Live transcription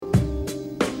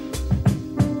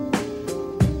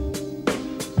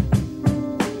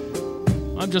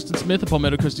Justin Smith of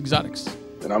Palmetto Coast Exotics.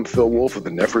 And I'm Phil Wolf of the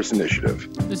Nephris Initiative.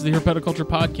 This is the Herpeticulture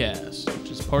Podcast, which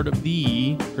is part of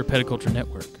the Herpeticulture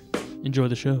Network. Enjoy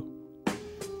the show.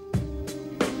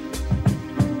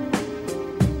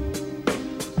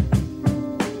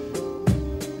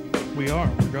 We're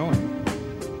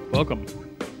going. Welcome.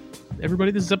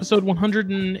 Everybody, this is episode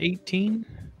 118.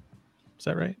 Is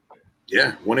that right?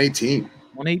 Yeah, 118.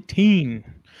 118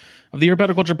 of the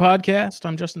Herpeticulture Podcast.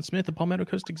 I'm Justin Smith of Palmetto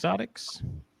Coast Exotics.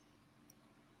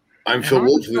 I'm Phil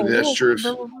Wolf of the Initiative.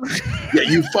 Yeah,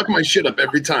 you fuck my shit up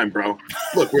every time, bro.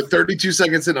 Look, we're 32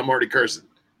 seconds in. I'm already cursing.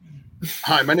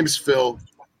 Hi, my name is Phil.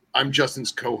 I'm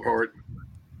Justin's cohort,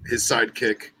 his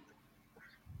sidekick.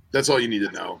 That's all you need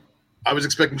to know. I was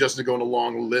expecting Justin to go on a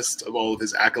long list of all of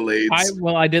his accolades.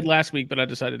 I did last week, but I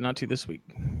decided not to this week.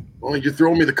 Well, you're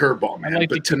throwing me the curveball, man. Like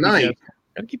but tonight,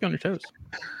 gotta keep you on your toes.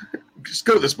 Just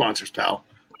go to the sponsors, pal.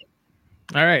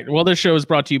 All right. Well, this show is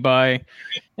brought to you by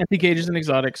Empty Cages and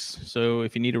Exotics. So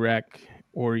if you need a rack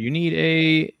or you need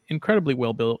a incredibly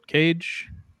well-built cage,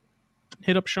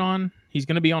 hit up Sean. He's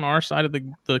going to be on our side of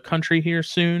the country here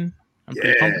soon. I'm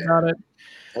pretty pumped about it.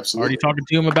 Absolutely. Already talking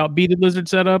to him about beaded lizard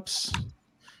setups.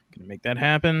 Going to make that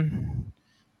happen.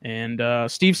 And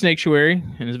Steve Snaketuary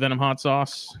and his Venom Hot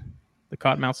Sauce. The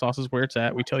Cottonmouth sauce is where it's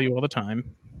at. We tell you all the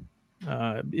time.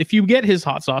 If you get his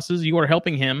hot sauces, you are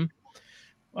helping him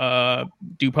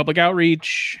do public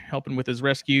outreach, helping with his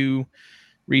rescue,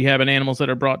 rehabbing animals that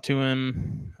are brought to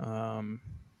him.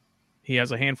 He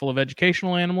has a handful of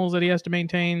educational animals that he has to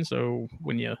maintain. So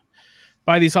when you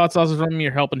buy these hot sauces from him,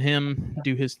 you're helping him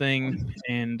do his thing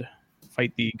and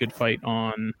fight the good fight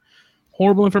on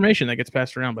horrible information that gets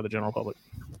passed around by the general public.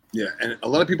 Yeah, and a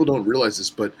lot of people don't realize this,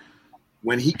 but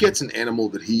when he gets an animal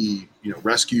that he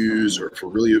rescues or for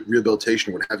really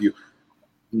rehabilitation or what have you,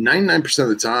 99% of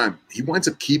the time, he winds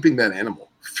up keeping that animal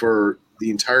for the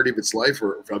entirety of its life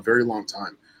or for a very long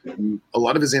time. A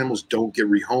lot of his animals don't get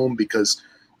rehomed because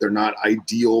they're not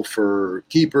ideal for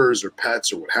keepers or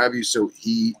pets or what have you. So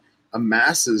he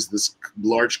amasses this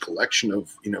large collection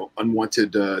of,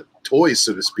 unwanted toys,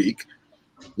 so to speak,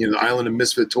 the island of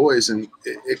misfit toys. And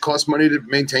it costs money to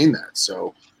maintain that.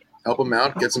 So help him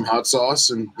out, get some hot sauce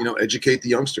and, educate the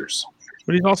youngsters.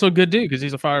 But he's also a good dude because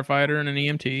he's a firefighter and an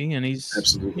EMT, and he's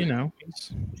absolutely,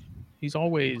 he's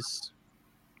always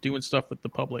doing stuff with the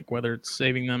public, whether it's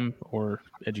saving them or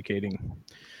educating.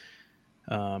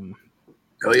 Hell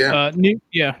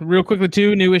yeah! Real quickly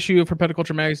too. New issue of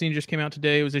Herpeticulture Magazine just came out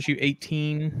today. It was issue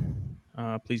 18.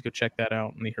 Please go check that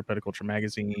out on the Herpeticulture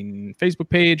Magazine Facebook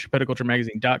page,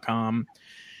 herpeticulturemagazine.com.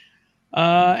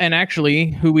 And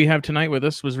actually, who we have tonight with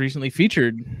us was recently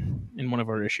featured in one of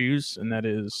our issues, and that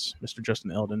is Mr.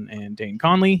 Justin Elden and Dane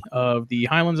Conley of the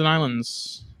Highlands and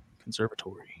Islands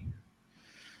Conservatory.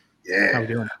 Yeah. How we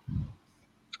doing?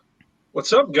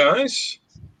 What's up, guys?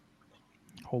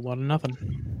 Whole lot of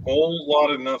nothing.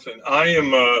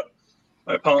 I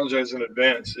apologize in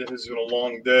advance. It has been a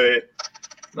long day.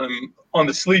 I'm on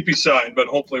the sleepy side, but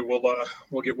hopefully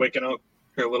we'll get waking up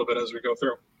here a little bit as we go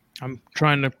through. I'm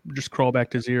trying to just crawl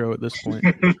back to zero at this point.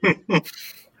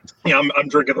 Yeah, I'm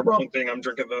drinking the wrong thing. I'm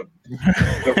drinking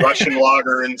the Russian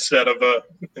lager instead of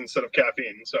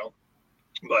caffeine. So,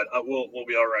 but we'll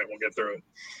be all right. We'll get through it.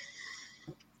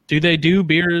 Do they do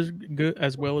beer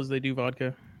as well as they do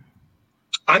vodka?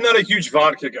 I'm not a huge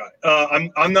vodka guy.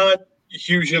 I'm not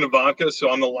huge into vodka, so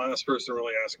I'm the last person to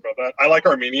really ask about that. I like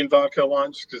Armenian vodka a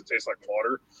lot just because it tastes like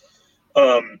water.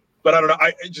 But I don't know.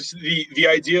 I just the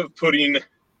idea of putting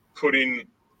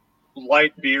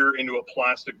light beer into a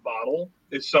plastic bottle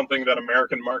is something that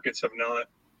American markets have not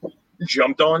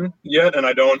jumped on yet, and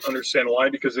I don't understand why,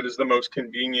 because it is the most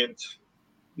convenient.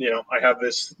 I have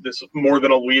this more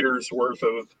than a liter's worth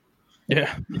of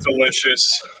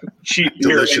delicious cheap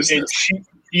beer,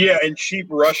 and cheap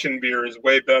Russian beer is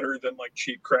way better than like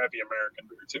cheap crappy American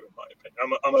beer too, in my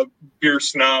opinion. I'm a beer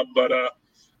snob, but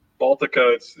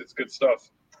Baltica, it's good stuff.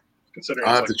 Considering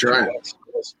I'll have to try it.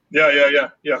 Yeah.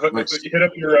 Hit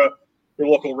up your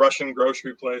local Russian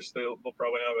grocery place. They'll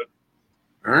probably have it.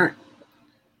 All right.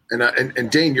 And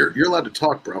Dane, you're allowed to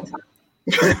talk, bro.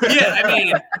 Yeah, I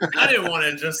mean, I didn't want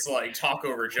to just talk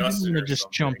over Justin. Or just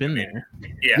jump in there.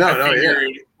 Yeah,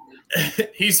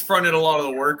 he's fronted a lot of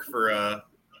the work for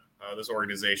this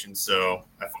organization, so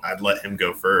I'd let him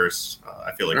go first.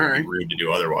 I feel like it'd be rude to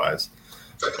do otherwise.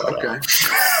 Okay.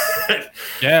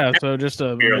 Yeah, so just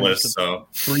a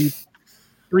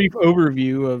brief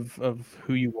overview of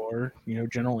who you are,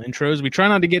 general intros. We try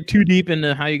not to get too deep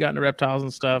into how you got into reptiles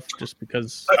and stuff, just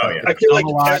because I feel like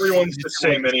everyone's the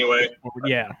same anyway.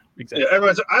 Yeah, exactly. Yeah,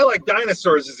 everyone's. I like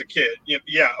dinosaurs as a kid.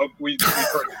 Yeah, we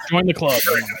join the club.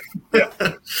 Yeah.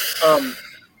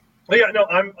 Yeah, no,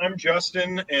 I'm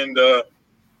Justin, and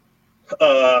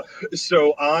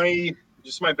so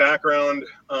just my background.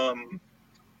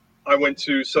 I went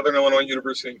to Southern Illinois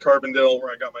University in Carbondale,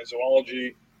 where I got my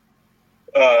zoology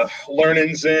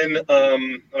learnings in.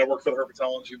 And I worked for the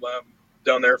herpetology lab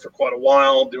down there for quite a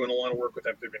while, doing a lot of work with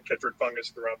amphibian chytrid fungus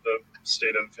throughout the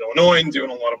state of Illinois, and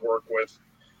doing a lot of work with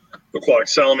aquatic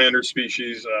salamander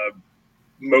species,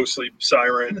 mostly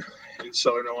siren in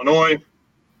Southern Illinois.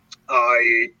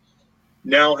 I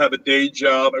now have a day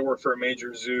job. I work for a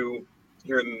major zoo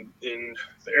here in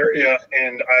the area,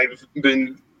 and I've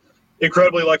been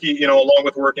incredibly lucky, along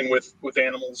with working with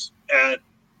animals at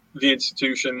the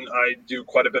institution. I do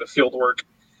quite a bit of field work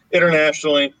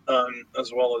internationally,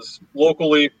 as well as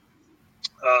locally.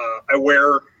 I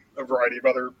wear a variety of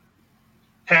other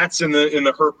hats in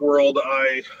the herp world.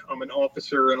 I'm an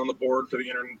officer and on the board for the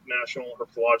International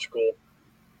Herpetological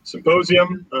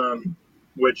Symposium,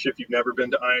 which, if you've never been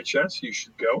to IHS, you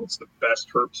should go. It's the best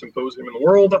herp symposium in the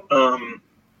world. I'm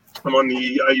on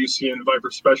the IUCN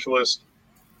Viper Specialist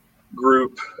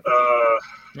group.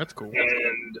 That's cool.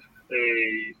 And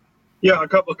a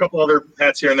couple other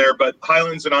hats here and there. But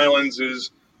Highlands and Islands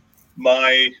is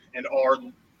my and our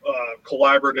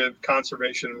collaborative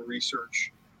conservation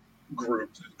research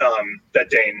group that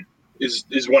Dane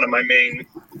is one of my main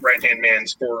right-hand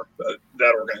mans for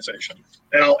that organization.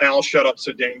 And I'll shut up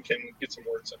so Dane can get some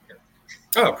words in here.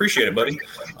 Oh, appreciate it, buddy.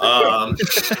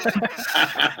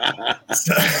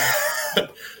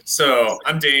 So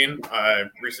I'm Dane. I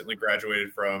recently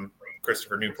graduated from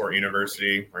Christopher Newport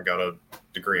University. I got a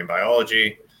degree in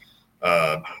biology.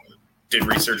 Did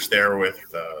research there with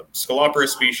Scalopera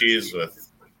species, with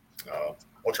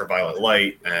ultraviolet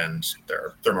light and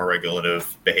their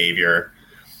thermoregulative behavior,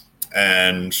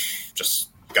 and just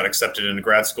got accepted into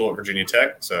grad school at Virginia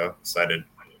Tech. So decided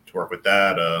to work with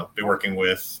that. Been working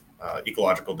with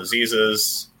ecological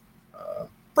diseases,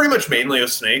 pretty much mainly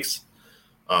with snakes.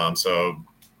 So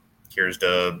here's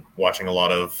to watching a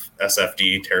lot of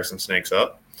SFD tear some snakes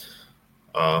up.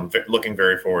 Looking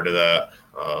very forward to that.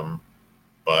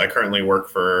 But I currently work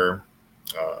for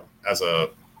as a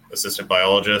assistant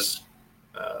biologist.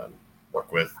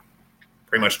 Work with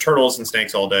pretty much turtles and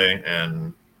snakes all day,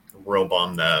 and real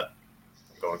bummed that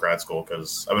I'm going to grad school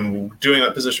because I've been doing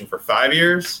that position for 5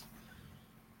 years,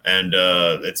 and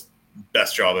it's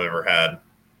best job I've ever had,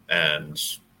 and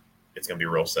it's going to be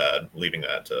real sad leaving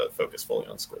that to focus fully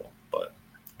on school. But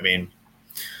I mean,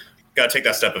 got to take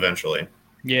that step eventually.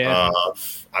 Yeah.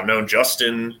 I've known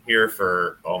Justin here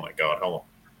for, oh my God, how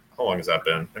long has that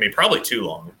been? I mean, probably too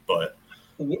long, but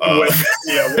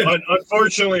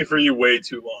unfortunately for you, way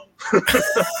too long.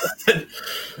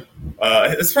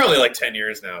 It's probably like 10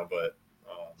 years now, but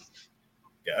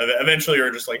eventually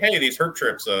you're just like, hey, these herp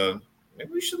trips,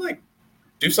 maybe we should like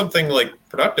do something like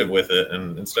productive with it,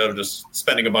 and instead of just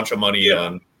spending a bunch of money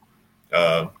on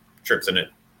trips in it.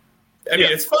 I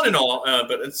mean, it's fun and all,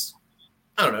 but it's,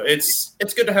 I don't know, it's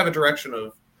good to have a direction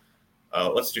of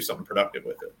let's do something productive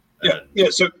with it.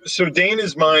 So Dane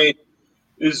is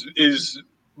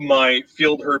my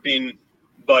field herping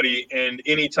buddy, and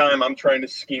anytime I'm trying to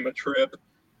scheme a trip,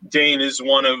 Dane is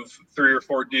one of 3 or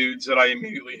 4 dudes that I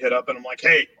immediately hit up, and I'm like,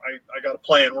 hey, I got a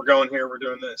plan. We're going here. We're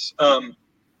doing this. And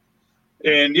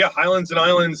Highlands and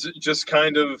Islands just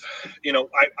kind of,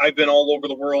 I've been all over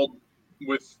the world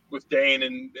with Dane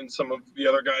and some of the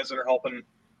other guys that are helping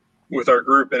with our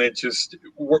group, and it just,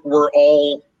 we're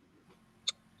all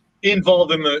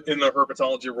involved in the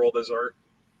herpetology world as our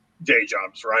day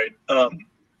jobs, right?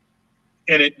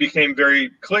 And it became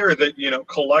very clear that,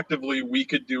 collectively we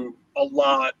could do a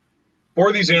lot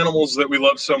for these animals that we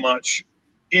love so much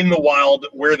in the wild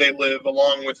where they live,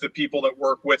 along with the people that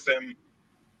work with them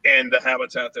and the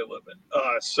habitat they live in.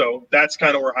 So that's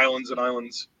kind of where Highlands and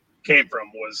Islands came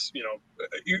from, was,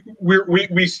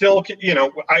 we still,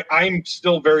 I'm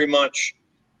still very much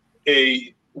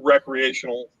a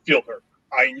recreational field herper.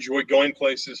 I enjoy going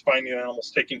places, finding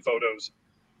animals, taking photos,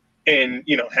 and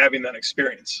having that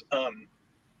experience.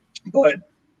 But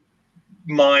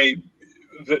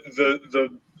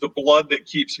the blood that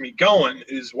keeps me going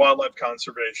is wildlife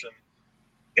conservation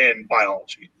and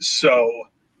biology. So,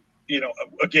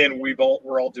 again,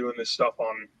 we're all doing this stuff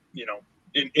on,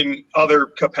 in other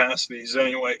capacities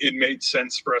anyway. It made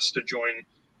sense for us to join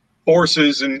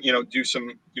forces and do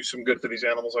some good for these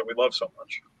animals that we love so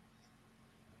much.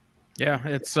 Yeah,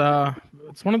 it's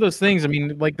one of those things. I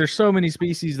mean, like, there's so many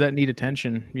species that need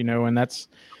attention, and that's,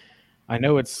 I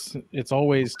know it's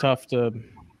always tough to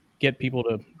get people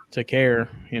to care,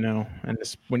 and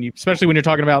this, especially when you're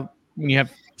talking about when you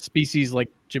have species like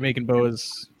Jamaican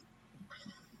boas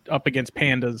up against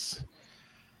pandas.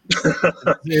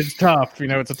 It's tough.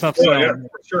 It's a tough Oh, sell. yeah,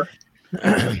 for sure.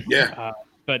 Yeah.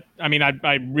 But I mean,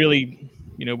 I really,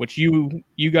 what you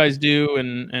guys do,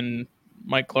 and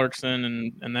Mike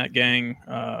Clarkson and that gang,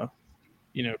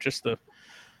 just the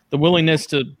willingness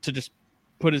to just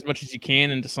put as much as you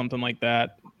can into something like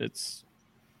that. It's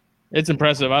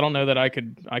impressive. I don't know that I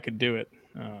could do it.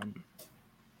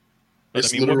 But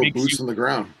It's I mean, what literal makes boots you? on the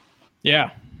ground.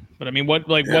 Yeah, but I mean, was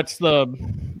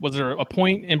there a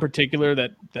point in particular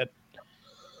that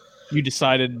you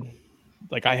decided,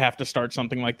 like, I have to start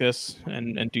something like this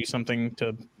and do something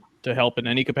to help in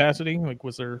any capacity? Like,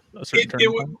 was there a certain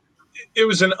turning point? It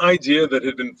was an idea that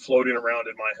had been floating around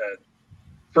in my head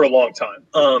for a long time.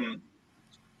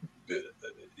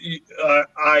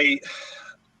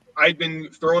 I'd been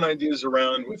throwing ideas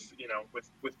around with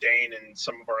Dane and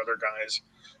some of our other guys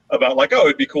about, like, oh,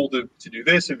 it'd be cool to do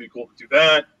this, it'd be cool to do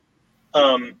that.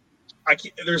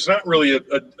 There's not really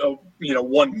a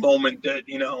one moment that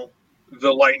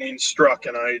the lightning struck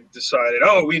and I decided,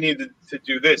 oh, we need to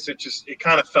do this. It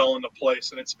kind of fell into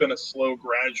place, and it's been a slow,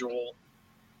 gradual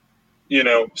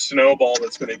snowball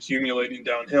that's been accumulating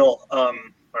downhill.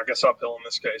 I guess uphill in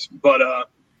this case, but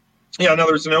no,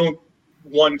 there's no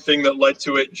one thing that led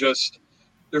to it. Just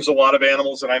there's a lot of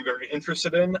animals that I'm very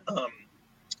interested in,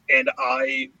 and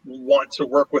I want to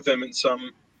work with them in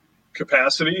some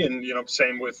capacity, and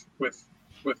same with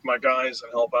my guys,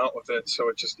 and help out with it. So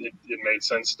it made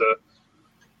sense to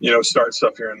start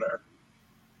stuff here and there.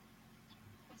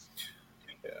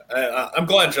 Yeah, I'm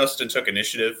glad Justin took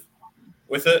initiative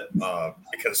with it,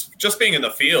 because just being in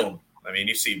the field, I mean,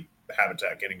 you see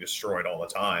habitat getting destroyed all the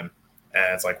time,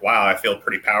 and it's like, wow, I feel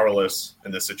pretty powerless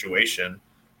in this situation.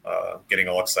 Getting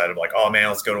all excited, like, oh man,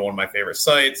 let's go to one of my favorite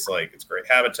sites, like, it's great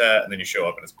habitat, and then you show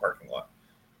up in its parking lot.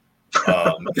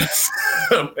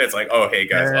 It's like, oh, hey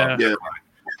guys, Yeah.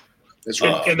 That's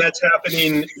right. And that's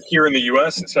happening here in the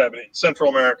U.S. It's happening in Central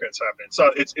America. It's happening.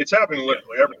 So it's happening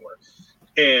literally everywhere.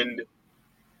 And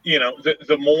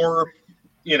the more,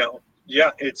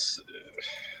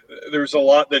 there's a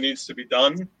lot that needs to be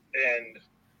done. And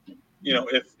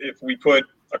if we put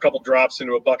a couple drops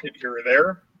into a bucket here or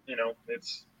there,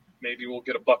 it's maybe we'll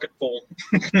get a bucket full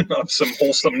of some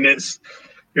wholesomeness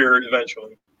here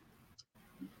eventually.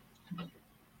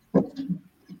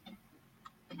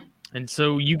 And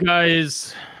so you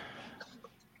guys,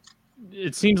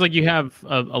 it seems like you have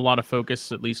a lot of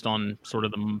focus, at least on sort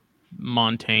of the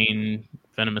montane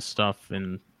venomous stuff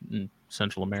in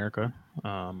Central America.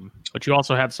 But you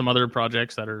also have some other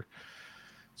projects that are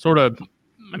sort of,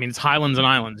 I mean, it's Highlands and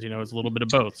Islands, it's a little bit of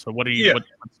both. So what what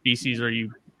species are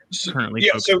you currently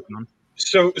focusing on?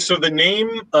 So the name,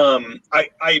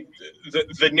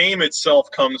 the name itself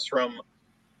comes from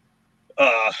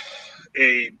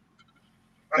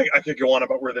I could go on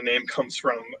about where the name comes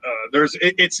from.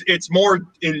 It's more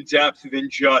in depth than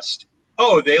just,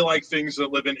 oh, they like things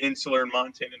that live in insular and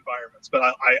montane environments, but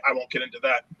I won't get into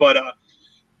that. But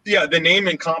the name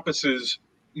encompasses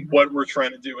what we're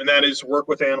trying to do, and that is work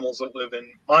with animals that live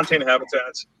in montane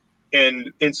habitats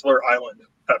and insular island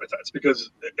habitats,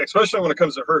 because especially when it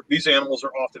comes to hurt, these animals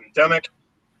are often endemic,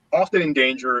 often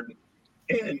endangered,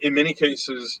 and in many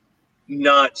cases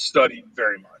not studied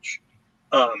very much.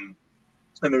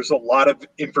 And there's a lot of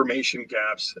information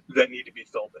gaps that need to be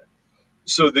filled in.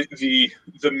 So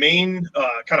the main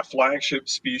kind of flagship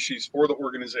species for the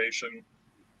organization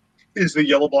is the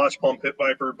yellow blotch palm pit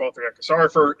viper, Bothriochus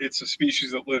arfer. It's a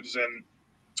species that lives in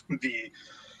the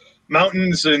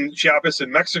mountains in Chiapas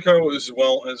in Mexico, as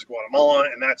well as Guatemala.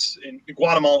 And that's in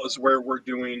Guatemala is where we're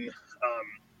doing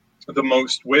the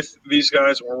most with these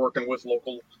guys. We're working with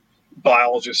local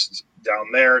biologists down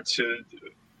there to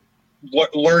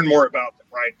learn more about them,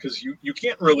 right? Because you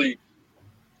can't really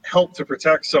help to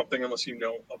protect something unless you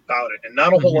know about it. And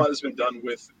not a whole lot has been done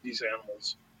with these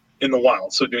animals in the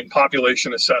wild. So doing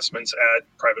population assessments at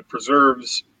private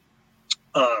preserves,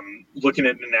 looking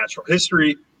at the natural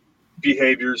history,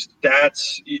 behaviors,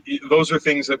 those are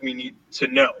things that we need to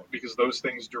know, because those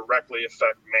things directly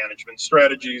affect management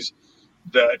strategies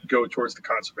that go towards the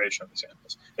conservation of these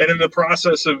animals. And in the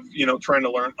process of, trying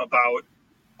to learn about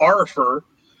arfer,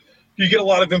 you get a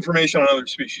lot of information on other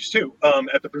species too.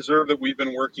 At the preserve that we've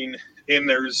been working in,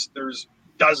 there's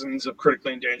dozens of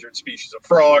critically endangered species of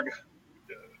frog,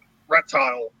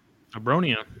 reptile,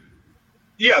 Abronia.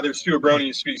 Yeah, there's 2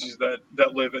 Abronia species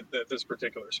that live at this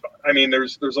particular spot. I mean,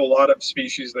 there's a lot of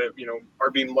species that are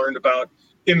being learned about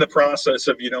in the process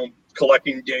of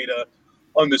collecting data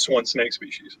on this one snake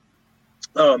species.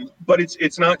 But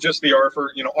it's not just the arfer.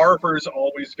 Arfer is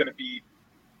always going to be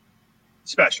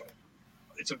special.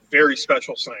 It's a very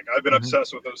special snake. I've been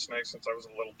obsessed with those snakes since I was a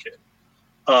little kid.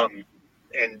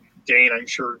 and Dane, I'm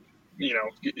sure,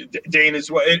 Dane is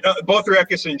what both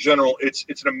Rekis in general. It's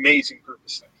an amazing group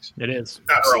of snakes. It is.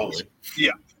 Absolutely.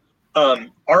 Yeah.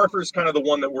 Arthur is kind of the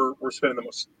one that we're spending the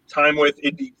most time with.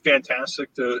 It'd be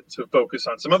fantastic to focus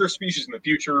on some other species in the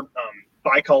future.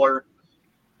 Bicolor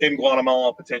in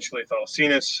Guatemala, potentially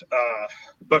Thalassinus.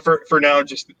 But for now,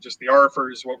 just the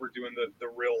Arthur is what we're doing the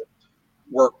real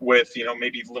work with.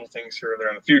 Maybe little things here or there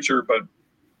in the future, but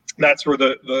that's where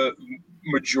the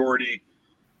majority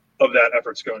of that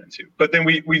effort's going into. But then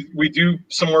we do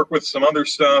some work with some other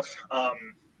stuff.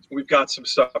 We've got some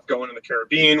stuff going in the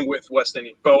Caribbean with West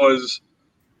Indian boas,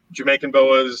 Jamaican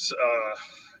boas.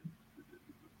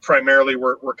 Primarily,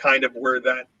 we're kind of where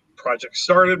that project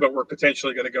started, but we're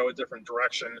potentially going to go a different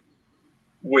direction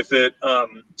with it.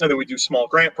 And then we do small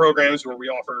grant programs where we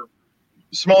offer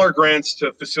smaller grants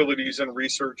to facilities and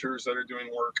researchers that are doing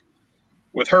work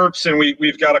with herps, and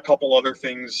we've got a couple other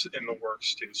things in the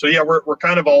works too. So yeah, we're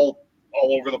kind of all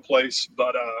over the place,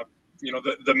 but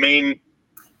the main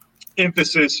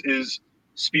emphasis is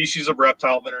species of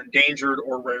reptile that are endangered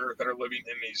or rare that are living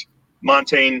in these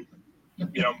montane,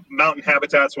 mountain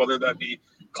habitats, whether that be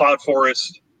cloud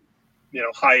forest,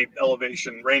 high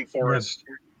elevation rainforest,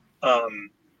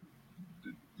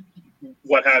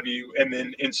 what have you, and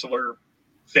then insular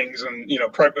things, and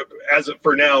as of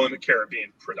for now in the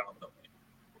Caribbean predominantly.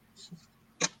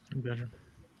 Gotcha.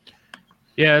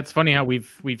 Yeah, it's funny how we've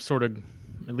sort of,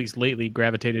 at least lately,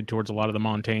 gravitated towards a lot of the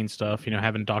montane stuff.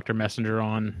 Having Dr. Messenger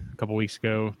on a couple weeks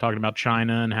ago talking about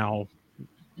China and how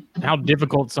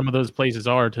difficult some of those places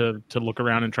are to look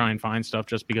around and try and find stuff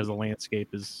just because the landscape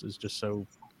is just so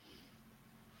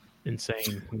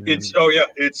insane. It's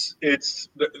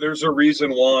there's a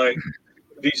reason why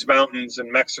these mountains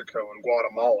in Mexico and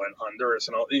Guatemala and Honduras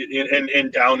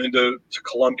and down into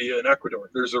Colombia and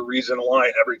Ecuador. There's a reason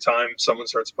why every time someone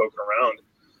starts poking around,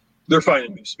 they're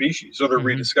finding new species or they're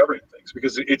rediscovering things,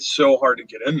 because it's so hard to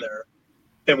get in there.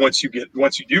 And once you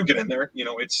do get in there,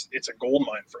 it's a gold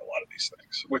mine for a lot of these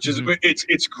things. Which is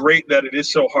it's great that it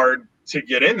is so hard to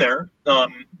get in there,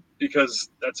 because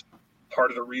that's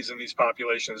part of the reason these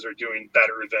populations are doing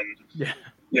better than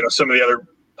some of the other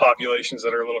populations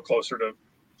that are a little closer to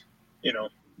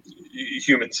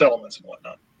human settlements and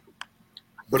whatnot.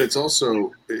 But it's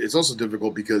also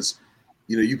difficult because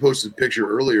you posted a picture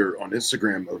earlier on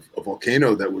Instagram of a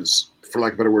volcano that was, for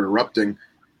lack of a better word, erupting,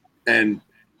 and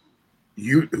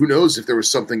who knows if there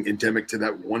was something endemic to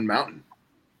that one mountain,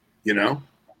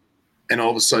 and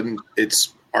all of a sudden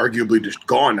it's arguably just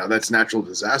gone. Now that's natural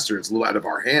disaster. It's a little out of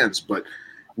our hands, but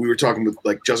we were talking with,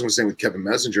 like Justin was saying with Kevin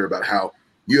Messenger, about how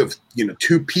you have,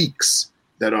 two peaks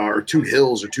that are two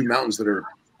hills or two mountains that are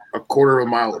a quarter of a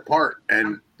mile apart,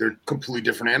 and they're completely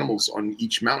different animals on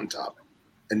each mountaintop.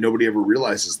 And nobody ever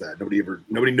realizes that.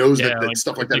 Nobody knows that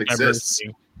stuff like that exists.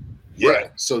 Yeah.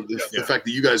 Right. So the fact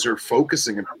that you guys are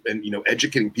focusing and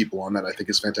educating people on that, I think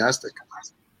is fantastic.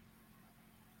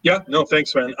 Yeah, no,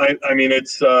 thanks, man. I mean,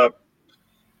 it's,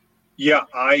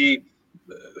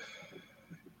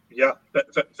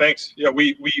 thanks. Yeah,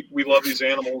 we love these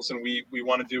animals, and we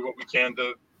want to do what we can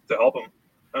to help them.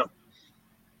 Yeah.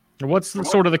 What's the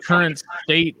sort of the current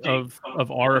state of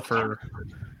Arthur?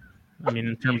 I mean,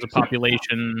 in terms of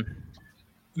population,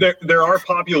 there are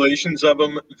populations of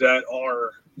them that are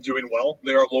doing well.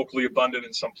 They are locally abundant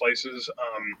in some places.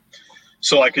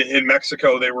 So, like in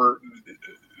Mexico,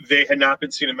 they had not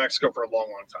been seen in Mexico for a long,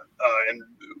 long time. And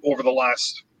over the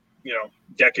last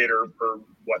decade or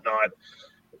whatnot,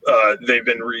 they've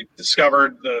been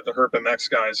rediscovered. The Herp MX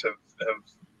guys have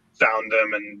found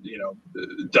them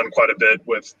and done quite a bit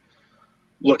with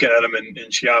looking at them in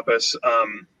Chiapas,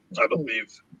 I believe.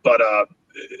 But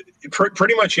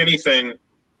pretty much anything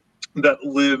that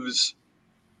lives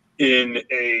in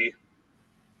a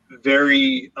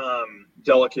very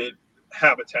delicate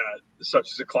habitat,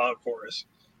 such as a cloud forest,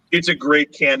 it's a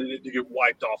great candidate to get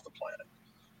wiped off the planet.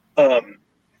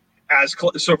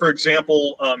 So, for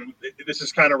example, this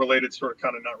is kind of related, sort of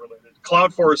kind of not related.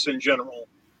 Cloud forests in general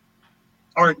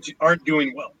aren't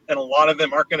doing well, and a lot of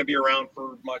them aren't going to be around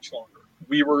for much longer.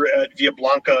 We were at Villa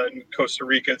Blanca in Costa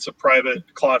Rica. It's a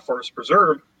private cloud forest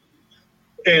preserve.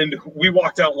 And we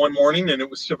walked out one morning, and it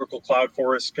was typical cloud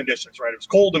forest conditions, right? It was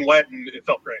cold and wet, and it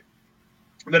felt great.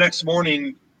 The next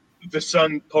morning, the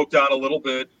sun poked out a little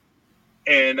bit,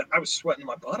 and I was sweating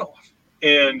my butt off.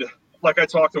 And like, I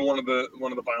talked to one of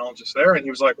the biologists there, and he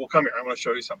was like, "Well, come here. I'm going to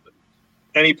show you something."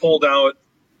 And he pulled out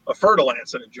a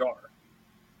fertilance in a jar,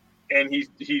 and he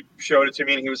showed it to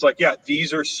me, and he was like, "Yeah,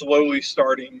 these are slowly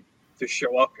starting to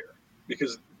show up here,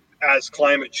 because as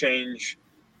climate change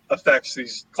affects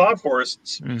these cloud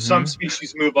forests, some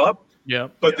species move up, Yeah.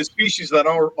 But the species that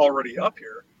are already up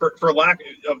here, for lack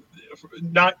of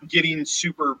not getting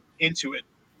super into it,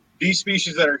 these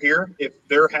species that are here, if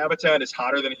their habitat is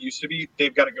hotter than it used to be,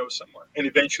 they've got to go somewhere, and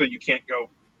eventually you can't go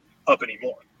up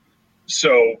anymore.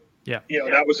 So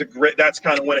that was that's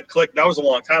kind of when it clicked. That was a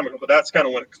long time ago, but that's kind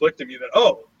of when it clicked to me that a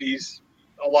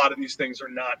lot of these things are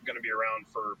not going to be around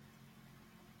for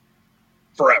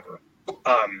forever.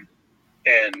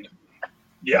 And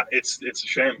yeah, it's a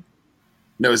shame.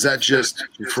 Now, is that just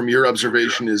from your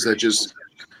observation? Is that just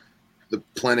the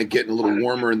planet getting a little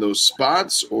warmer in those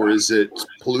spots, or is it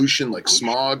pollution like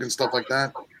smog and stuff like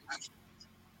that?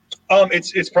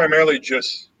 It's primarily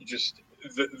just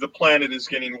the planet is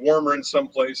getting warmer in some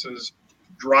places,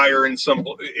 drier in some.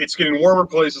 It's getting warmer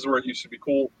places where it used to be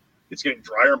cool. It's getting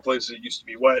drier in places it used to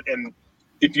be wet. And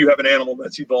if you have an animal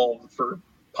that's evolved for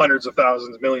hundreds of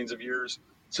thousands, millions of years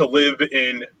to live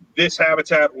in this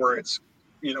habitat where it's,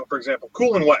 for example,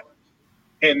 cool and wet,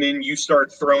 and then you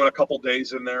start throwing a couple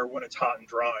days in there when it's hot and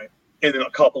dry, and then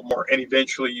a couple more, and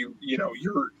eventually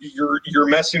you're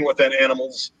messing with that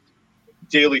animal's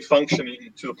daily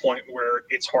functioning to the point where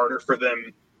it's harder for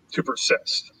them to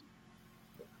persist.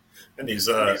 And these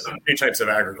new types of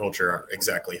agriculture aren't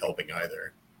exactly helping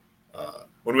either.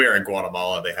 When we were in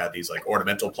Guatemala, they had these like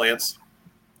ornamental plants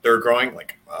they were growing.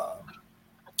 Like,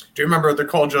 do you remember what they're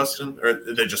called, Justin? Or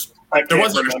they just there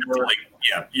was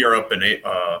Europe and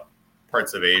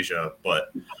parts of Asia,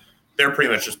 but they're pretty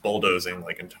much just bulldozing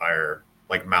like entire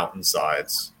like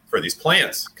mountainsides for these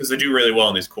plants because they do really well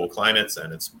in these cool climates,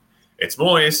 and it's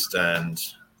moist, and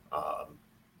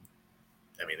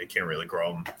they can't really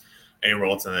grow them anywhere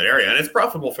else in that area, and it's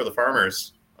profitable for the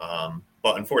farmers.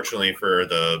 But unfortunately for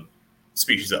the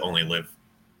species that only live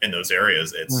in those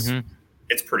areas,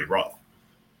 it's pretty rough.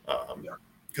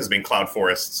 Because cloud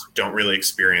forests don't really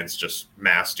experience just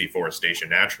mass deforestation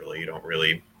naturally. You don't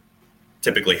really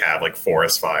typically have like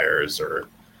forest fires or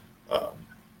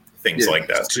things like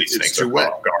that. It's too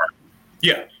wet.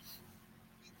 Yeah.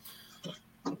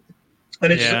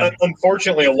 And it's just,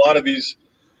 unfortunately, a lot of these,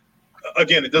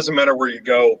 again, it doesn't matter where you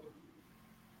go.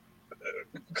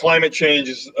 Climate change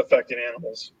is affecting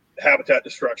animals. Habitat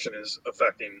destruction is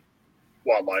affecting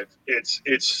wildlife. It's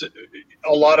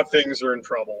a lot of things are in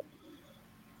trouble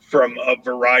from a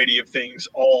variety of things,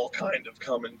 all kind of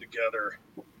coming together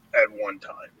at one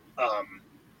time.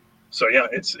 So yeah,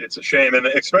 it's a shame, and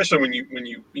especially when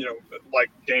you like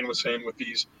Dane was saying with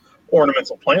these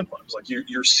ornamental plant farms, like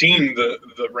you're seeing the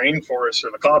rainforest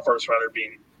or the cloud forest rather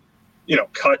being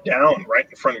cut down right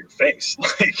in front of your face,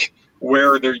 like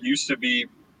where there used to be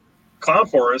cloud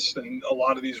forest and a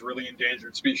lot of these really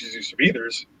endangered species used to be.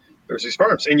 There's these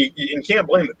farms, and you can't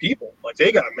blame the people. Like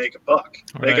they got to make a buck,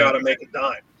 they got to make a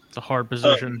dime. It's a hard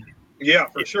position. Yeah,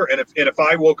 for sure. And if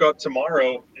I woke up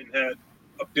tomorrow and had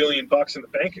 $1 billion in the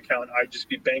bank account, I'd just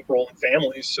be bankrolling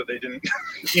families so they didn't,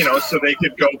 so they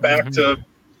could go back to,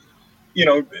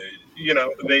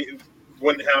 they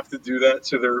wouldn't have to do that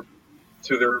to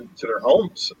their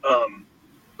homes.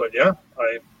 But yeah,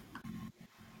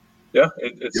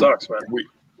 it sucks, man.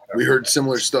 We heard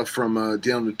similar stuff from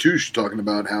Dale Natush talking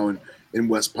about how in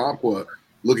West Papua,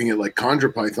 looking at like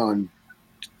chondra python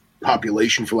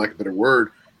population, for lack of a better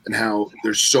word, and how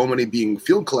there's so many being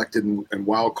field collected and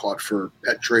wild caught for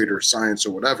pet trade or science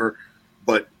or whatever,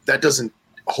 but that doesn't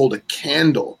hold a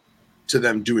candle to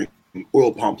them doing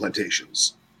oil palm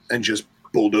plantations and just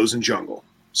bulldozing jungle.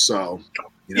 So,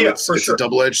 it's a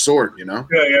double-edged sword, Yeah.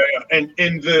 And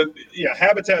the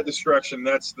habitat destruction,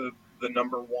 that's the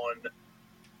number one.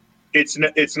 It's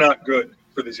not good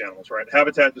for these animals, right?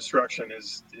 Habitat destruction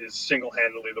is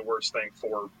single-handedly the worst thing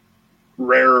for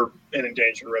rare and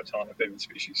endangered reptile and amphibian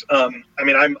species. I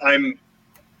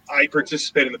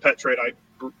participate in the pet trade. I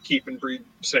keep and breed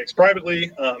snakes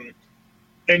privately, and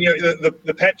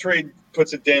the pet trade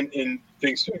puts a dent in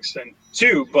things to an extent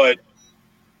too. But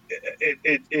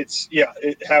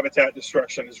habitat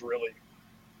destruction is really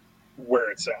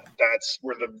where it's at. That's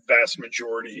where the vast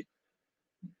majority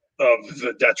of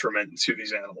the detriment to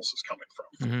these animals is coming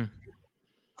from. Mm-hmm.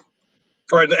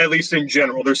 Or at least in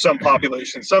general, there's some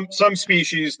populations, some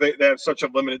species they have such a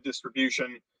limited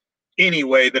distribution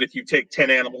anyway that if you take 10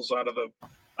 animals out of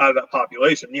that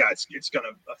population, it's going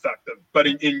to affect them. But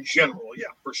in general,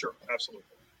 for sure, absolutely.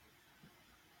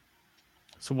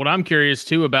 So what I'm curious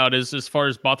too about is as far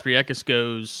as Bothriechis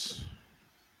goes,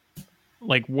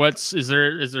 like is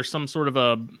there some sort of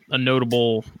a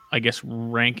notable, I guess,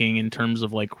 ranking in terms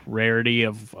of like rarity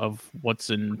of what's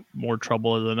in more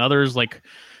trouble than others? Like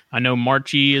I know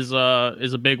Marchi is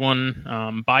a big one.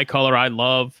 Bicolor I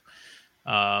love.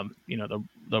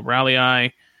 The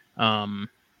Raleigh,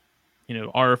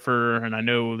 Arthur, and I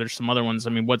know there's some other ones. I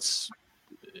mean,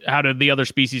 how did the other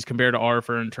species compare to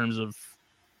Arthur in terms of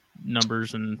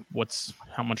numbers and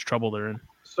how much trouble they're in?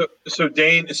 So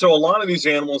Dane, so a lot of these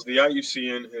animals, the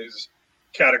IUCN has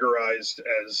categorized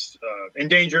as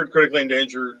endangered, critically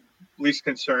endangered, least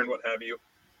concerned, what have you.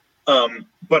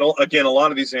 But again, a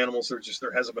lot of these animals,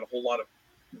 there hasn't been a whole lot of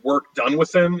work done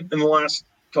with them in the last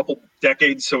couple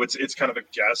decades. So it's kind of a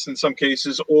guess in some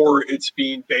cases, or it's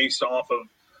being based off of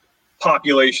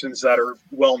populations that are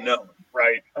well known,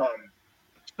 right?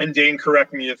 And Dane,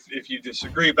 correct me if you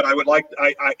disagree, but I would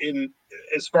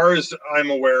as far as I'm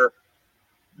aware,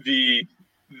 the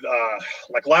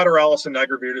like Lateralis and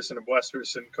Nigrovirus and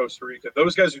Westers in Costa Rica,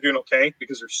 those guys are doing okay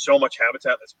because there's so much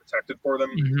habitat that's protected for them.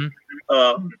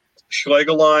 Mm-hmm.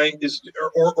 Schlegeli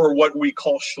or what we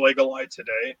call Schlegeli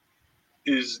today,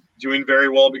 is doing very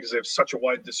well because they have such a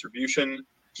wide distribution.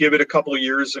 Give it a couple of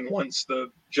years, and once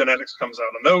the genetics comes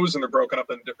out on those and they're broken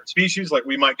up into different species, like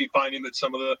we might be finding that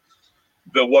some of the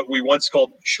what we once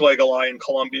called Schlegeli in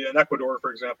Colombia and Ecuador,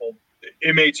 for example,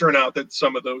 it may turn out that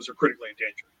some of those are critically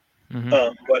endangered.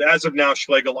 Mm-hmm. But as of now,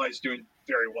 Schlegeli is doing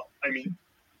very well. I mean,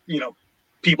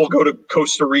 people go to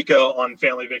Costa Rica on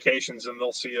family vacations and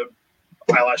they'll see a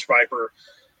eyelash viper.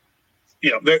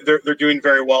 They're doing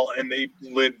very well, and they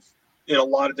live in a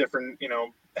lot of different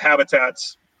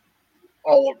habitats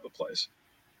all over the place.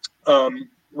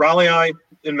 Raleigh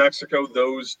in Mexico,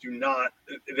 those do not.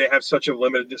 They have such a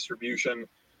limited distribution,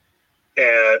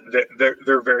 and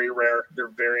they're very rare. They're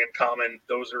very uncommon.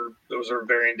 Those are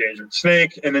very endangered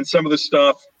snake. And then some of the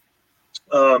stuff,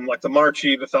 like the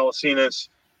Marchi, the Thalassinus,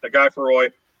 the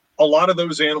Guiferoi, a lot of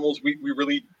those animals we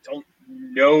really don't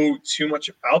know too much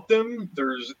about them.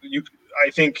 I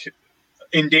think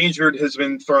endangered has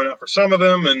been thrown out for some of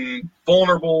them, and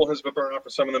vulnerable has been thrown out for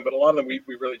some of them, but a lot of them we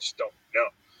really just don't know.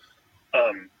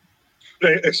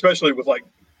 Especially with like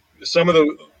some of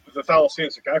the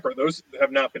Thalassinus and Guiferoi, those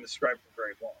have not been described for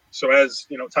very long. So as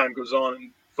time goes on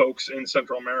and folks in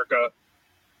Central America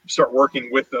start working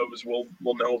with those, we'll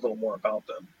know a little more about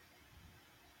them.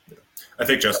 I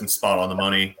think Justin's spot on the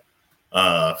money.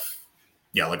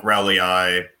 Like Rowley,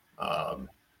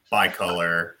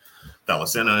 bicolor,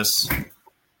 Thalassinus,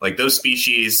 like those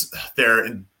species, they're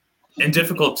in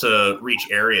difficult to reach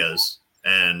areas,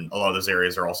 and a lot of those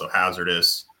areas are also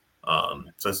hazardous.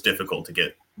 So it's difficult to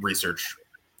get research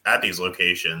at these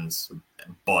locations,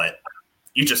 but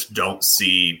you just don't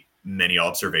see many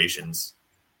observations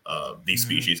of these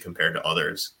species compared to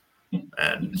others.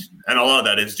 And a lot of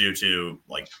that is due to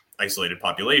like isolated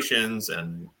populations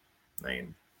and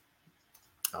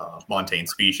montane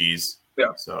species.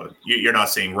 Yeah. So you're not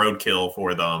seeing roadkill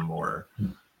for them or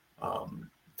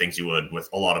things you would with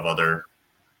a lot of other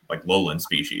like lowland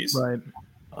species. Right.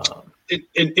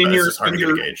 In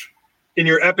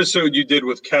your episode you did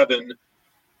with Kevin,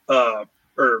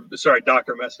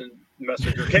 Dr.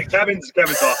 Messenger. Kevin's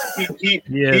awesome.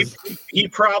 He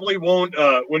probably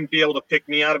wouldn't be able to pick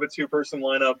me out of a 2-person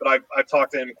lineup, but I've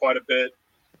talked to him quite a bit.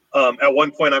 At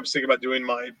one point I was thinking about doing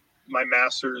my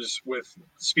master's with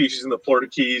species in the Florida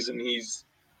Keys, and he's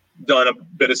done a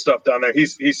bit of stuff down there.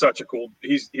 He's such a cool.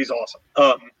 He's awesome.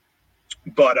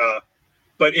 But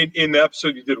in the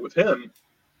episode you did with him,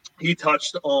 he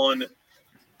touched on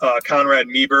Conrad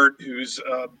Niebert, who's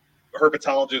a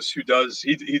herpetologist who does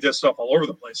stuff all over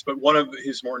the place. But one of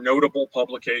his more notable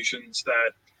publications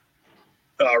that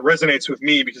resonates with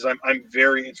me, because I'm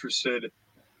very interested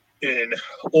in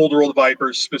old world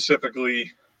vipers,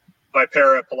 specifically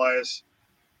Vipera, Pelias,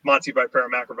 Montivipera,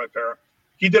 Macrovipera.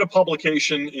 He did a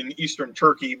publication in eastern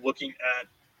Turkey looking at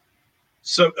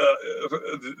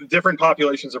different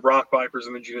populations of rock vipers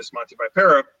in the genus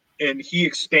Montivipera, and he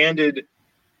expanded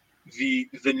the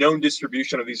known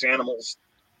distribution of these animals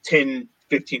 10,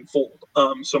 15-fold.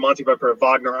 So Montivipera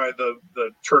wagneri,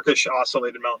 the Turkish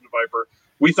ocellated mountain viper,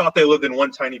 we thought they lived in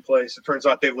one tiny place. It turns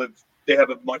out they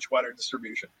have a much wider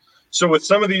distribution. So with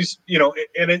some of these, and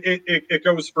it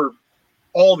goes for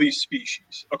all these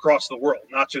species across the world,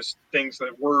 not just things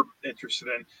that we're interested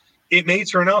in. It may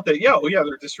turn out that,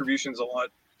 their distribution's a lot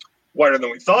wider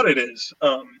than we thought it is,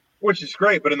 which is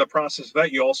great. But in the process of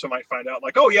that, you also might find out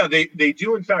like, they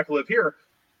do in fact live here,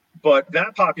 but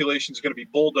that population is going to be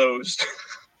bulldozed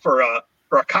for a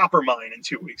copper mine in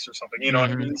 2 weeks or something. You know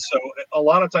what I mean? So a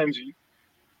lot of times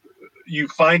you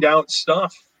find out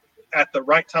stuff at the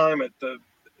right time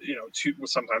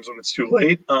sometimes when it's too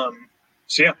late.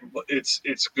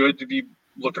 It's good to be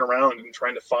looking around and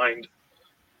trying to find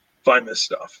this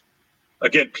stuff.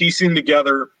 Again, piecing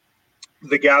together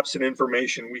the gaps in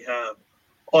information we have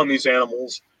on these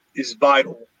animals is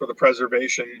vital for the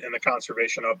preservation and the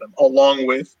conservation of them, along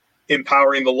with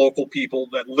empowering the local people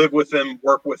that live with them,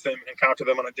 work with them, encounter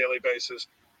them on a daily basis,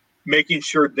 making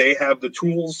sure they have the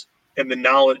tools and the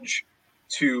knowledge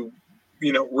to,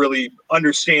 really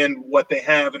understand what they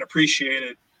have and appreciate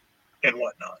it and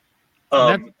whatnot.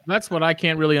 That's what I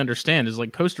can't really understand is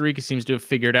like Costa Rica seems to have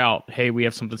figured out, hey, we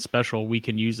have something special. We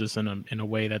can use this in a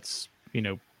way that's,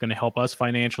 going to help us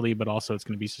financially, but also it's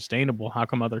going to be sustainable. How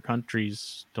come other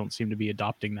countries don't seem to be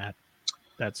adopting that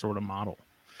sort of model?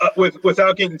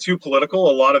 Without getting too political,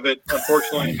 a lot of it,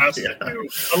 unfortunately, has to do.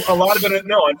 A lot of it,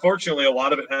 no, unfortunately, a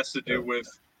lot of it has to do with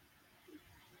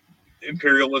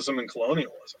imperialism and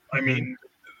colonialism. I mean,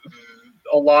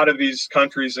 a lot of these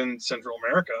countries in Central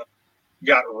America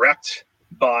got wrecked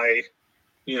by,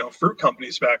 fruit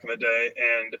companies back in the day,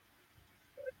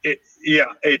 and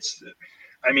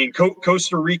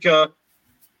Costa Rica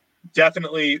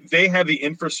definitely, they have the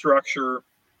infrastructure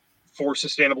for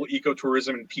sustainable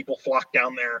ecotourism, and people flock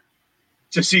down there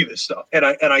to see this stuff. And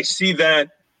I see that,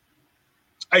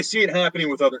 I see it happening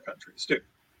with other countries too.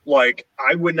 Like,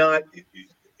 I would not,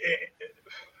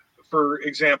 for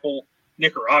example,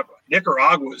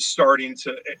 Nicaragua is starting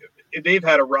to, they've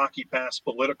had a rocky past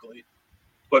politically,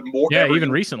 but more. Yeah, even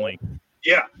recently.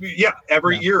 Yeah.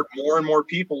 Every year, more and more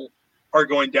people are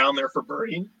going down there for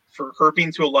birding, for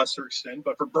herping to a lesser extent,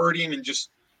 but for birding and just,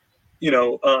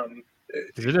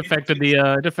 it affected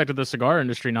the cigar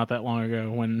industry not that long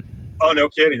ago when. Oh, no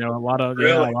kidding. A lot of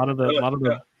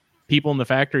the people in the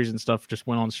factories and stuff just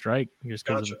went on strike just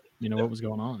because of what was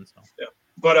going on. So yeah,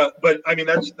 but I mean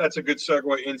that's a good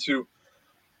segue into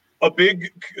a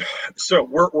big. So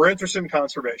we're interested in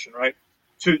conservation, right?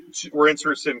 We're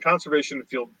interested in conservation and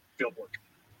field work,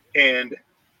 and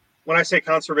when I say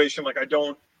conservation, like I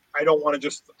don't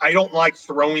like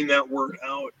throwing that word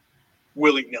out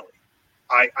willy-nilly.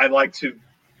 I like to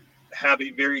have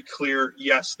a very clear,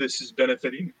 yes, this is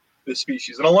benefiting the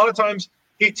species. And a lot of times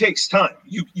it takes time.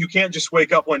 You can't just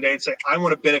wake up one day and say, I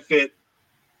want to benefit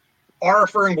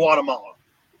Arifer in Guatemala.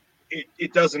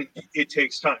 It doesn't, it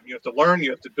takes time. You have to learn,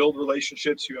 you have to build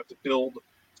relationships, you have to build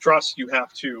trust, you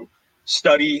have to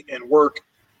study and work.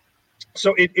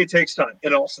 So it takes time.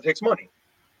 And it also takes money.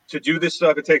 To do this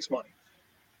stuff, it takes money.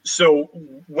 So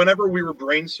whenever we were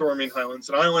brainstorming Highlands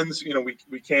and Islands,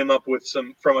 we came up with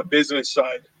some from a business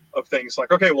side of things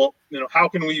like, okay, well, how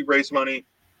can we raise money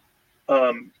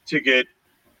to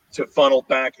funnel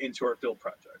back into our field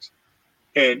projects?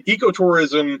 And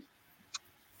ecotourism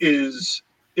is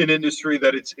an industry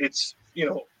that it's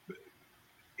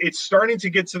starting to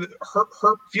get to the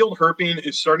field herping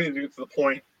is starting to get to the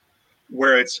point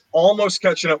where it's almost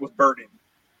catching up with birding.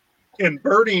 And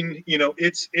birding,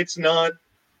 it's not.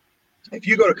 If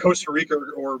you go to Costa Rica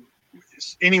or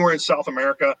anywhere in South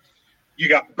America, you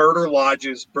got birder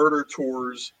lodges, birder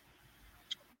tours,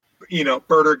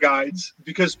 birder guides,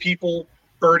 because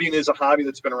birding is a hobby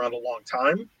that's been around a long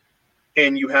time.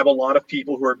 And you have a lot of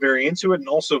people who are very into it and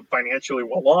also financially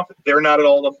well off. They're not at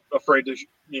all afraid to,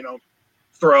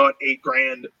 throw out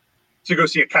 $8,000 to go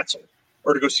see a quetzal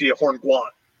or to go see a horned guan,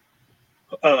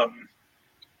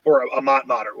 or a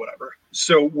motmot or whatever.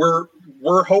 So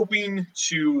we're hoping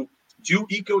to do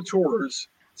eco tours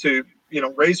to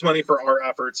raise money for our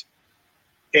efforts,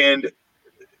 and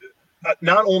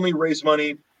not only raise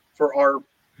money for our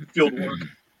field work,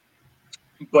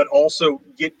 but also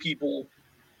get people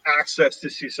access to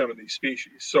see some of these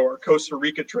species. So our Costa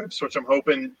Rica trips, which I'm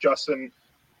hoping Justin,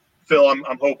 Phil, I'm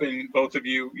hoping both of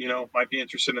you might be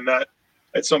interested in that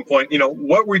at some point.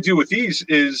 What we do with these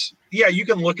is, you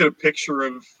can look at a picture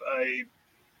of a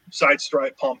side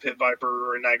stripe palm pit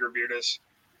viper or a Niger viridis,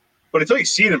 but until you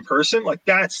see it in person, like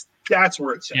that's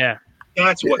where it's at. Yeah.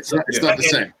 That's what's up. It's not the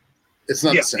same. It's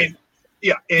not the same.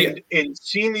 And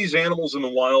seeing these animals in the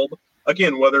wild,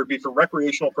 again, whether it be for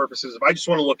recreational purposes, if I just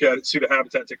want to look at it, see the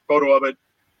habitat, take a photo of it,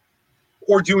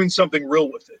 or doing something real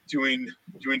with it, doing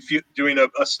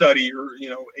a study, or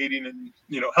aiding and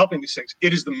helping these things,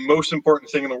 it is the most important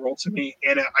thing in the world to me.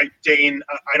 And Dane,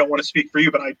 I don't want to speak for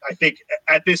you, but I think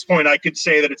at this point I could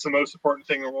say that it's the most important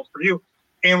thing in the world for you,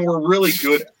 and we're really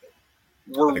good at it.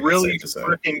 We're really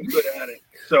freaking good at it.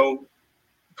 So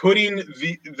putting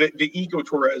the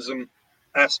ecotourism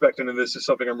aspect into this is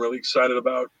something I'm really excited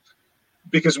about,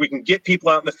 because we can get people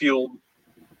out in the field,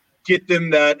 get them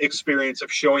that experience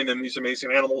of showing them these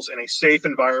amazing animals in a safe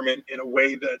environment, in a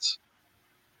way that's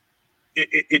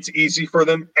it's easy for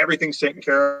them. Everything's taken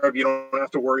care of. You don't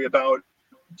have to worry about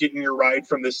getting your ride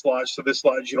from this lodge to this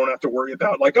lodge. You don't have to worry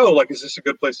about is this a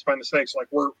good place to find the snakes? Like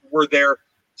we're there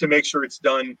to make sure it's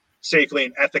done safely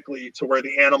and ethically, to where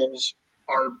the animals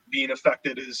are being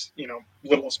affected as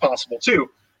little as possible too.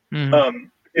 Mm-hmm.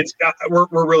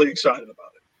 We're really excited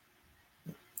about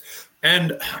it.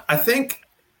 And I think,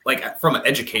 like, from an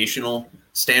educational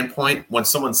standpoint, when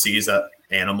someone sees an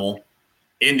animal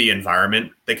in the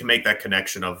environment, they can make that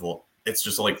connection of, well, it's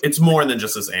just like, it's more than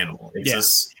just this animal. It's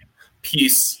this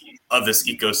piece of this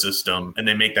ecosystem, and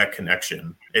they make that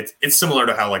connection. It's similar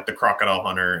to how, like, the crocodile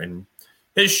hunter and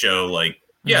his show, like,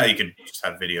 yeah, you could just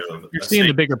have video of You're seeing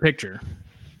the bigger picture.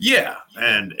 Yeah,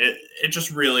 and it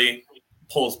just really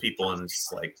pulls people, and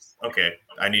it's like, okay,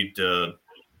 I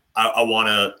want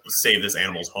to save this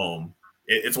animal's home.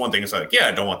 It's one thing. It's like, yeah,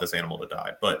 I don't want this animal to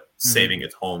die, but saving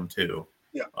its home too.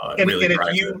 Yeah, really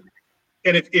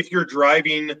and if you're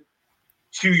driving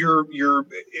to your,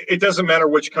 it doesn't matter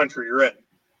which country you're in.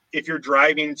 If you're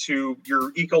driving to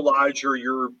your eco lodge or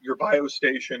your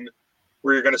biostation,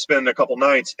 where you're going to spend a couple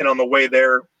nights, and on the way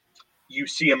there, you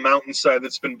see a mountainside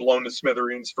that's been blown to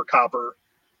smithereens for copper,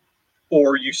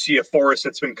 or you see a forest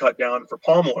that's been cut down for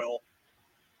palm oil.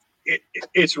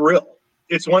 It's real.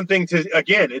 It's one thing to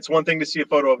see a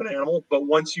photo of an animal, but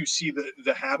once you see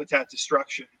the habitat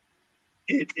destruction,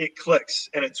 it clicks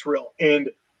and it's real. And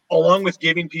along with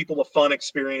giving people a fun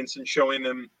experience and showing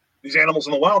them these animals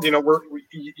in the wild,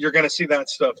 you're going to see that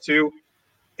stuff too.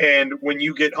 And when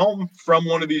you get home from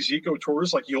one of these eco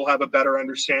tours, like, you'll have a better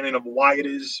understanding of why it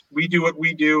is we do what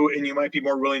we do, and you might be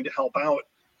more willing to help out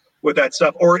with that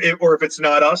stuff. Or if it's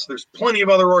not us, there's plenty of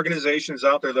other organizations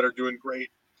out there that are doing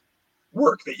great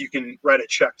work that you can write a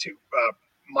check to.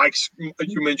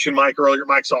 You mentioned Mike earlier.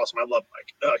 Mike's awesome. I love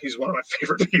Mike. He's one of my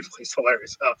favorite people. He's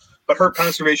hilarious. But Herp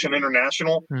Conservation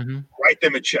International, write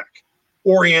them a check.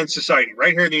 Orient Society,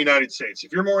 right here in the United States.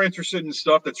 If you're more interested in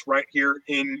stuff that's right here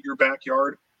in your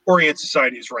backyard, Orient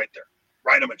Society is right there.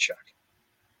 Write them a check.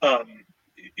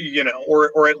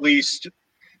 Or at least,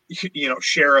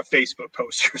 share a Facebook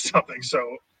post or something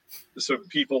so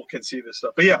people can see this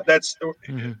stuff. But yeah, that's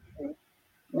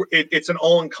it's an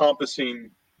all-encompassing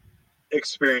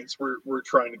experience we're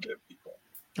trying to give people.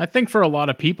 I think for a lot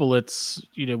of people, it's,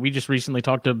 we just recently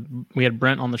we had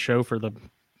Brent on the show for the,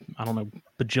 I don't know,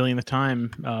 bajillionth time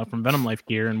from Venom Life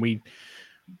Gear, and we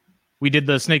did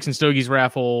the Snakes and Stogies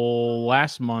raffle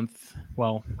last month.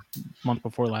 Well, month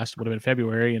before last would have been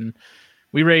February, and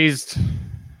we raised,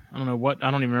 I don't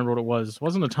even remember what it was. It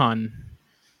wasn't a ton.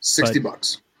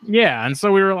 $60. Yeah, and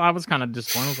so I was kind of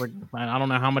disappointed. I was like, I don't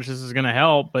know how much this is going to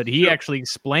help, but he actually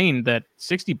explained that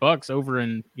 $60 over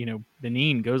in,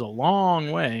 Benin goes a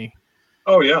long way.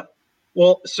 Oh yeah.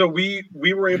 Well, so we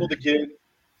were able to get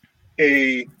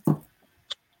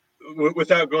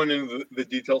without going into the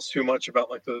details too much about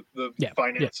like the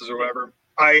finances or whatever.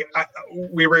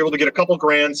 We were able to get a couple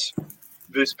grants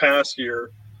this past year,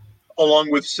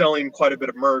 along with selling quite a bit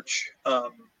of merch.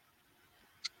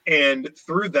 And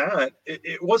through that,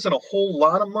 it wasn't a whole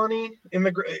lot of money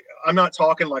I'm not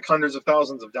talking like hundreds of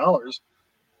thousands of dollars.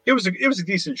 It was a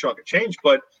decent chunk of change,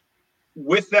 but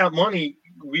with that money,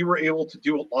 we were able to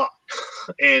do a lot,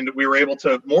 and we were able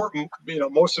to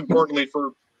most importantly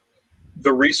for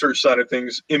the research side of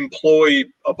things, employ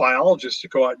a biologist to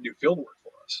go out and do field work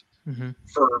for us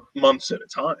for months at a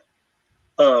time.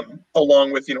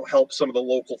 Along with, help some of the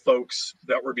local folks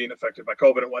that were being affected by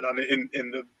COVID and whatnot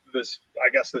this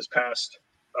past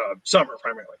summer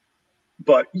primarily.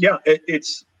 But yeah,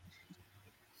 it's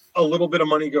a little bit of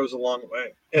money goes a long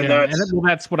way. And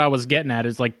that's what I was getting at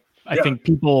is like, I think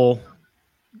people,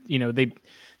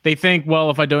 they think, well,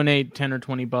 if I donate 10 or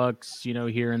 $20,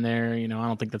 here and there, I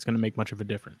don't think that's going to make much of a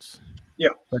difference. Yeah.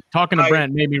 But talking to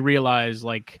Brent made me realize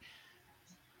like,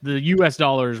 the U.S.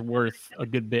 dollar is worth a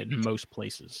good bit in most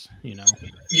places, Yeah,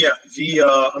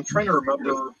 I'm trying to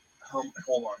remember.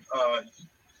 Hold on.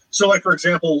 So, like for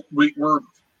example,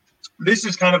 this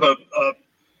is kind of a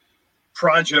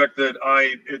project that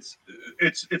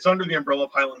it's under the umbrella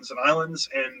of Highlands and Islands,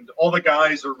 and all the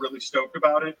guys are really stoked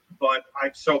about it. But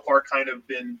I've so far kind of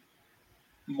been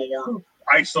more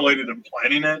isolated in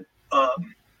planning it.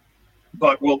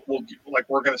 But we're going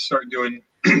to start doing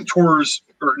tours,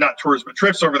 or not tours, but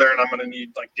trips over there, and I'm going to need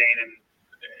like Dane and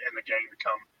the gang to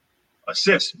come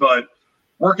assist. But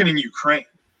working in Ukraine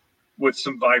with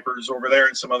some vipers over there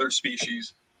and some other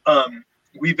species,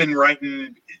 we've been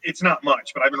writing. It's not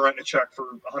much, but I've been writing a check for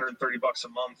 $130 a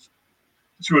month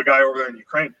to a guy over there in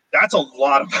Ukraine. That's a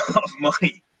lot of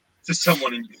money to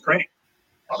someone in Ukraine.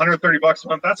 $130 a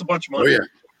month. That's a bunch of money.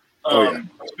 Oh yeah.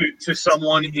 To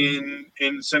someone in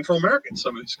Central America in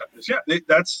some of these countries. Yeah,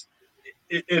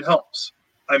 it helps.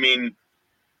 I mean,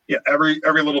 yeah, every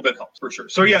little bit helps for sure.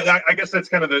 So yeah, I guess that's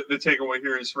kind of the takeaway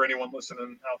here is for anyone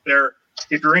listening out there,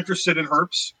 if you're interested in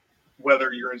herps,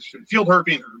 whether you're interested in field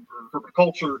herping or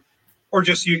herpetoculture, or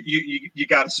just you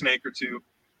got a snake or two,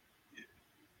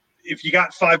 if you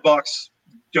got $5,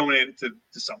 donate it to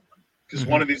someone. because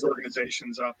one of these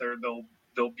organizations out there,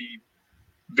 they'll be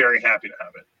very happy to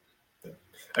have it.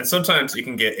 And sometimes you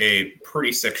can get a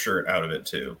pretty sick shirt out of it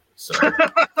too. So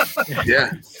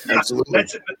Yeah, absolutely.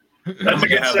 That's a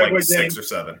good have segue, like Dane. 6 or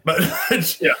 7, but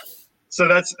Yeah. So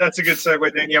that's a good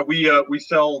segue, Dane. Yeah, we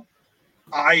sell.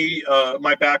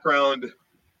 My background,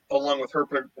 along with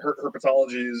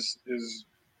herpetology, is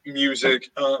music.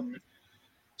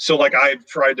 So like I've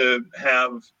tried to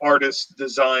have artists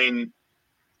design,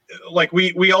 like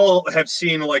we all have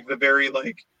seen like the very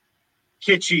like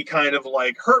kitschy kind of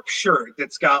like herp shirt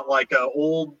that's got like a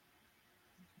old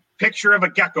picture of a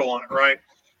gecko on it, right?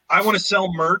 I want to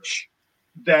sell merch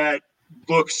that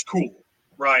looks cool,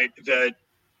 right? That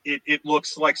it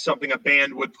looks like something a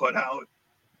band would put out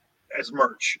as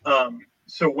merch.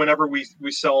 So whenever we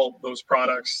sell those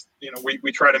products,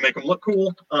 we try to make them look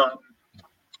cool.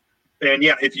 And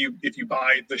yeah, if you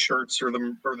buy the shirts or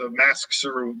the masks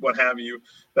or what have you,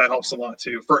 that helps a lot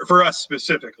too for us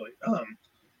specifically.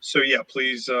 So yeah,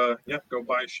 please, go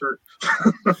buy a shirt.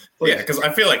 yeah, because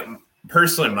I feel like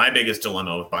personally, my biggest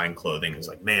dilemma with buying clothing is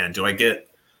like, man, do I get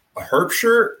a herp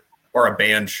shirt or a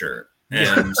band shirt?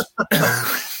 And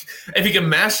if you can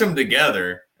mash them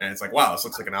together, and it's like, wow, this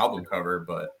looks like an album cover,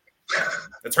 but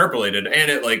it's herp related, and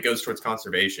it like goes towards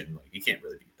conservation. Like you can't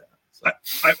really beat that.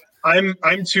 So.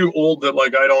 I'm too old that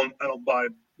like I don't buy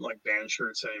like band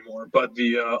shirts anymore. But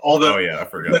oh yeah, I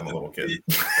forgot I'm a little kid.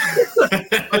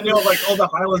 Like all the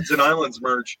Highlands and Islands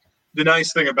merch. The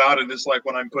nice thing about it is like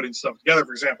when I'm putting stuff together,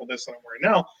 for example, this that I'm wearing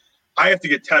now, I have to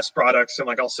get test products, and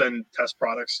like I'll send test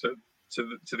products to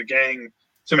the gang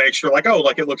to make sure like, oh,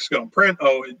 like it looks good on print.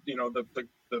 Oh,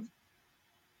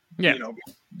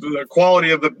 the quality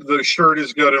of the shirt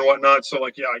is good and whatnot. So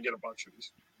like, yeah, I get a bunch of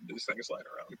these things lying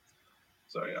around.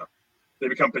 So yeah, they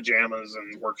become pajamas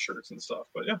and work shirts and stuff.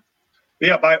 But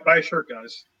yeah, buy a shirt,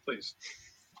 guys, please.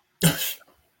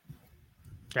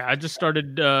 Yeah, I just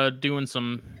started doing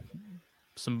some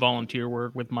volunteer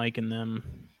work with Mike and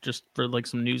them, just for like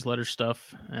some newsletter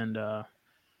stuff, and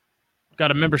got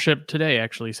a membership today.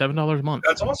 Actually, $7 a month.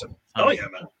 That's awesome. Oh yeah,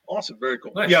 man, awesome, very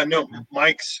cool. Nice. Yeah, no,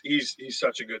 Mike's he's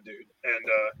such a good dude, and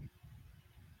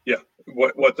yeah,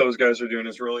 what those guys are doing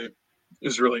is really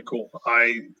cool.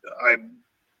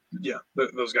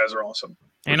 Those guys are awesome.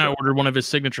 And sure. I ordered one of his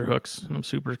signature hooks, and I'm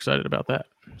super excited about that.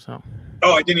 So.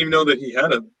 Oh, I didn't even know that he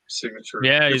had a signature.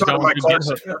 Yeah, he's got my car.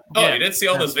 Yeah. Oh, you didn't see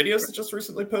all those videos that just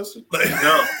recently posted?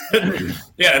 No.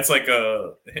 Yeah, it's like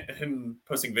him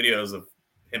posting videos of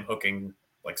him hooking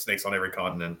like snakes on every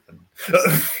continent.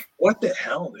 What the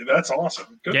hell, dude? That's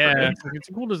awesome. Good it's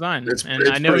a cool design. It's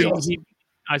I know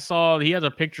I saw he has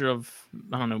a picture of,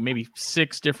 I don't know, maybe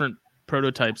 6 different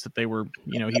prototypes that they were,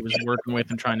 he was working with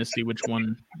and trying to see which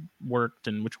one worked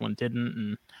and which one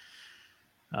didn't.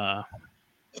 And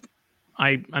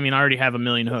I already have 1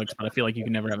 million hooks, but I feel like you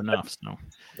can never have enough. So.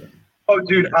 Oh,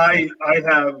 dude, I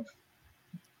have,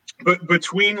 but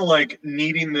between like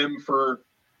needing them for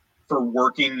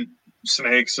working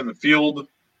snakes in the field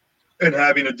and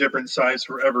having a different size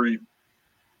for every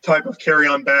type of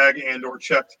carry-on bag and or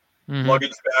checked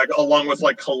luggage bag, along with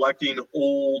like collecting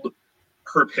old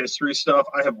herp history stuff,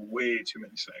 I have way too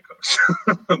many snake hooks.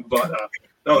 But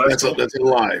no, that's a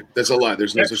lie. That's a lie.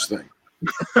 There's no such thing.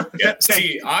 Yeah,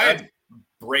 see, I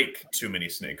break too many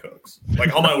snake hooks.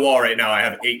 Like on my wall right now, I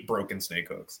have 8 broken snake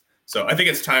hooks. So I think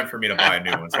it's time for me to buy a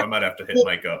new one. So I might have to hit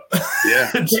Mike up.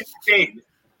 Yeah,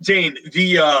 Dane,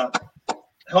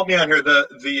 help me out here.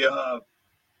 The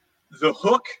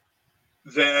hook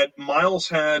that Miles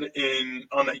had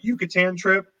on that Yucatan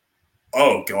trip.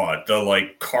 Oh God, the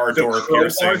like car door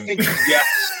piercing. Yes.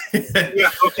 Yeah.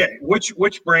 Okay.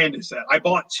 Which brand is that? I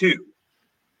bought 2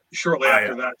 shortly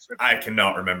after that trip. I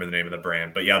cannot remember the name of the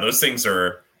brand, but yeah, those things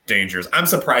are dangerous. I'm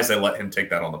surprised they let him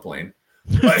take that on the plane.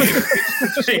 Like,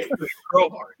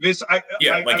 crowbar. You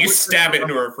stab it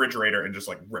into a refrigerator and just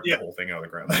like rip the whole thing out of the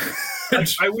ground.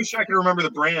 I wish I could remember the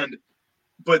brand,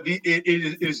 but it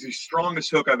is the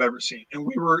strongest hook I've ever seen. And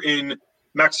we were in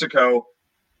Mexico,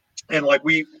 and like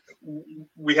we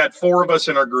had 4 of us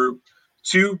in our group.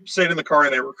 2 stayed in the car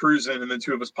and they were cruising, and then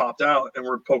 2 of us popped out and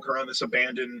we're poking around this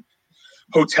abandoned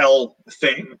hotel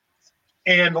thing.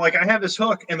 And like I had this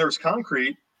hook and there's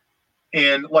concrete,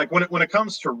 and like when it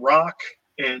comes to rock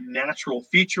and natural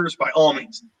features, by all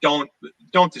means, don't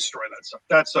destroy that stuff.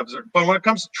 That stuff's there. But when it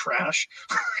comes to trash,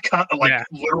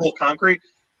 literal concrete,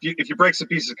 if you break some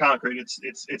pieces of concrete,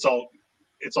 it's all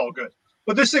good.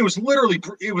 But this thing was literally,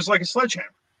 it was like a sledgehammer.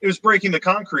 It was breaking the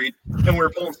concrete, and we were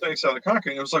pulling things out of the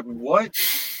concrete. And it was like, what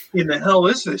in the hell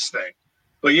is this thing?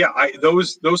 But yeah,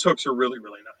 those hooks are really,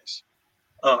 really nice.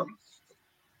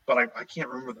 But I can't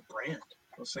remember the brand.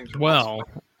 Those things are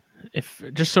awesome. if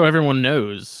just so everyone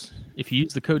knows, if you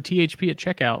use the code THP at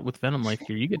checkout with Venom Life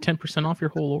Gear, you get 10% off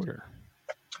your whole order.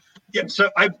 Yeah, so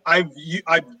I've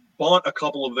bought a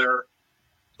couple of their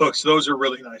hooks. Those are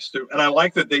really nice too, and I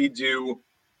like that they do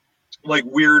like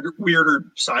weirder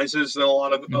sizes than a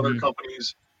lot of other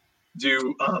companies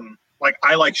do. Like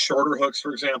I like shorter hooks,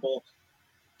 for example.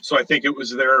 So I think it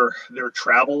was their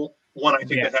travel one. I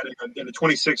think they had in a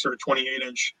 26 or a 28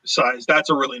 inch size. That's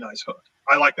a really nice hook.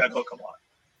 I like that hook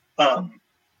a lot.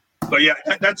 But yeah,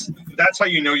 that's how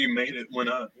you know you made it when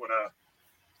a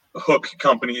hook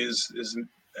company has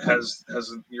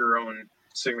your own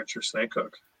signature snake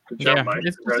hook. Good job, Mike.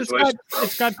 Congratulations.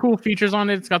 It's got cool features on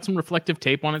it. It's got some reflective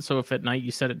tape on it, so if at night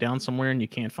you set it down somewhere and you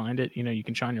can't find it, you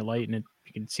can shine your light and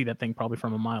you can see that thing probably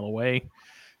from a mile away.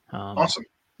 Awesome.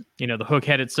 The hook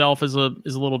head itself is a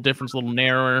little different, it's a little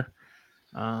narrower.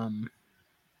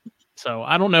 So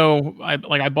I don't know.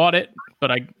 I bought it, but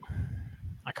I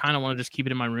kind of want to just keep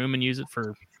it in my room and use it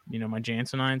for my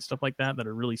Jansenite and stuff like that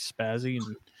are really spazzy,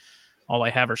 and all I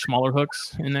have are smaller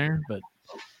hooks in there. But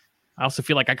I also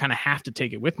feel like I kind of have to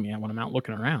take it with me when I'm out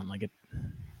looking around. Like it,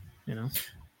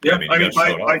 Yeah,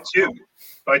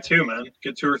 buy two, man.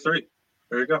 Get 2 or 3.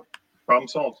 There you go. Problem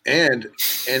solved. And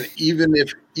even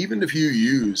if you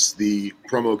use the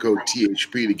promo code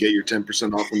THP to get your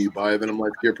 10% off when you buy a Venom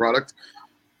Life Gear product,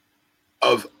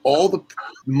 of all the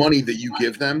money that you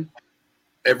give them,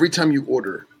 every time you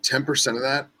order, 10% of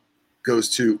that goes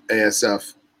to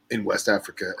ASF in West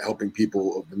Africa, helping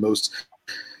people of the most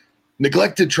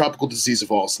neglected tropical disease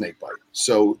of all, snakebite.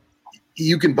 So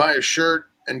you can buy a shirt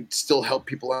and still help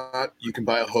people out. You can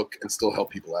buy a hook and still help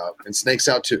people out, and snakes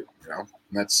out too.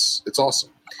 And it's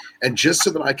awesome. And just so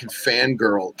that I can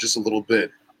fangirl just a little bit,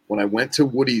 when I went to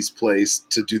Woody's place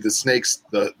to do the snakes,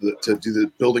 to do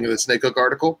the building of the snake hook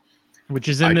article, which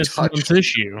is in this month's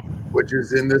issue.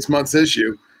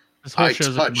 This whole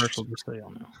show's a commercial, just so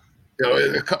y'all know.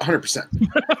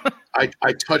 100%.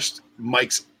 I touched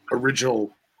Mike's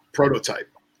original prototype,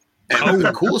 and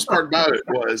the coolest part about it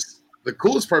was,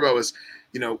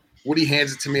 Woody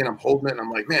hands it to me, and I'm holding it, and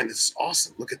I'm like, man, this is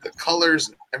awesome. Look at the colors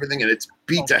and everything, and it's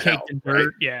beat to hell. Right?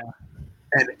 Yeah.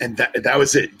 And that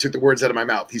was it. He took the words out of my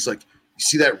mouth. He's like, you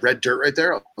see that red dirt right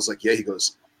there? I was like, yeah. He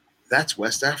goes, that's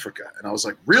West Africa. And I was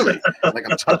like, really? Like,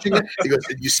 I'm touching it. He goes,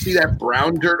 you see that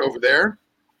brown dirt over there?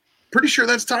 Pretty sure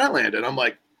that's Thailand. And I'm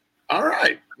like, all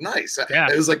right, nice. Yeah.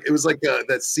 It was like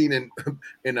that scene in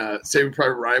Saving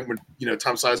Private Ryan when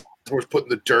Tom Sizemore was putting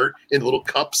the dirt in little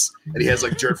cups, and he has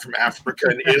like dirt from Africa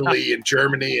and Italy and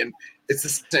Germany, and it's the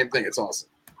same thing. It's awesome.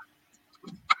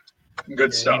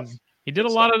 Good stuff. He did a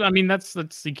lot of. I mean, that's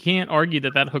you can't argue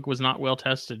that hook was not well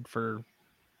tested for.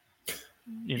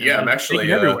 I'm actually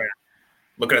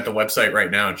looking at the website right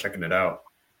now and checking it out.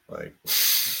 Like,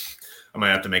 I might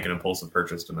have to make an impulsive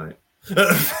purchase tonight.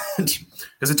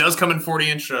 Because it does come in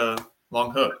 40-inch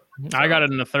long hook. So. I got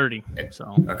it in a 30.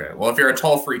 So okay. Well, if you're a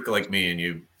tall freak like me and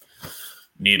you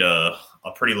need a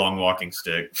pretty long walking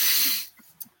stick,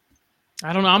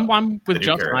 I don't know. I'm with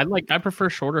Justin. I prefer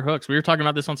shorter hooks. We were talking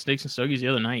about this on Snakes and Stogies the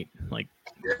other night. Like,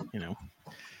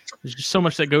 there's just so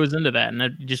much that goes into that,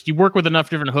 and you work with enough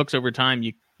different hooks over time,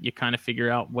 you kind of figure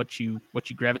out what you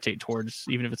gravitate towards,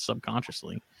 even if it's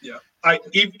subconsciously. Yeah,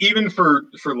 even for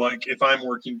like if I'm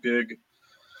working big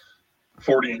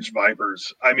 40-inch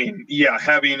vipers, I mean, yeah,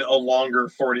 having a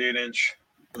longer 48-inch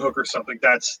hook or something,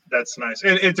 that's nice.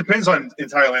 And it depends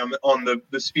entirely on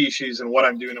the species and what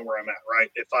I'm doing and where I'm at. Right,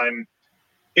 if I'm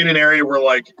in an area where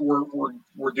like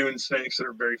we're doing snakes that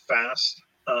are very fast.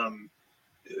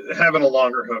 Having a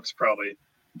longer hook's probably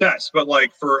best, but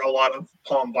like for a lot of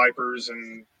palm vipers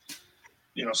and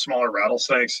smaller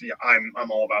rattlesnakes, yeah, I'm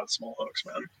all about small hooks,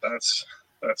 man. That's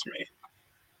me.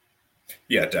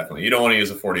 Yeah, definitely. You don't want to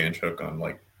use a 40-inch hook on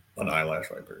like an eyelash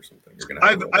viper or something. You're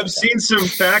gonna. I've seen some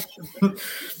back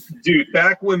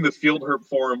when the Field Herb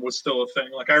Forum was still a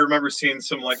thing. Like I remember seeing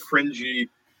some like cringy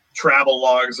travel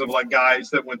logs of like guys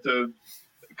that went to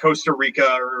Costa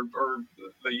Rica or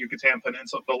the Yucatan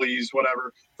Peninsula, Belize,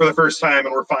 whatever, for the first time,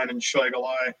 and we're finding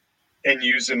Schlegeli and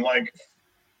using like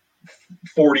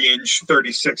 40-inch,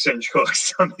 36-inch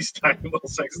hooks on these tiny little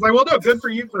snakes. It's like, well, no, good for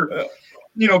you for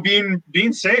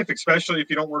being safe, especially if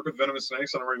you don't work with venomous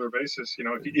snakes on a regular basis.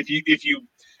 If you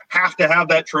have to have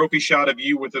that trophy shot of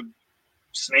you with a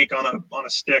snake on a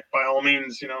stick, by all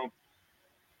means, at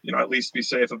least be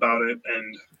safe about it.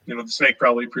 And the snake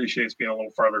probably appreciates being a little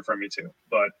farther from you too.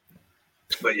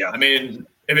 But yeah, I mean,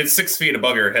 if it's 6 feet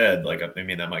above your head, like, I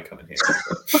mean, that might come in handy.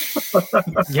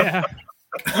 Yeah.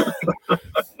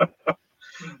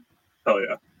 Oh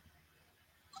yeah.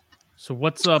 So So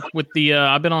what's up with the?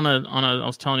 I've been on a. I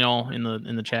was telling y'all in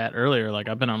the chat earlier. Like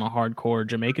I've been on a hardcore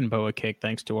Jamaican boa kick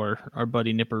thanks to our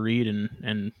buddy Nipper Reed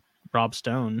and Rob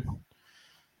Stone.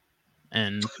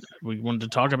 And we wanted to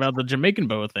talk about the Jamaican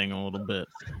boa thing a little bit.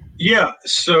 Yeah.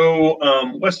 So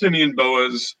West Indian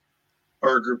boas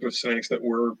are a group of snakes that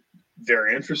we're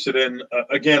very interested in.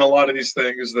 Again, a lot of these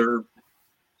things, they're,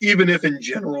 even if in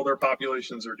general their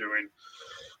populations are doing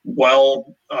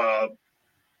well,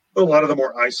 a lot of the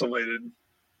more isolated,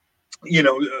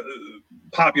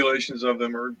 populations of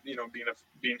them are,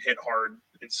 being hit hard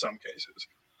in some cases.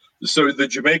 So the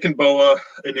Jamaican boa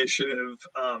initiative,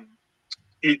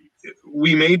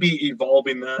 we may be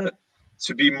evolving that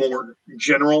to be more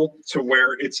general, to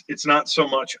where it's not so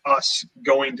much us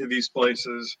going to these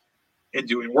places and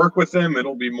doing work with them.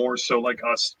 It'll be more so like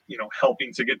us,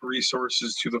 helping to get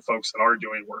resources to the folks that are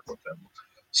doing work with them.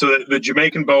 So the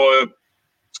Jamaican boa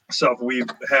stuff, we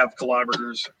have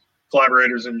collaborators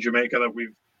in Jamaica that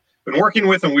we've been working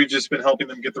with, and we've just been helping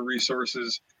them get the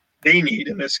resources they need,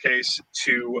 in this case,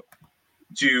 to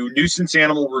do nuisance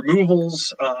animal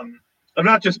removals, of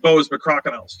not just boas, but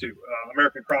crocodiles too.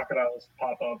 American crocodiles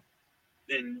pop up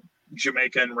in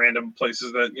Jamaica and random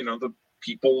places that, the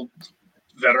people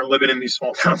that are living in these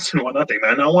small towns and whatnot, they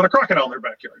might not want a crocodile in their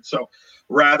backyard. So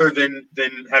rather than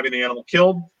having the animal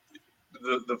killed,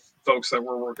 the folks that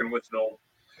we're working with, they'll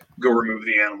go remove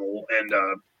the animal, and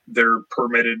they're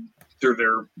permitted through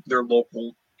their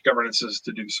local governances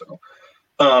to do so.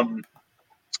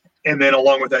 And then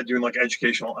along with that, doing like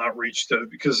educational outreach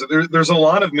because there's a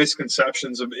lot of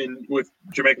misconceptions with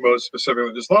Jamaican boas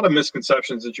specifically. There's a lot of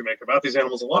misconceptions in Jamaica about these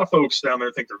animals. A lot of folks down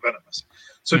there think they're venomous.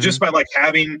 So just by like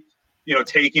having,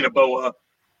 taking a boa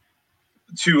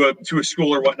to a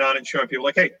school or whatnot and showing people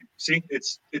like, hey, see,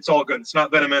 it's all good. It's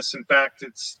not venomous. In fact,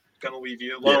 it's going to leave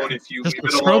you alone if you leave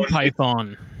it alone.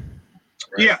 Python.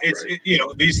 Right, yeah,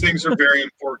 these things are very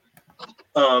important.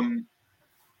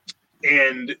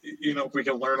 And, if we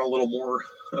can learn a little more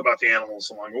about the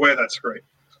animals along the way, that's great.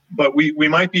 But we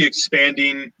might be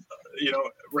expanding,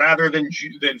 rather than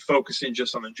focusing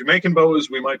just on the Jamaican boas,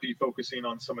 we might be focusing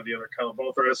on some of the other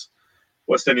Calabothras,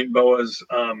 West Indian boas,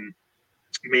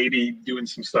 maybe doing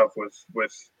some stuff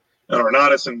with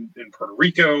Ornatus in Puerto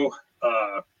Rico.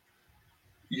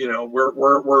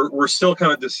 We're still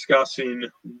kind of discussing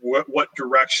what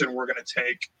direction we're going to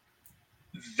take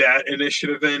that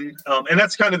initiative in, and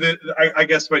that's kind of I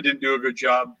guess if I didn't do a good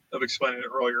job of explaining it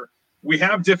earlier, we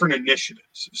have different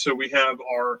initiatives. So we have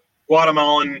our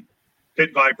Guatemalan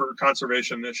pit viper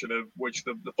conservation initiative, which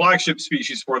the flagship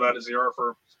species for that is the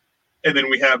Arthur, and then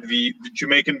we have the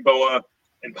Jamaican boa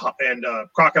and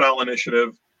crocodile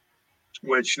initiative,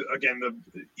 which again,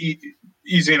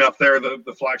 easy enough there,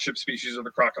 the flagship species of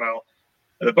the crocodile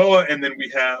and the boa, and then we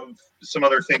have some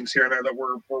other things here and there that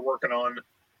we're working on.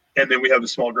 And then we have the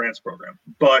small grants program.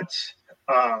 But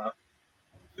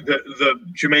the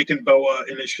Jamaican boa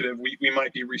initiative, we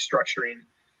might be restructuring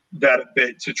that a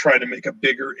bit to try to make a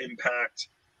bigger impact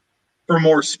for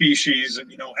more species. And,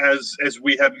 as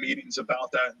we have meetings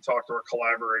about that and talk to our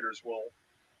collaborators,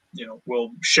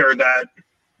 we'll share that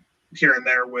here and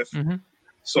there with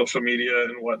social media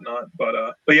and whatnot.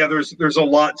 But yeah, there's a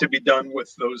lot to be done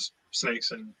with those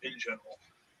snakes in general.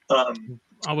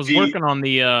 I was working on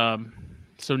the...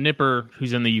 So Nipper,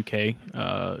 who's in the UK,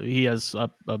 he has a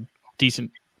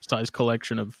decent sized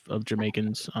collection of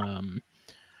Jamaicans, and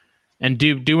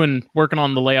working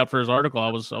on the layout for his article.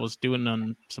 I was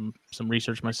doing some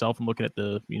research myself and looking at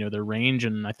their range,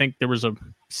 and I think there was a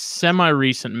semi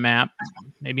recent map,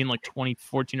 maybe in like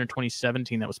 2014 or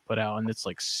 2017, that was put out, and it's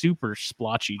like super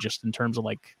splotchy, just in terms of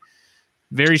like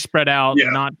very spread out,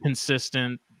 not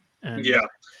consistent, and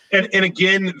and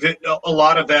again, a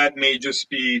lot of that may just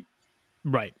be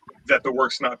right that the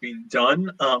work's not being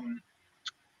done.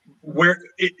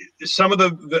 Some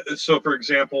of so for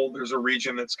example, there's a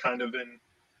region that's kind of in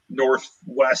north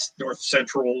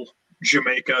central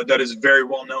Jamaica that is very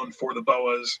well known for the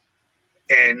boas,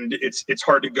 and it's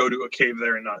hard to go to a cave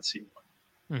there and not see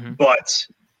one. But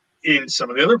in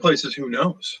some of the other places, who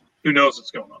knows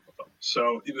what's going on with them.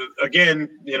 So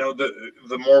again,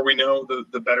 the more we know,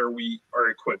 the better we are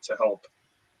equipped to help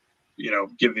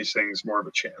give these things more of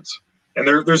a chance. And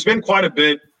there's been quite a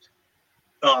bit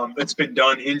that's been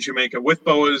done in Jamaica with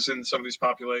boas in some of these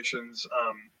populations.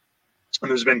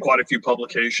 And there's been quite a few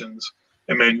publications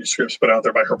and manuscripts put out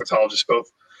there by herpetologists,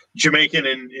 both Jamaican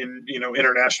and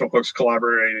international folks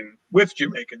collaborating with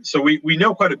Jamaicans. So we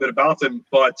know quite a bit about them,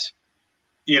 but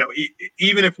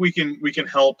even if we can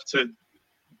help to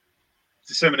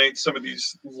disseminate some of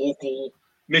these local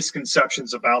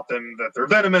misconceptions about them, that they're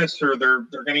venomous or they're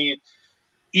going to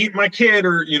eat my kid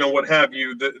or, what have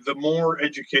you, the more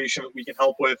education that we can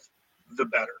help with, the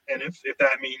better. And if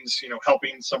that means,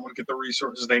 helping someone get the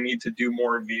resources they need to do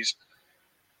more of these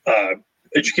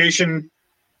education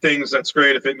things, that's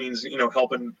great. If it means,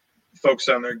 helping folks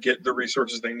down there get the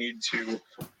resources they need to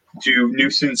do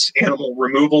nuisance animal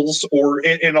removals,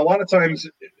 and a lot of times,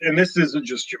 and this isn't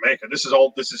just Jamaica, this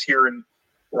is here in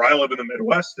where I live in the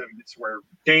Midwest, and it's where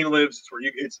Dane lives, it's where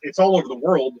it's all over the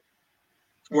world,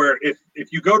 where if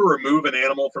you go to remove an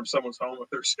animal from someone's home, if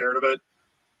they're scared of it,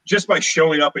 just by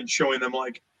showing up and showing them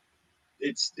like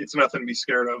it's nothing to be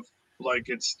scared of, like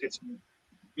it's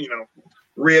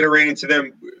reiterating to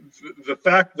them the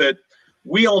fact that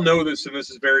we all know this, and this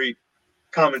is very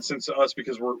common sense to us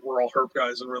because we're all herp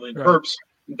guys and really into herps,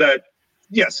 that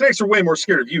snakes are way more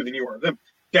scared of you than you are of them.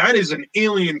 That is an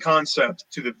alien concept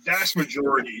to the vast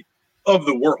majority of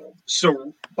the world.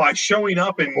 So by showing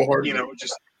up and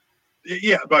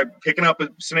by picking up a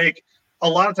snake, a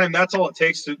lot of time that's all it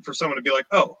takes for someone to be like,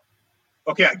 oh,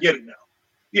 okay, I get it now.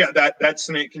 Yeah, that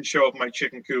snake can show up in my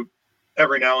chicken coop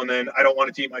every now and then. I don't want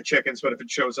it to eat my chickens, but if it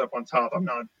shows up on top, I'm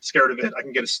not scared of it. I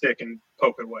can get a stick and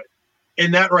poke it away.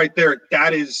 And that right there,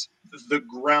 that is the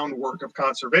groundwork of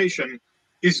conservation,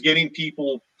 is getting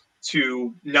people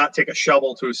to not take a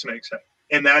shovel to a snake's head.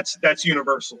 And that's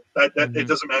universal. That It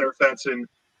doesn't matter if that's in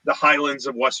the Highlands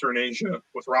of Western Asia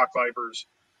with rock vipers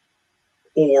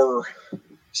or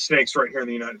snakes right here in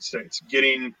the United States.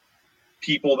 Getting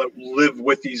people that live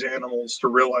with these animals to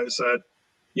realize that,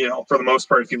 for the most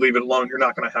part, if you leave it alone, you're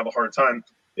not going to have a hard time.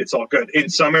 It's all good. In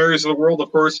some areas of the world,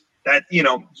 of course, that,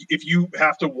 if you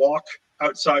have to walk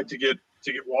outside to get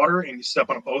water and you step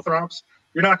on a bothrops,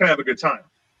 you're not going to have a good time.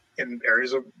 In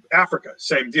areas of Africa,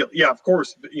 same deal. Yeah, of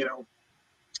course,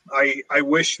 I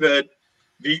wish that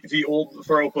the old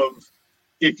trope of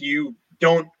if you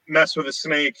don't mess with a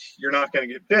snake, you're not going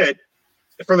to get bit.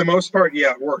 For the most part,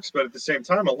 yeah, it works. But at the same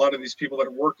time, a lot of these people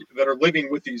that are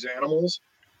living with these animals,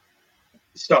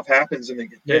 stuff happens and they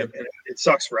get bit, and it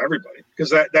sucks for everybody, because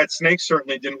that snake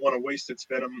certainly didn't want to waste its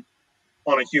venom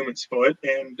on a human's foot,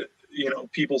 and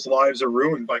people's lives are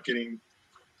ruined by getting,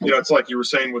 it's like you were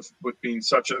saying with being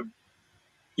such a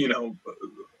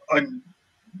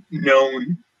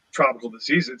unknown tropical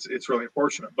disease. It's really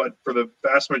unfortunate, but for the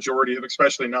vast majority of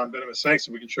especially non-venomous snakes,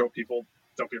 if we can show people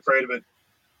don't be afraid of it,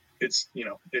 it's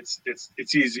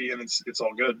easy, and it's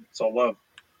all good. It's all love.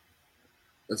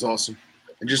 That's awesome.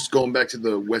 And just going back to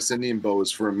the West Indian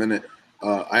boas for a minute,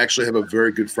 I actually have a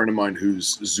very good friend of mine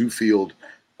who's zoofield.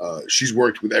 She's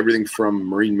worked with everything from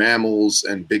marine mammals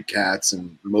and big cats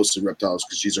and mostly reptiles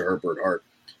because she's a herper at heart.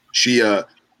 She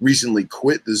recently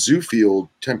quit the zoofield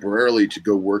temporarily to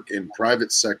go work in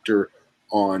private sector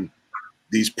on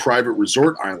these private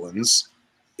resort islands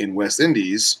in West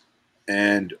Indies,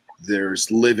 and there's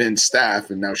live-in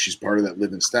staff, and now she's part of that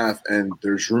live-in staff, and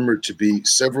there's rumored to be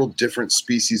several different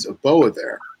species of boa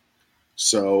there.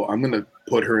 So I'm going to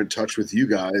put her in touch with you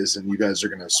guys, and you guys are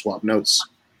going to swap notes.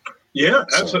 Yeah,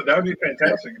 absolutely. That would be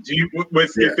fantastic. Do you,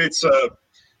 if it's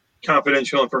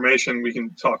confidential information, we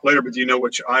can talk later, but do you know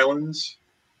which islands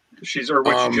which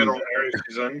general area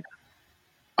she's in?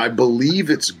 I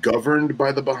believe it's governed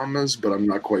by the Bahamas, but I'm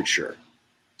not quite sure.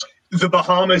 The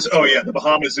Bahamas. Oh yeah, the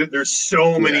Bahamas. There's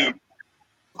so many.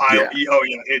 Oh yeah,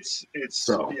 it's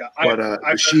so. Yeah,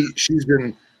 but she's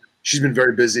been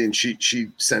very busy, and she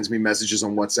sends me messages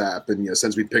on WhatsApp, and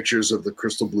sends me pictures of the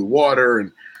crystal blue water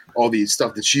and all the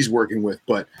stuff that she's working with.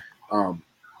 But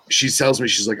she tells me,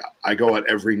 she's like, I go out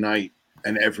every night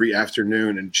and every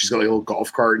afternoon, and she's got like a little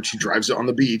golf cart, and she drives it on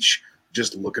the beach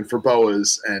just looking for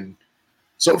boas, and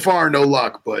so far no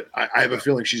luck. But I have a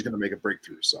feeling she's going to make a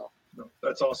breakthrough. So. No,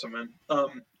 that's awesome, man.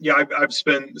 Yeah, I've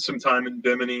spent some time in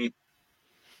Bimini,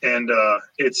 and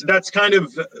that's kind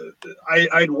of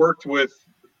I'd worked with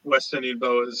West Indian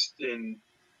boas in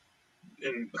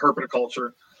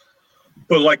herpetoculture,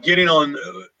 but like getting on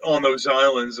those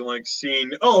islands and like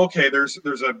seeing, oh, okay, there's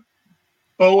a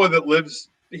boa that lives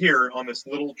here on this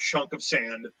little chunk of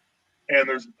sand, and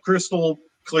there's crystal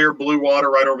clear blue water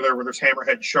right over there where there's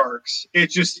hammerhead sharks.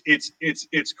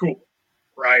 It's cool.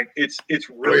 Right, it's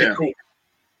really cool,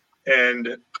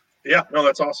 and yeah, no,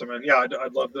 that's awesome, man. Yeah,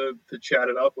 I'd love to chat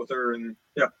it up with her, and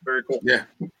yeah, very cool. Yeah,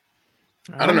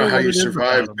 I don't know how you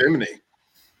survived Bimini.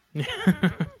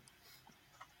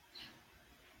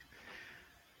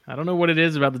 I don't know what it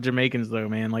is about the Jamaicans, though,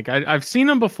 man. Like I've seen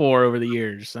them before over the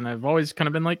years, and I've always kind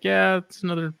of been like, yeah, it's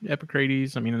another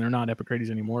Epicrates. I mean, they're not Epicrates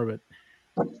anymore,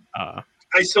 but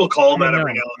I still call them that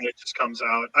every now and then. It just comes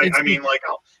out. I mean, like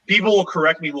people will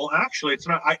correct me. Well, actually, it's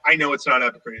not. I know it's not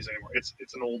Epicrates anymore. It's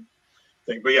an old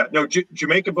thing. But yeah, no,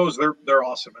 Jamaican bows, they're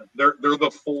awesome, man. They're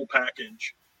the full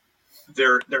package.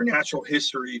 Their natural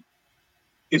history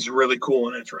is really cool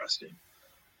and interesting.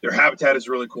 Their habitat is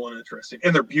really cool and interesting,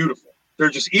 and they're beautiful. They're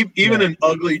just even an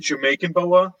ugly Jamaican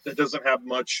boa that doesn't have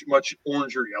much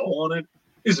orange or yellow on it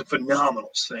is a phenomenal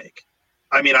snake.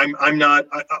 I mean, I'm not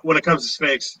when it comes to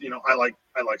snakes, I like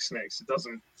snakes. It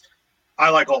doesn't. I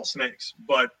like all snakes,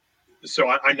 but so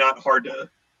I'm not hard to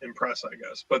impress, I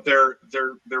guess. But they're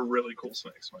really cool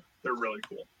snakes, man. They're really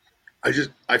cool.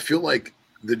 I feel like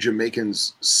the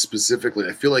Jamaicans specifically,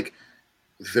 I feel like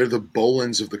they're the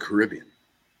Bolins of the Caribbean.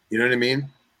 You know what I mean?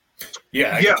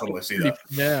 Yeah, I can totally see that.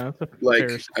 Yeah, like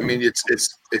I mean, it's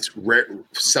rare,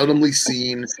 seldomly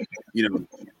seen.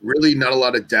 Really not a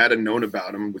lot of data known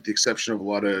about them, with the exception of a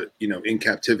lot of in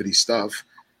captivity stuff,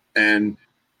 and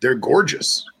they're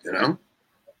gorgeous.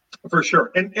 For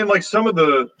sure, and like some of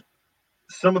the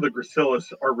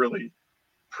gracilis are really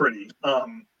pretty.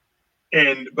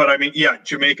 But I mean, yeah,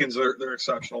 Jamaicans they're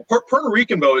exceptional. Puerto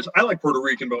Rican boas, I like Puerto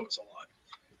Rican boas a lot,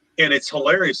 and it's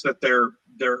hilarious that their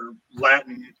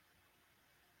Latin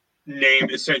name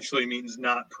essentially means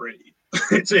not pretty.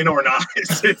 It's in or not.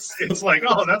 It's like,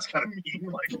 oh, that's kind of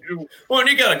mean. Like, ew. Well, and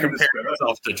you got to compare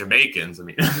yourself to Jamaicans. I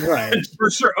mean, right,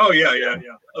 for sure. Oh yeah.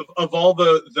 Of all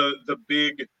the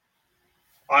big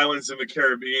islands in the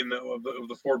Caribbean, though, of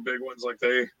the four big ones, like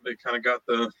they kind of got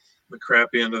the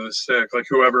crappy end of the stick. Like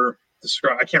whoever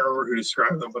described, I can't remember who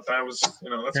described them, but that was that's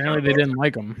apparently they didn't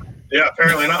like them. Yeah,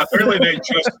 apparently not. Apparently they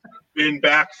just been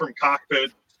back from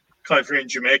cockpit country in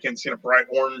Jamaica and seen a bright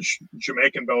orange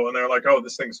Jamaican bow, and they're like, "Oh,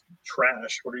 this thing's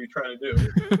trash. What are you trying to do?"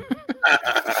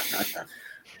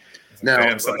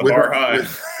 Now,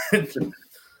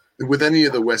 with any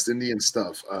of the West Indian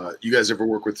stuff, you guys ever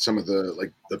work with some of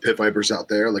the pit vipers out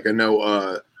there? Like I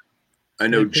know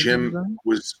Jim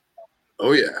was,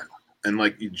 oh yeah, and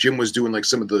like Jim was doing like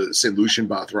some of the St. Lucian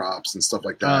bothrops and stuff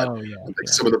like that. Oh yeah,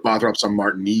 some of the bothrops on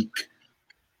Martinique.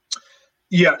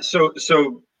 Yeah, so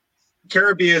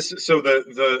Caribbean, so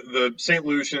the St.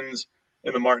 Lucians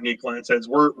and the Martinique lanceheads,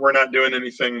 we're not doing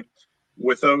anything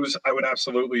with those. I would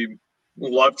absolutely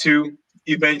love to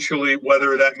eventually,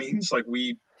 whether that means like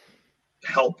we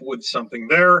help with something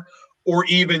there, or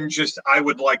even just I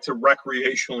would like to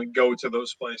recreationally go to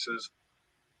those places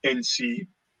and see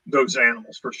those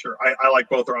animals for sure. I like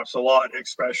bothrops a lot,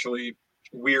 especially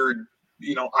weird,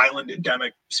 island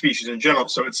endemic species in general.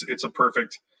 So it's a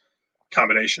perfect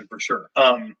combination for sure.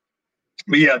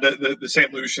 But yeah, the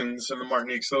St. Lucians and the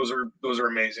Martiniques, those are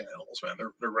amazing animals, man.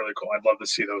 They're really cool. I'd love to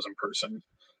see those in person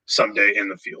someday in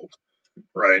the field,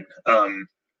 right? And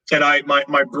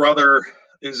my brother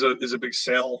is a big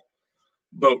sailboat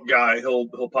guy. He'll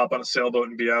pop on a sailboat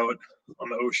and be out on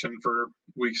the ocean for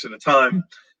weeks at a time.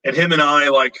 And him and I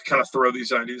like kind of throw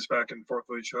these ideas back and forth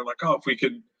with each other, like, oh, if we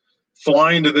could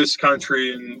fly into this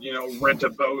country and rent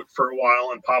a boat for a while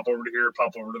and pop over to here,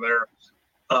 pop over to there.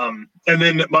 And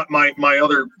then my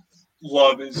other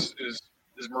love is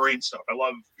marine stuff. I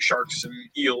love sharks and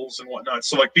eels and whatnot.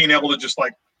 So like being able to just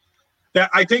like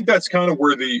that, I think that's kind of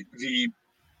where the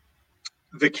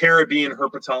Caribbean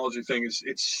herpetology thing is.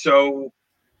 It's so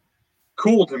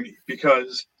cool to me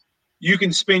because you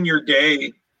can spend your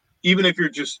day, even if you're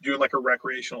just doing like a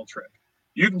recreational trip,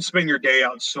 you can spend your day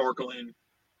out snorkeling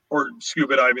or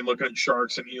scuba diving, looking at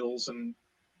sharks and eels and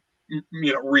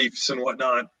reefs and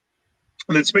whatnot.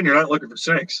 And then spend your night looking for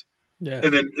snakes. Yeah.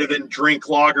 And then drink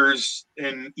lagers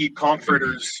and eat conch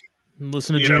fritters.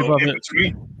 Listen to Jimmy Buffett. In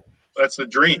between. That's the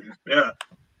dream. Yeah.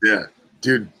 Yeah.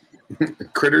 Dude,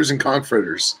 critters and conch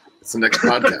fritters. It's the next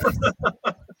podcast.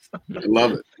 I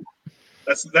love it.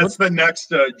 That's the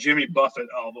next Jimmy Buffett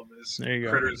album is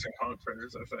Critters and Conch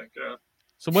Fritters, I think. Yeah.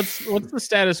 So what's the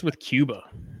status with Cuba?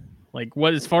 Like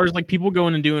what, as far as like people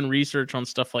going and doing research on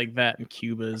stuff like that in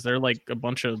Cuba, is there like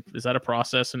is that a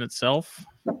process in itself?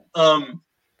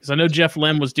 Because I know Jeff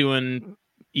Lem was doing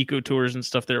eco tours and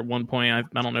stuff there at one point.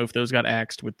 I don't know if those got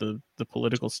axed with the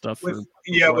political stuff. With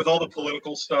all the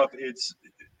political stuff, it's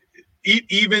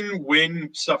even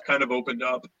when stuff kind of opened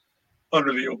up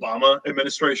under the Obama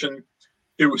administration,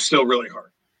 it was still really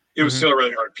hard. It was still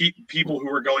really hard. People who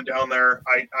were going down there,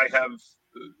 I have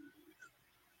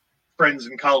friends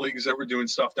and colleagues that were doing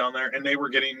stuff down there, and they were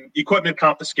getting equipment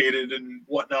confiscated and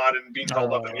whatnot and being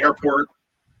held up in the airport.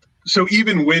 So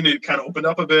even when it kind of opened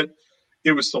up a bit,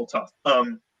 it was still tough.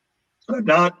 I'm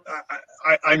not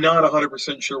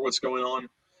 100% sure what's going on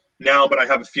now, but I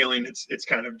have a feeling it's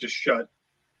kind of just shut.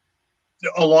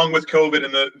 Along with COVID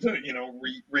and the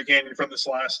regaining from this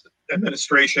last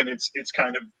administration, it's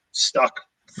kind of stuck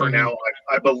for now.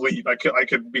 I believe I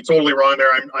could be totally wrong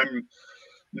there. I'm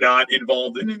not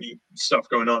involved in any stuff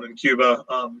going on in Cuba.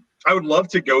 I would love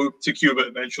to go to Cuba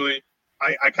eventually.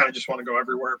 I kind of just want to go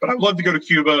everywhere, but I would love to go to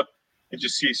Cuba and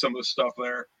just see some of the stuff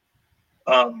there.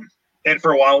 And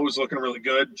for a while, it was looking really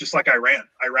good, just like Iran.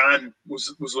 Iran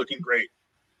was looking great,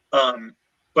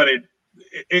 but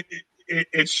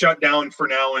it's shut down for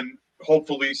now, and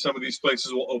hopefully some of these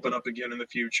places will open up again in the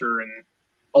future and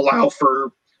allow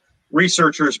for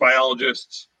researchers,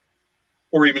 biologists,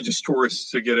 or even just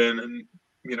tourists to get in and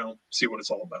see what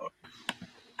it's all about.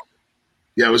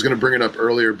 Yeah, I was going to bring it up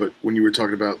earlier, but when you were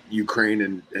talking about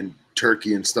Ukraine and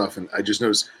Turkey and stuff, and I just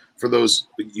noticed, for those,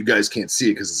 you guys can't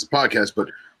see it because it's a podcast, but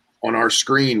on our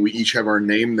screen, we each have our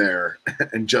name there,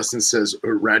 and Justin says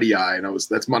Radii, and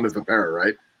that's Monte Vipera,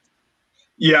 right?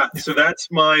 Yeah, so that's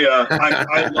my.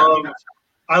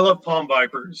 I love palm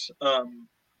vipers. I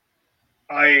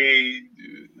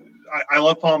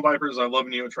love palm vipers. I love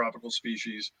neotropical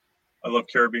species. I love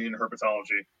Caribbean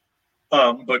herpetology.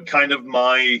 But kind of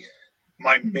my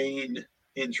main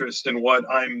interest and what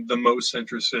I'm the most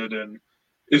interested in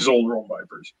is old world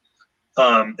vipers.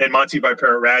 And Monte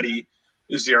Vipera radii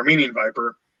is the Armenian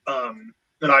viper.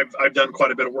 And I've done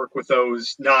quite a bit of work with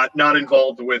those, not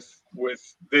involved with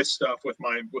this stuff with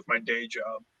my day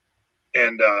job.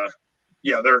 And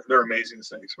yeah, they're amazing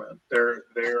snakes, man. They're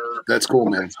that's cool,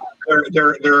 man.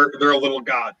 They're a little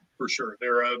god for sure.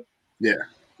 Yeah.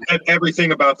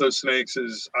 Everything about those snakes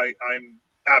is I'm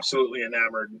absolutely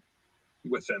enamored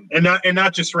with them, and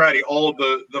not just radii, all of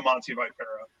the Monte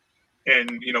Vipera and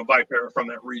Vipera from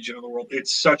that region of the world.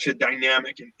 It's such a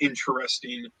dynamic and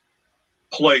interesting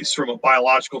place from a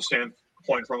biological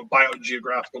standpoint, from a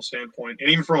biogeographical standpoint, and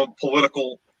even from a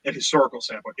political and historical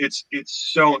standpoint. It's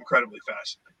so incredibly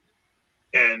fascinating.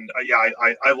 And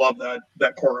I love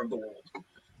that corner of the world.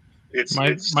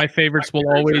 My favorites will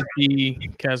always be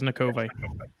Kaznikovi.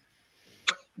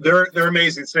 They're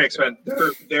amazing snakes, man.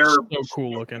 They're so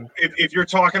cool looking. If you're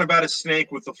talking about a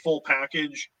snake with the full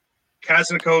package,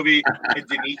 Kaznikovi and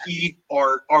Daniki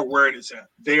are where it is at.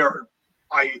 They are.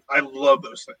 I love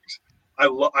those things. I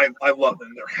love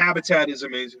them. Their habitat is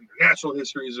amazing. Their natural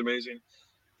history is amazing.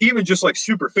 Even just like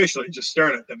superficially, just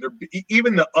staring at them,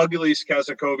 even the ugliest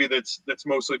Kaznikovi that's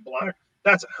mostly black.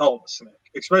 That's a hell of a snake,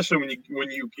 especially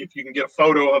if you can get a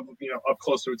photo of up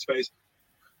close to its face.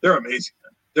 They're amazing.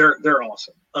 They're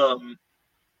awesome.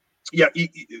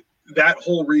 That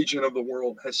whole region of the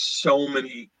world has so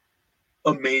many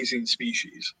amazing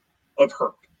species of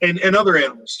herp and other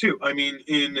animals too. I mean,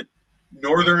 in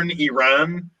northern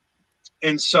Iran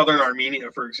and southern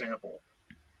Armenia, for example,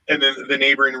 and then the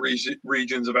neighboring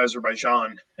regions of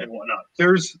Azerbaijan and whatnot,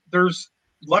 there's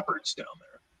leopards down there.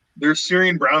 There's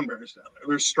Syrian brown bears down there.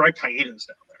 There's striped hyenas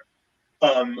down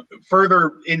there.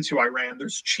 Further into Iran,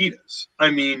 there's cheetahs.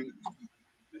 I mean,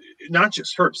 not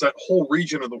just herps, that whole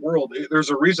region of the world. There's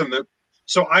a reason that.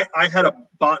 So I had a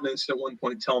botanist at one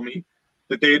point tell me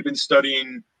that they had been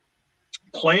studying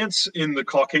plants in the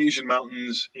Caucasian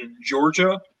mountains in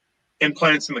Georgia and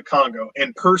plants in the Congo.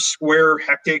 And per square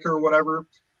hectare or whatever,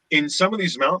 in some of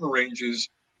these mountain ranges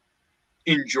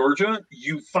in Georgia,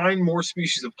 you find more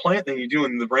species of plant than you do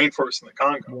in the rainforest in the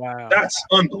Congo. Wow. That's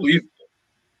unbelievable.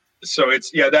 So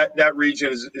that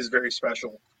region is very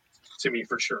special to me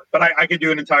for sure. But I could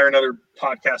do another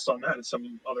podcast on that at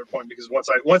some other point, because once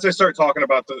I start talking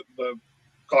about the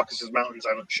Caucasus Mountains,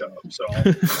 I don't shut up. So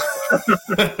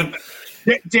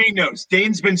Dane knows.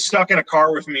 Dane's been stuck in a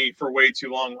car with me for way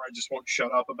too long, where I just won't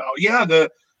shut up about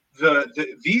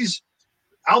these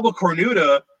Alba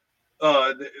cornuta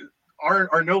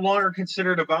are no longer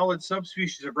considered a valid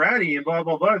subspecies of radii, and blah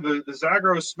blah blah. The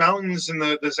Zagros Mountains and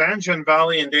the Zanjan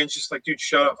Valley, and Dane's just like, dude,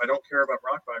 shut up. I don't care about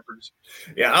rock vipers.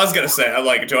 Yeah, I was gonna say, I'm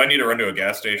like, do I need to run to a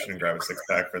gas station and grab a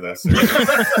 6-pack for this?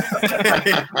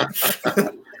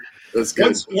 That's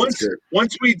good.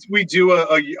 Once we do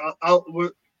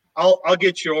I'll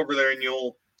get you over there, and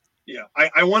you'll. Yeah,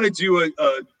 I want to do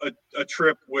a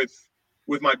trip with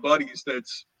my buddies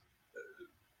that's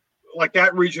like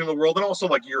that region of the world, and also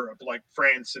like Europe, like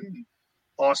France and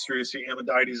Austria, see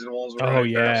Amidites and all those. Oh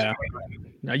yeah.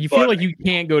 Now you feel like you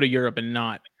can't go to Europe and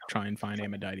not try and find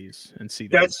Amidites and see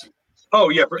those. Oh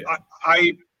yeah.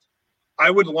 I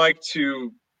would like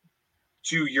to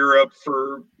do Europe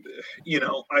for,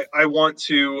 I want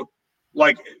to,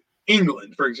 like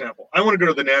England, for example. I want to go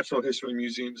to the natural history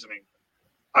museums in England.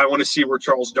 I want to see where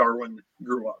Charles Darwin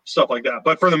grew up, stuff like that.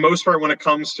 But for the most part, when it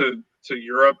comes to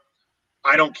Europe,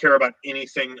 I don't care about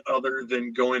anything other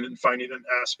than going and finding an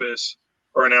Aspis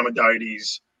or an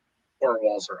Amidites or a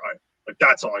Walser Eye. Like,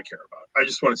 that's all I care about. I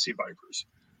just want to see vipers.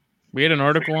 We had an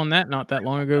article on that not that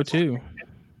long ago too.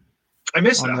 I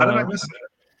missed that. How did I miss that?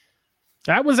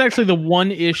 That was actually the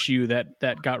one issue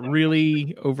that got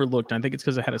really overlooked. I think it's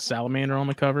because it had a salamander on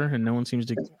the cover, and no one seems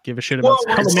to give a shit about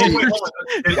salamanders.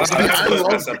 That's the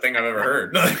best thing I've ever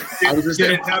heard. I was just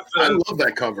saying, I love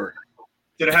that cover.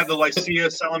 Did it have the Lycia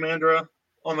salamandra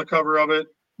on the cover of it?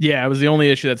 Yeah, it was the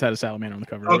only issue that's had a salamander on the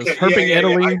cover. Okay, it was Herping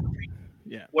Italy.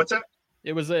 Yeah. What's that?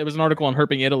 It was an article on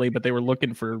Herping Italy, but they were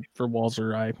looking for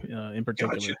Walzer-Eye in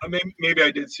particular. Gotcha. Maybe I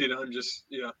did see it. I'm just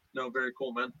very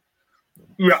cool, man.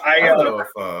 Yeah, I don't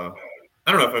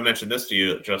know if I mentioned this to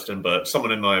you, Justin, but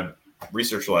someone in my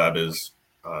research lab is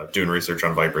doing research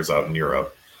on vipers out in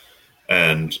Europe,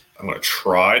 and I'm going to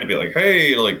try to be like,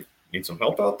 hey, like, need some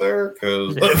help out there?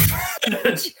 Because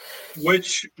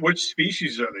which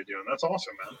species are they doing? That's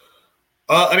awesome, man.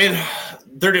 I mean,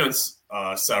 they're doing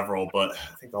several, but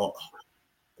I think the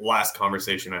last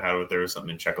conversation I had with there was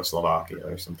something in Czechoslovakia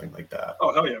or something like that.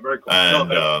 Oh, hell yeah, very cool.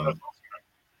 And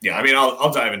yeah, I mean,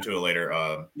 I'll dive into it later.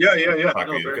 Yeah.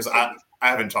 Because I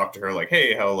haven't talked to her like,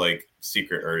 hey, how like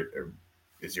secret or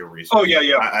is your research? Oh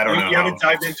yeah. I don't know. You haven't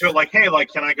dived into it like, hey,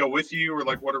 like, can I go with you, or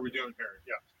like, what are we doing here?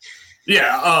 Yeah.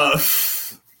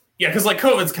 Yeah, because like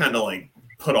COVID's kind of like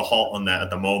put a halt on that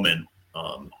at the moment.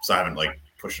 So I haven't like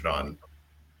pushed it on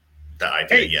that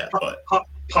idea yet. But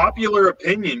popular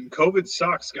opinion, COVID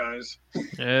sucks, guys.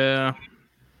 Yeah.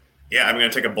 Yeah, I'm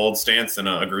going to take a bold stance and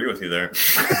agree with you there.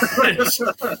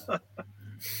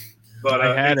 But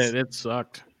I had it. It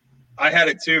sucked. I had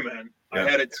it too, man. Yeah, I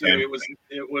had it too.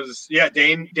 It was.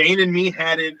 Dane and me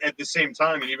had it at the same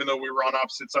time, and even though we were on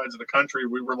opposite sides of the country,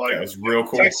 we were like, it was real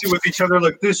cool. Texting with each other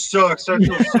like, this sucks. I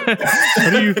feel so bad. How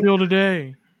do you feel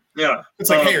today? Yeah, it's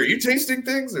like, hey, are you tasting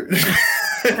things? Or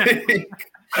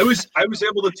I was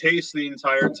able to taste the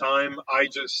entire time.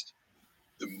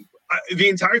 The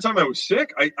entire time I was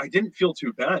sick, I didn't feel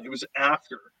too bad. It was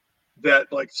after that,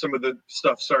 like, some of the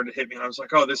stuff started to hit me, and I was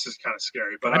like, oh, this is kind of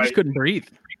scary. But I just couldn't breathe.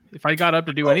 If I got up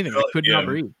to do anything, really? I could not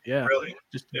breathe. Yeah. Really?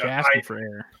 Just gasping for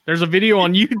air. There's a video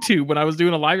on YouTube when I was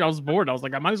doing a live. I was bored. I was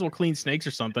like, I might as well clean snakes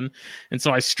or something. And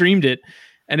so I streamed it.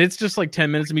 And it's just like 10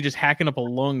 minutes of me just hacking up a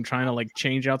lung, trying to like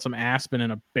change out some aspen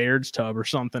in a Baird's tub or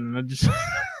something. And I just,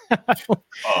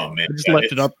 oh man, I just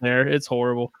left it up there. It's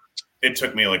horrible. It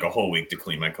took me like a whole week to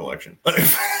clean my collection.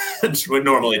 It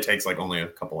normally takes like only a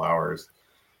couple hours.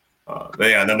 But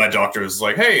yeah, and then my doctor was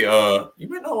like, hey, you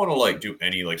might not want to like do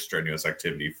any like strenuous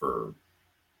activity for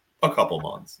a couple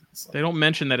months. Like, they don't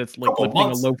mention that it's like lifting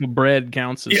a loaf of bread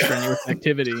counts as strenuous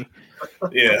activity.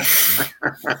 Yeah.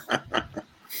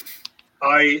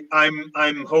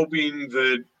 I'm hoping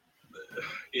that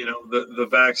the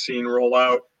vaccine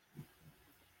rollout.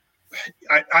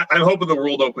 I'm hoping the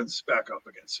world opens back up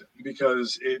against it,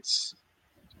 because it's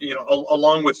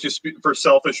along with just for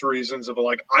selfish reasons of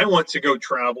like, I want to go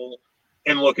travel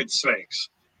and look at snakes.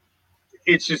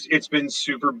 It's been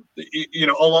super,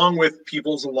 along with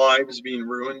people's lives being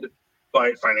ruined by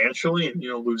it financially and,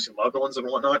 losing loved ones and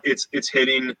whatnot. It's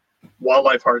hitting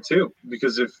wildlife hard too,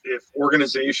 because if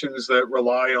organizations that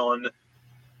rely on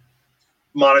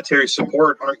monetary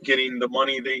support aren't getting the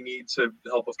money they need to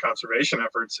help with conservation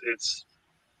efforts,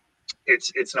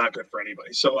 it's not good for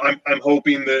anybody. So I'm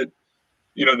hoping that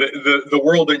the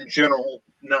world in general,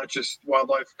 not just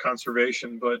wildlife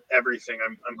conservation, but everything.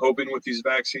 I'm hoping with these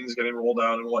vaccines getting rolled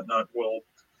out and whatnot, will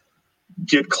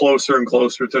get closer and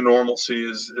closer to normalcy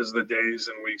as the days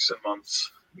and weeks and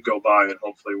months go by, and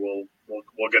hopefully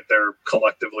we'll get there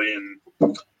collectively,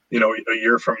 and a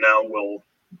year from now we'll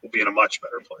be in a much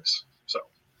better place. So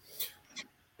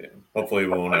yeah, hopefully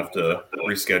we won't have to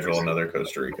reschedule another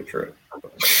Costa Rica trip.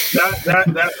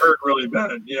 That hurt really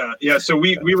bad. Yeah. So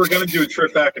we were going to do a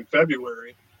trip back in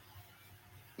February,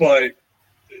 but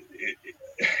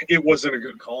it wasn't a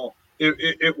good call.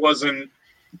 It wasn't.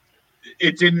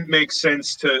 It didn't make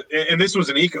sense to. And this was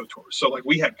an eco tour, so like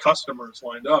we had customers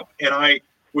lined up, and I,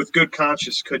 with good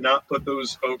conscience, could not put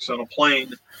those folks on a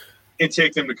plane and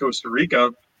take them to Costa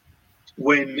Rica.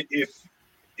 When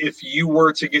if you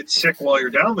were to get sick while you're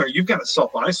down there, you've got to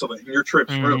self-isolate, and your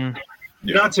trip's ruined.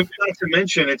 Yeah. Not to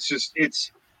mention,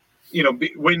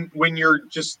 when you're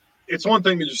just, it's one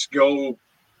thing to just go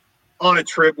on a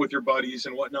trip with your buddies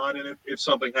and whatnot, and if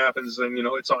something happens, then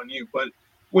it's on you. But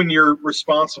when you're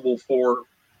responsible for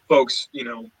folks,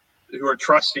 who are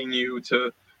trusting you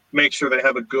to make sure they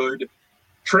have a good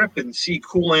trip and see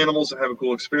cool animals and have a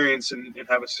cool experience and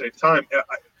have a safe time,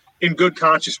 in good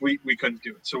conscience, we couldn't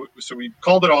do it. So we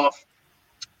called it off,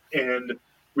 and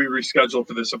we rescheduled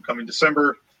for this upcoming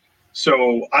December.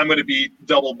 So I'm going to be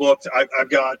double booked. I've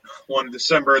got one in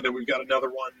December, then we've got another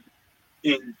one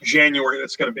in January.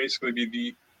 That's going to basically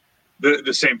be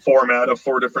the same format of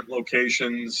 4 different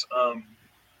locations.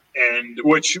 and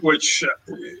which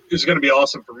is going to be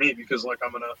awesome for me because like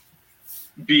I'm going to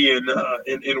be in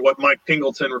what Mike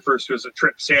Pingleton refers to as a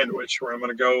trip sandwich, where I'm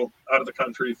going to go out of the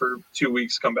country for 2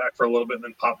 weeks, come back for a little bit, and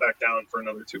then pop back down for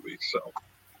another 2 weeks. So,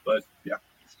 but yeah,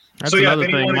 that's another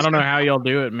thing. I don't know how y'all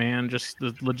do it, man. Just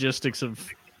the logistics of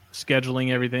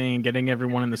scheduling everything and getting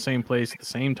everyone in the same place at the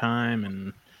same time.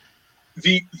 And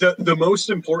the most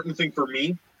important thing for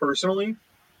me personally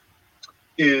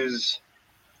is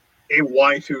a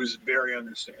wife who's very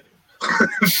understanding.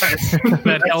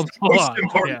 that helps a lot.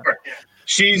 Yeah.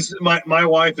 She's my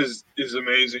wife is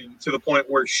amazing to the point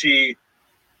where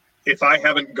if I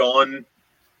haven't gone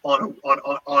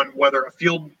on whether a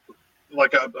field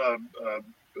like a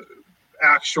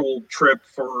actual trip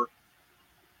for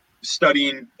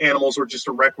studying animals or just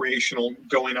a recreational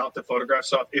going out to photograph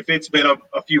stuff, if it's been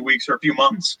a few weeks or a few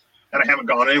months and I haven't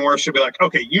gone anywhere, she'll be like,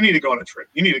 okay, you need to go on a trip.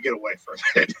 You need to get away for a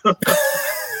bit.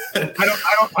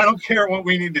 I don't care what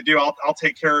we need to do. I'll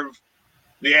take care of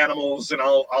the animals and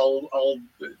I'll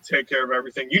take care of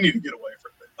everything. You need to get away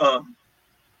from it.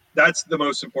 That's the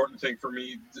most important thing for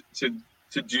me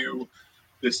to do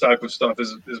this type of stuff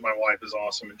is my wife is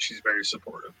awesome and she's very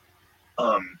supportive.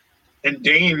 And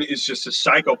Dane is just a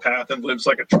psychopath and lives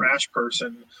like a trash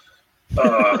person.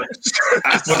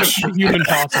 What's human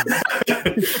possible?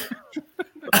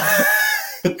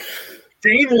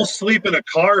 Dane will sleep in a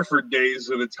car for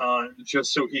days at a time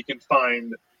just so he can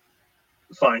find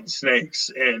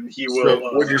snakes, and he will.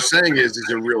 So what you're saying is he's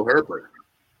a real herper.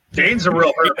 Dane's a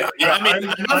real herper. Yeah, I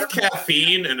mean, enough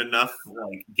caffeine and enough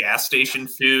like gas station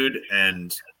food,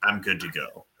 and I'm good to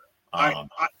go.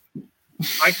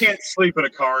 I can't sleep in a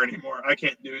car anymore. I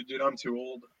can't do it, dude. I'm too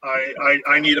old.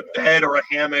 I need a bed or a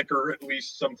hammock or at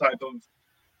least some type of,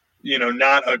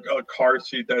 not a car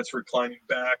seat that's reclining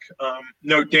back.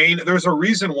 No, Dane. There's a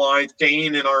reason why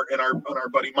Dane and our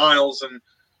buddy Miles and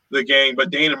the gang, but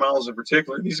Dane and Miles in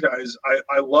particular, these guys,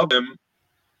 I love them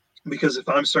because if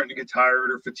I'm starting to get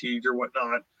tired or fatigued or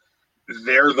whatnot,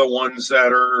 they're the ones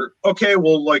that are okay.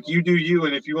 Well, like you do you,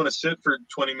 and if you want to sit for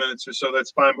 20 minutes or so,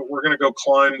 that's fine. But we're gonna go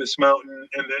climb this mountain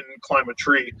and then climb a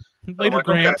tree. Later, like,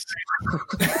 Gramps.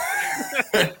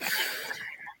 Okay.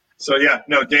 So yeah,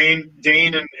 no, Dane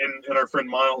and our friend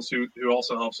Miles, who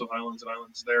also helps with Highlands and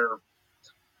Islands,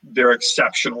 they're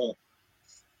exceptional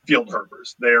field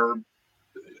herpers. They're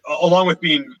along with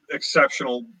being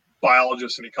exceptional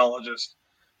biologists and ecologists,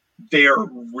 they are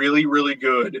really, really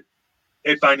good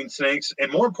at finding snakes,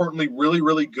 and more importantly, really,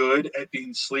 really good at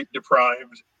being sleep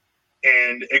deprived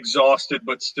and exhausted,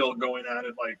 but still going at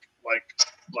it like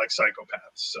psychopaths.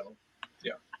 So,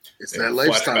 yeah, it's that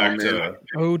lifestyle,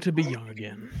 man. To be young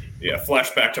again. Yeah,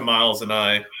 flashback to Miles and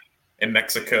I in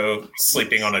Mexico,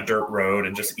 sleeping on a dirt road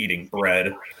and just eating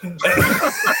bread.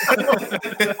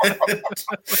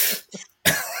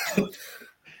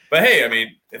 But hey, I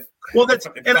mean, it's worth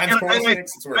it.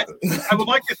 I would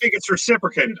like to think it's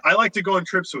reciprocated. I like to go on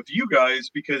trips with you guys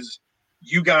because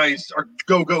you guys are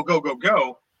go,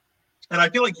 and I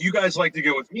feel like you guys like to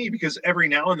go with me because every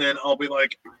now and then I'll be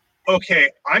like, okay,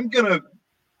 I'm gonna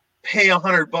pay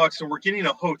 $100 and we're getting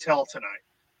a hotel tonight.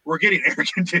 We're getting air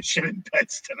conditioning and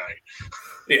beds tonight.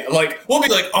 Yeah, like we'll be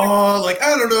like, oh, like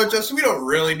I don't know, Justin, we don't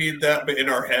really need that, but in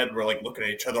our head we're like looking at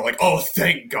each other like, oh,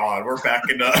 thank God, we're back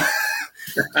in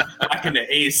back into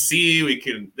AC. We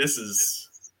can. This is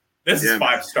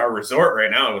 5-star resort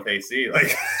right now with AC.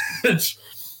 Like,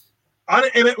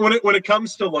 when it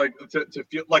comes to like to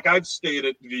feel like I've stayed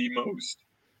at the most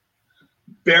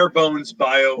bare bones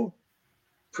bio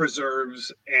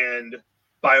preserves and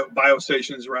bio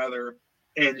stations rather,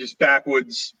 and just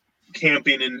backwoods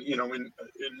camping in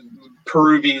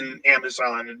Peruvian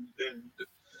Amazon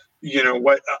and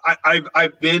what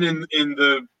I've been in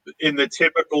the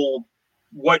typical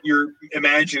what you're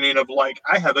imagining of like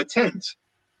I have a tent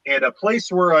and a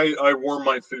place where I warm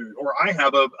my food, or I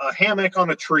have a hammock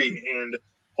on a tree and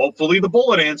hopefully the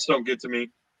bullet ants don't get to me.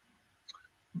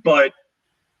 But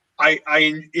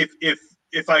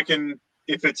if I can,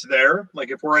 if it's there,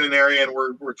 like if we're in an area and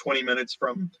we're 20 minutes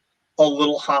from a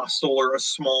little hostel or a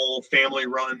small family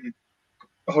run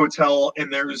hotel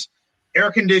and there's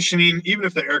air conditioning, even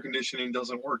if the air conditioning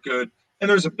doesn't work good, and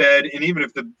there's a bed, and even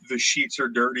if the sheets are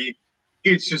dirty,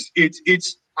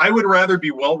 it's I would rather be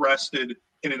well rested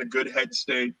and in a good head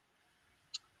state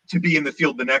to be in the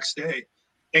field the next day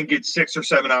and get 6 or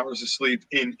 7 hours of sleep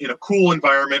in a cool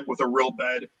environment with a real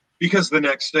bed, because the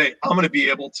next day I'm going to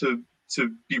be able to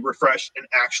be refreshed and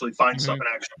actually find stuff and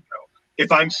actually go.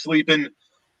 If I'm sleeping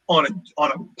on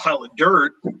a pile of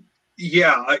dirt,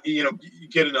 yeah,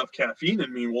 get enough caffeine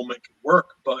in me will make it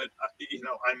work. But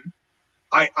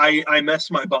I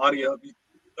mess my body up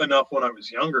enough when I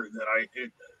was younger that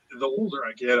the older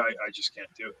I get, I just can't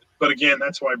do it. But again,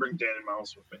 that's why I bring Dan and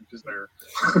Miles with me, because they're.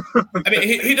 I mean,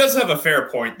 he does have a fair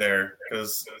point there,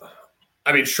 because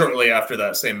I mean, shortly after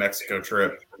that same Mexico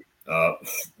trip,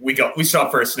 we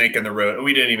stopped for a snake in the road, and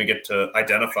we didn't even get to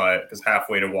identify it because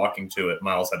halfway to walking to it,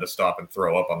 Miles had to stop and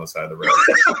throw up on the side of the road.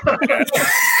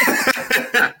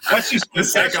 That's just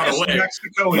Mexico.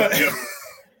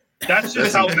 That's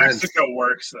just how Mexico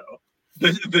works, though.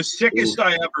 The sickest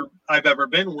I've ever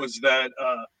been was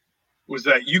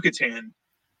that Yucatan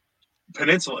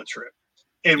Peninsula trip,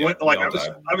 and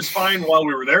I was fine while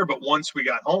we were there, but once we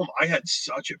got home, I had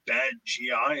such a bad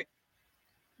GI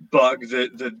bug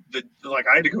that like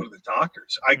I had to go to the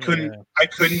doctors. I couldn't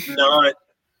not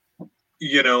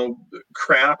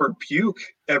crap or puke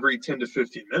every 10 to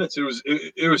 15 minutes. It was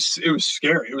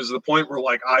scary. It was the point where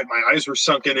like my eyes were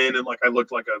sunken in and like I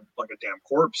looked like a damn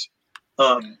corpse.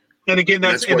 And again,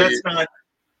 that's not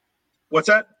what's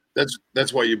that?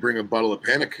 That's why you bring a bottle of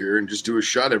Panic here and just do a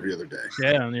shot every other day.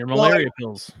 Yeah, and your malaria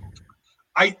pills.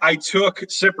 I took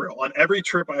Cipro on every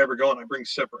trip I ever go on. I bring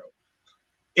Cipro,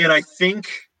 and I think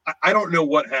I don't know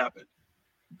what happened,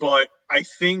 but I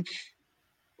think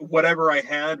whatever I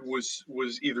had was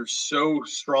either so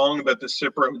strong that the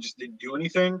Cipro just didn't do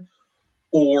anything,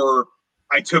 or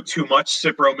I took too much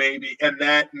Cipro maybe, and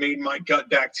that made my gut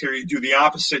bacteria do the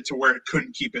opposite to where it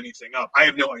couldn't keep anything up. I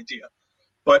have no idea.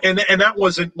 But and that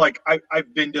wasn't like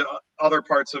I've been to other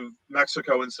parts of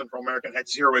Mexico and Central America and had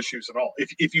zero issues at all.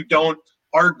 If you don't,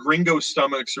 our gringo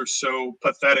stomachs are so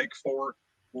pathetic for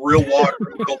real water,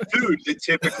 real food that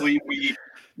typically we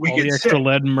all get the extra sick.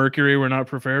 lead and mercury, we're not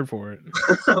prepared for it.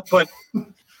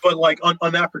 but like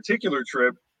on that particular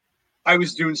trip, I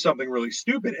was doing something really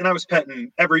stupid, and I was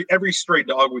petting every stray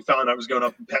dog we found. I was going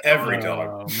up and petting every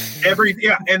dog,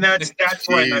 and that's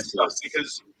where I messed up,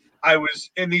 because I was,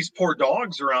 and these poor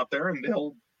dogs are out there, and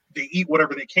they eat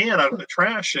whatever they can out of the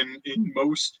trash, and in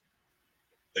most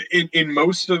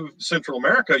of Central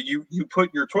America, you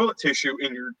put your toilet tissue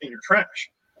in your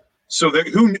trash, so that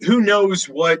who knows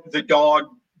what the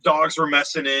dogs were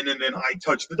messing in, and then I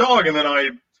touched the dog, and then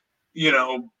I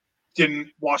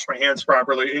didn't wash my hands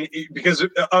properly, because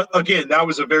again, that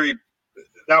was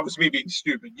me being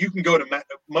stupid. You can go to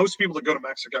most people that go to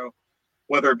Mexico,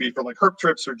 whether it be for like herp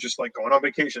trips or just like going on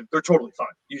vacation, they're totally fine.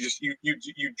 You just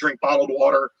you drink bottled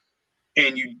water,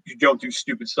 and you don't do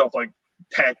stupid stuff like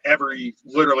pet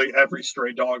literally every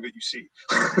stray dog that you see.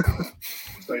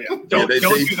 So yeah, don't do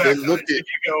that. If you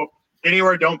go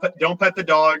anywhere, don't pet the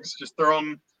dogs. Just throw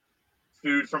them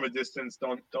food from a distance.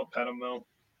 Don't pet them though.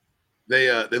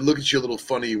 They look at you a little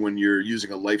funny when you're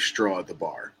using a life straw at the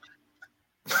bar.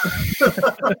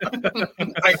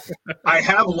 I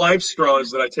have life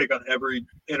straws that I take on every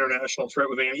international trip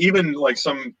with me, and even like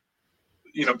some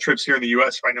trips here in the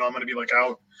US, if I know I'm going to be like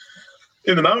out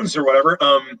in the mountains or whatever.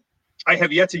 I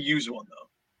have yet to use one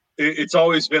though. It's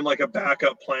always been like a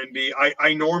backup plan B.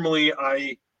 I normally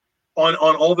on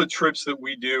all the trips that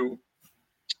we do,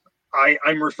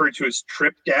 I'm referred to as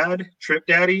trip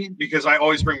daddy, because I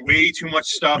always bring way too much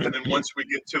stuff, and then once we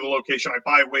get to the location, I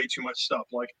buy way too much stuff.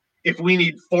 Like if we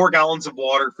need 4 gallons of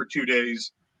water for 2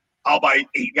 days, I'll buy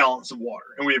 8 gallons of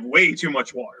water, and we have way too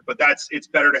much water. But it's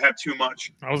better to have too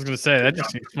much. I was going to say that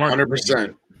just seems smart.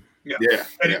 100%. Yeah.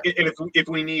 And if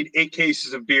we need 8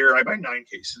 cases of beer, I buy 9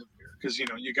 cases of beer, because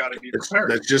you got to be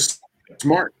prepared. That's just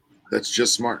smart. That's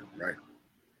just smart, right?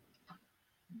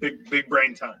 Big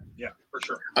brain time. Yeah, for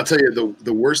sure. I'll tell you,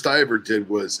 the worst I ever did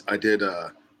was I did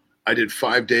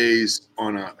 5 days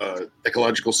on a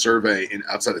ecological survey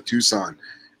outside of Tucson,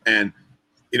 and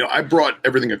I brought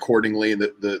everything accordingly, and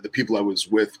the people I was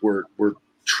with were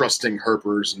trusting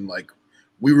herpers, and like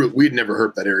we'd never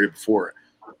herped that area before,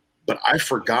 but I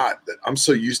forgot that I'm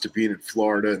so used to being in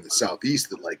Florida in the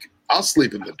Southeast that like I'll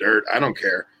sleep in the dirt, I don't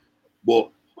care.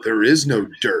 Well, there is no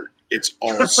dirt. It's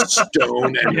all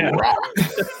stone and rock.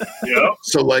 Yep.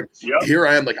 So like here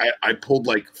I am, like I pulled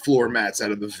like floor mats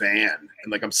out of the van, and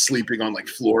like I'm sleeping on like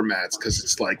floor mats because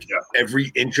it's like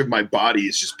every inch of my body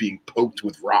is just being poked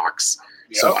with rocks.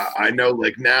 Yep. So I know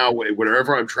like now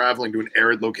wherever I'm traveling to an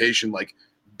arid location, like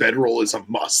bedroll is a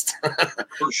must.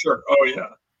 For sure. Oh yeah.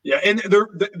 Yeah. And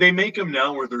they make them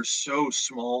now where they're so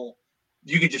small.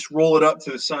 You could just roll it up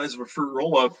to the size of a fruit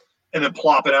roll up, and then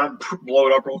plop it out and blow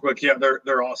it up real quick. Yeah,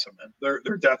 they're awesome, man.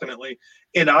 They're definitely.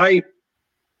 And I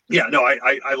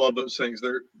love those things.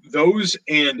 They're those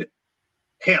and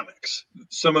hammocks.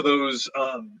 Some of those.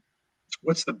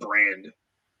 What's the brand?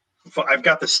 I've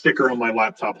got the sticker on my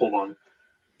laptop. Hold on.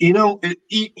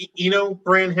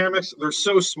 Brand hammocks. They're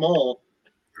so small.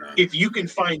 If you can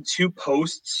find 2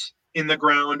 posts in the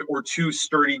ground or too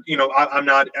sturdy. I'm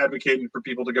not advocating for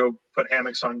people to go put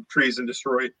hammocks on trees and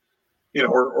destroy,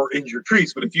 or injure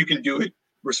trees. But if you can do it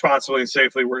responsibly and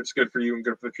safely where it's good for you and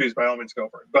good for the trees, by all means, go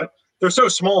for it. But they're so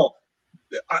small.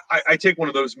 I take one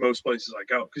of those most places I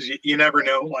go because you never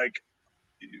know. Like,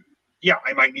 yeah,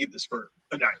 I might need this for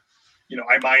a night.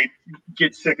 I might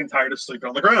get sick and tired of sleeping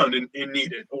on the ground and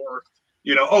need it. Or,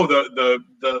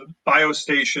 the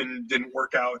biostation didn't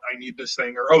work out. I need this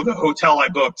thing. Or, the hotel I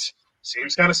booked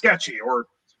seems kind of sketchy. Or,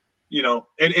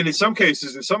 and in some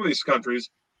cases, in some of these countries,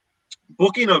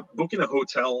 booking a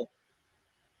hotel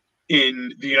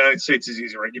in the United States is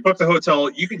easy, right? You book the hotel,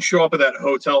 you can show up at that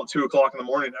hotel at 2:00 in the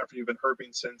morning after you've been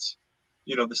herping since,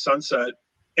 the sunset.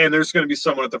 And there's going to be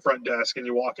someone at the front desk, and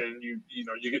you walk in, and you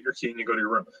get your key and you go to your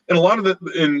room. And a lot of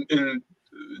in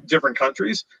different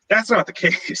countries, that's not the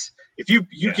case. If you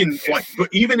can but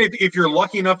even if you're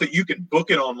lucky enough that you can book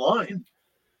it online,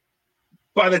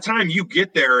 by the time you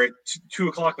get there at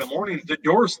 2:00 in the morning, the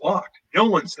door's locked. No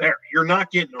one's there. You're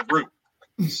not getting a room.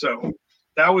 So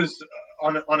that was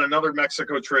on another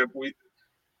Mexico trip.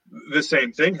 The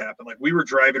same thing happened. Like, we were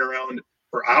driving around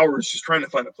for hours just trying to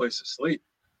find a place to sleep.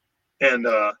 And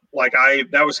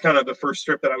that was kind of the first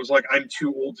trip that I was like, I'm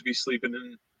too old to be sleeping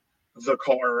in the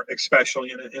car,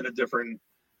 especially in a different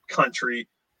country.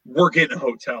 We're getting a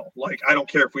hotel. Like, I don't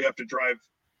care if we have to drive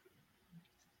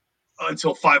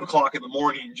until 5:00 in the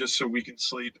morning just so we can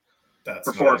sleep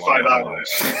for 4 or 5 hours.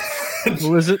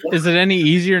 Well, is it any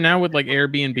easier now with like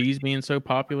Airbnbs being so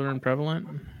popular and prevalent?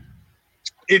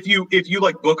 If you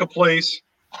like book a place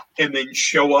and then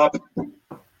show up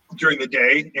during the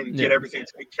day and get everything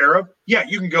taken care of,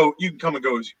 you can come and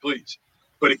go as you please.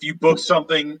 But if you book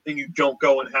something and you don't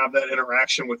go and have that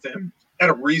interaction with them at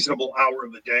a reasonable hour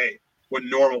of the day when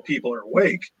normal people are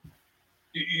awake,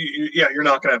 you're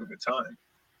not going to have a good time.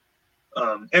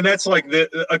 And that's like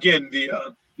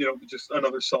just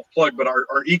another self plug, but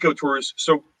our eco tours.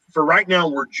 So for right now,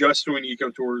 we're just doing eco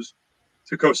tours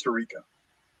to Costa Rica.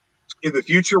 In the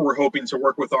future, we're hoping to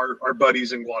work with our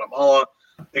buddies in Guatemala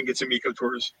and get some eco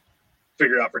tours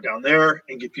figured out for down there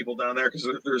and get people down there, because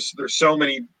there's so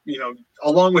many,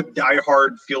 along with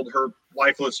diehard field herb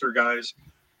life lister guys,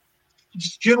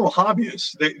 just general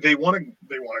hobbyists. They want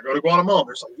to go to Guatemala.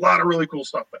 There's a lot of really cool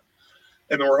stuff there,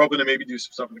 and then we're hoping to maybe do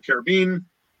some stuff in the Caribbean,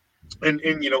 and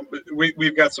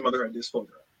we've got some other ideas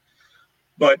floating around.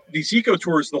 But these eco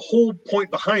tours, the whole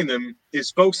point behind them is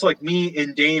folks like me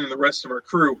and Dane and the rest of our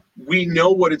crew. We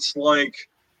know what it's like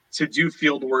to do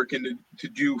field work and to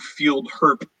do field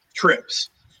herp trips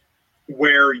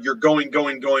where you're going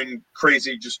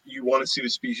crazy. Just, you want to see the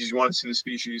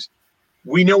species.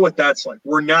 We know what that's like.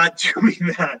 We're not doing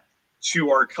that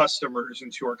to our customers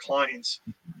and to our clients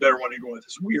that are wanting to go with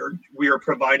us. We are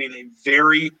providing a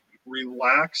very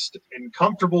relaxed and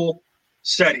comfortable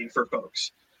setting for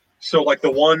folks. So like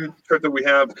the one trip that we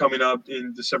have coming up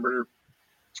in December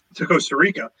to Costa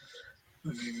Rica,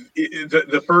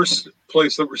 the first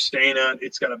place that we're staying at,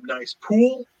 it's got a nice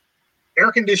pool,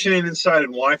 air conditioning inside,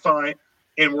 and Wi-Fi,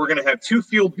 and we're going to have 2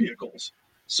 field vehicles.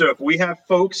 So if we have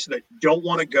folks that don't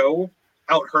want to go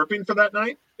out herping for that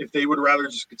night, if they would rather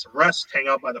just get some rest, hang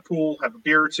out by the pool, have a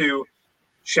beer or two,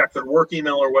 check their work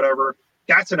email or whatever,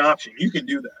 that's an option. You can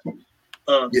do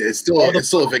that. It's still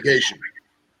a vacation.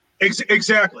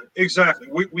 Exactly.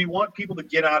 We want people to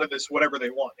get out of this whatever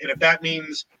they want, and if that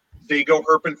means they go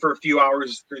herping for a few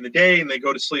hours during the day and they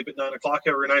go to sleep at 9:00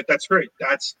 every night, that's great.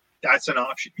 That's an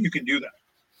option. You can do that.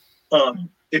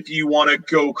 If you want to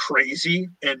go crazy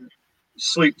and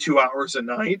sleep 2 hours a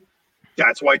night,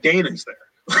 that's why Dane is there.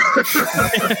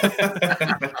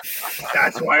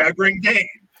 That's why I bring Dane.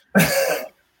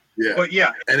 But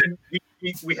and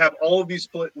we have all of these.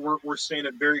 We're staying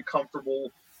at very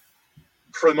comfortable,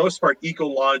 for the most part, eco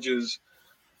lodges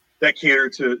that cater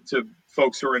to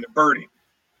folks who are into birding.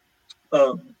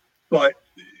 But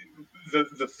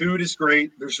the food is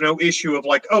great. There's no issue of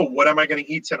like, oh, what am I going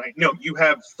to eat tonight? No, you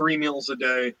have 3 meals a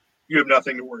day. You have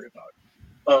nothing to worry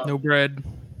about. No bread.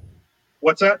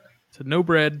 What's that? So no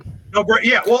bread. No bread.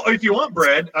 Yeah. Well, if you want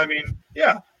bread, I mean,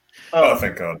 yeah.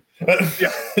 Thank God.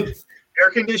 Yeah. Air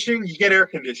conditioning, you get air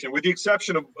conditioning. With the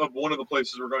exception of one of the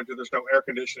places we're going to, there's no air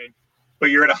conditioning. But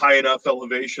you're at a high enough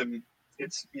elevation,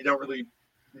 you don't really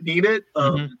need it.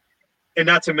 And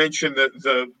not to mention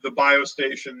the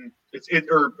biostation,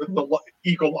 or the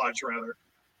eco lodge rather.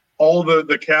 All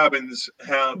the cabins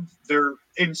they're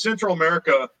in Central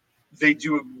America. They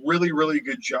do a really, really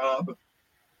good job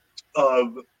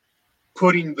of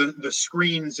putting the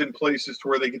screens in places to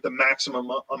where they get the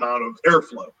maximum amount of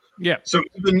airflow. Yeah. So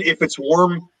even if it's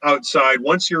warm outside,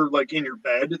 once you're like in your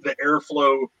bed, the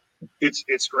airflow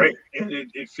it's great, and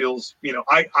it feels,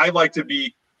 I like to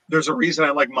be. There's a reason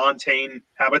I like montane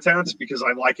habitats, because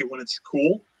I like it when it's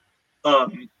cool.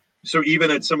 So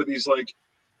even at some of these like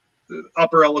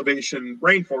upper elevation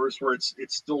rainforests where it's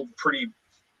still pretty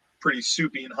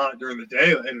soupy and hot during the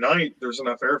day and night, there's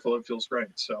enough airflow. It feels great.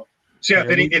 So yeah,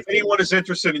 if anyone is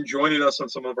interested in joining us on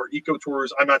some of our eco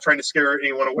tours, I'm not trying to scare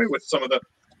anyone away with some of the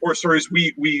horror stories.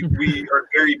 We are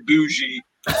very bougie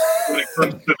when it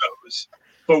comes to those,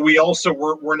 but we also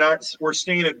we're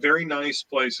staying at very nice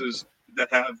places that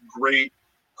have great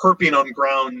herping on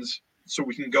grounds, so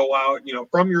we can go out,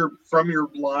 from your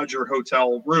lodge or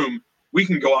hotel room, we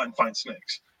can go out and find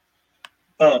snakes.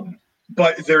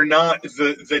 But they're not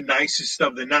the nicest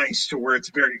of the nice to where it's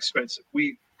very expensive.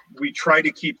 We try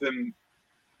to keep them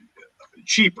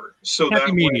cheaper, so happy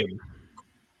that medium.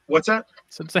 What's that?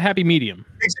 So it's a happy medium.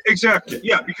 Exactly.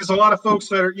 Yeah, because a lot of folks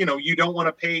that are, you don't want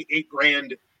to pay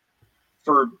 $8,000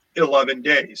 for 11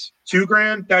 days.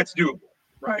 $2,000, that's doable,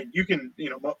 right? You can,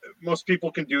 most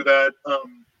people can do that,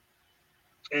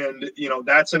 and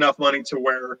that's enough money to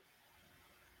where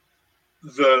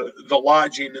the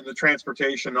lodging and the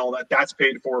transportation and all that's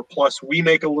paid for. Plus, we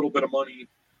make a little bit of money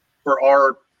for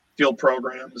our field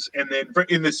programs, and then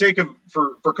in the sake of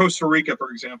for Costa Rica,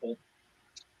 for example,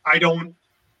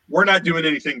 we're not doing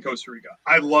anything in Costa Rica.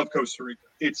 I love Costa Rica.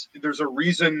 There's a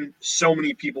reason so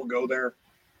many people go there,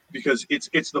 because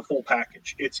it's the full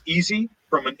package. It's easy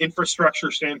from an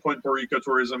infrastructure standpoint for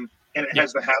ecotourism, and it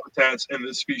has the habitats and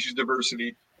the species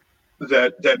diversity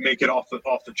that make it off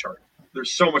the chart.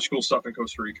 There's so much cool stuff in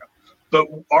Costa Rica. But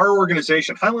our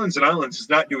organization, Highlands and Islands, is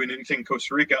not doing anything in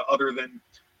Costa Rica other than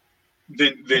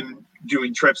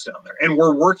doing trips down there. And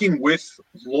we're working with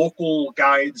local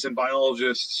guides and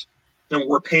biologists, and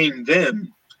we're paying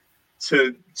them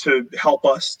to help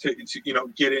us to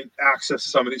get in access to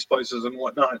some of these places and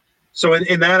whatnot. So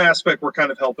in that aspect, we're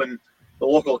kind of helping the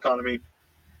local economy.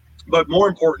 But more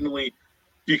importantly,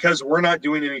 because we're not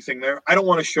doing anything there, I don't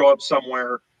want to show up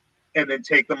somewhere and then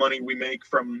take the money we make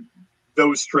from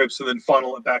those trips and then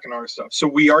funnel it back in our stuff. So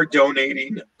we are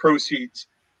donating proceeds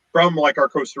from like our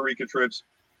Costa Rica trips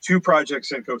to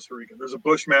projects in Costa Rica. There's a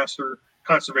Bushmaster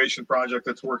conservation project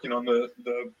that's working on the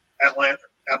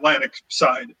Atlantic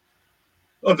side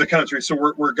of the country. So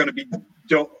we're going to be,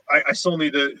 I still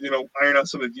need to, iron out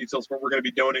some of the details, but we're going to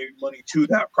be donating money to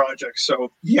that project.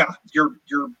 So yeah,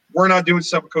 we're not doing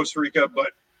stuff in Costa Rica,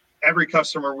 but every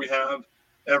customer we have,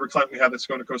 every client we have that's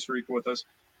going to Costa Rica with us,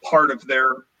 part of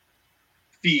their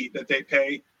fee that they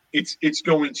pay, it's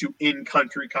going to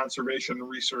in-country conservation and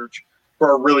research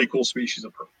for a really cool species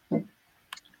of bird.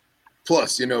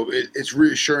 Plus, it's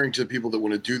reassuring to people that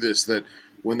want to do this that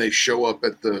when they show up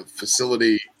at the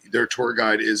facility, their tour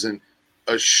guide isn't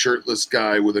a shirtless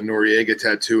guy with a Noriega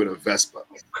tattoo and a Vespa.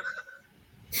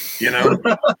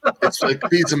 It's like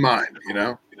peace of mind.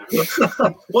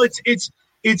 Well,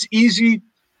 it's easy,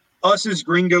 us as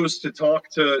gringos, to talk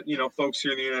to folks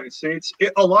here in the United States.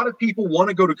 A lot of people want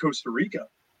to go to Costa Rica,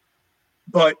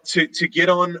 but to get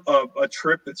on a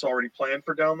trip that's already planned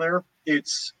for down there,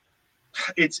 it's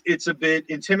a bit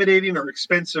intimidating or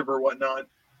expensive or whatnot.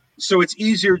 So it's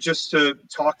easier just to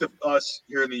talk to us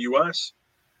here in the U.S.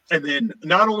 And then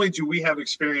not only do we have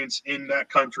experience in that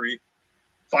country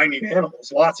finding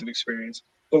animals, lots of experience,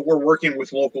 but we're working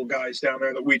with local guys down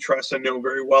there that we trust and know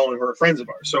very well and who are friends of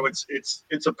ours. So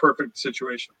it's a perfect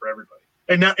situation for everybody,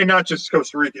 and not just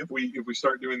Costa Rica. If we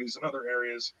start doing these in other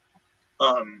areas,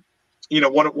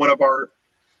 one of our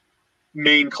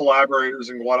main collaborators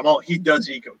in Guatemala, he does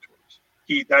eco tours.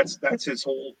 That's his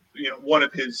whole, one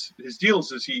of his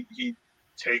deals is he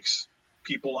takes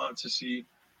people out to see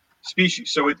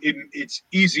species. So it's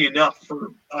easy enough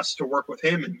for us to work with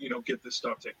him and get this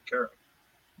stuff taken care of.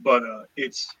 But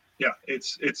it's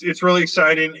really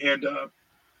exciting. And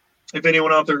if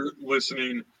anyone out there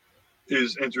listening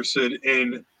is interested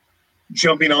in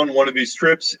jumping on one of these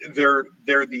trips, they're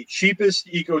the cheapest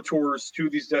eco tours to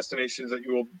these destinations that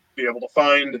you will be able to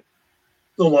find,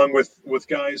 along with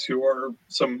guys who are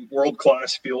some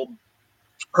world-class field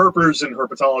herpers and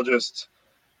herpetologists,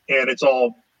 and it's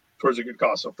all towards a good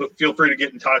cost. So feel free to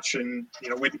get in touch, and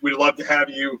we'd love to have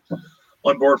you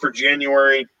on board for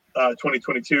January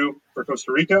 2022 for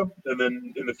Costa Rica, and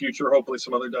then in the future, hopefully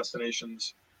some other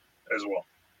destinations as well.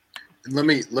 And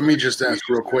let me just ask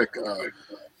real quick.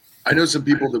 I know some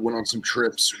people that went on some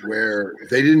trips where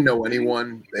they didn't know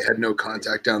anyone, they had no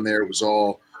contact down there. It was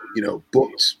all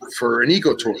booked for an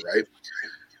eco tour, right?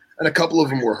 And a couple of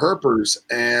them were herpers,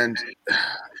 and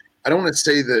I don't want to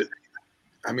say that.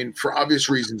 I mean, for obvious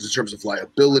reasons, in terms of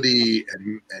liability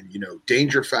and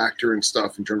danger factor and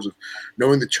stuff, in terms of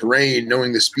knowing the terrain,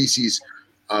 knowing the species,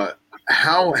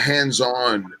 how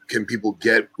hands-on can people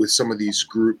get with some of these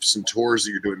groups and tours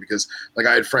that you're doing? Because like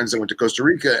I had friends that went to Costa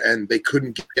Rica and they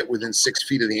couldn't get within 6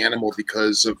 feet of the animal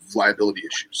because of liability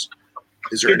issues.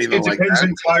 Is there anything like that? It depends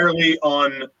entirely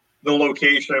on the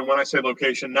location. And when I say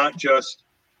location, not just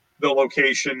the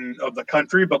location of the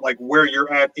country, but like where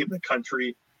you're at in the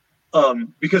country.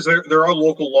 Because there are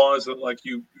local laws that like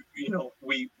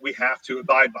we have to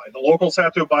abide by. The locals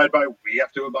have to abide by. We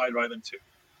have to abide by them too.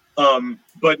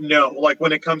 But no, like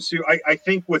when it comes to, I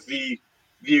think with the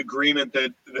agreement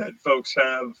that folks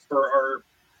have for our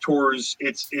tours,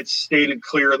 it's stated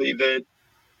clearly that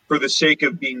for the sake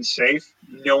of being safe,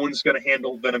 no one's going to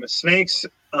handle venomous snakes.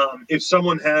 If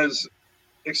someone has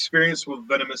experience with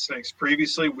venomous snakes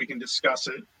previously, we can discuss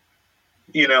it.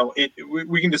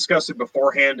 We can discuss it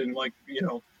beforehand and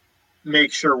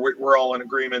make sure we're all in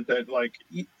agreement that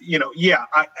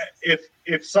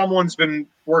if someone's been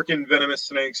working venomous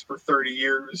snakes for 30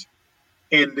 years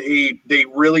and they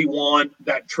really want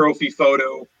that trophy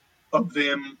photo of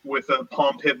them with a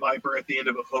palm pit viper at the end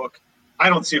of a hook, I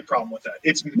don't see a problem with that.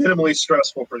 It's minimally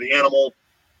stressful for the animal.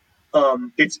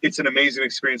 It's an amazing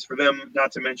experience for them,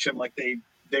 not to mention like they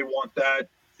want that.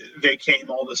 They came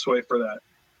all this way for that.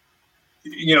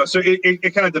 So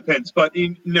it kind of depends, but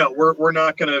no, we're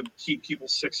not going to keep people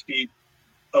 6 feet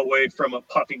away from a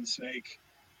puffing snake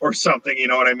or something. You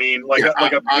know what I mean?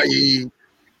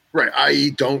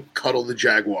 I.e., don't cuddle the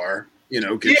jaguar. Get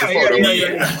your photo.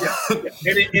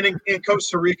 And in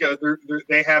Costa Rica,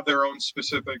 they have their own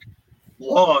specific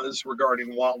laws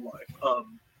regarding wildlife,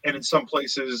 and in some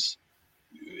places,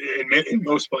 in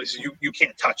most places, you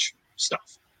can't touch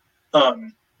stuff.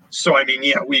 So, I mean,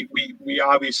 we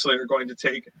obviously are going to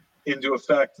take into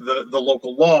effect the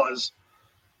local laws,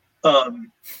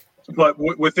 but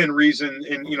within reason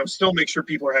and, still make sure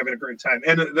people are having a great time.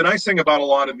 And the nice thing about a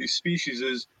lot of these species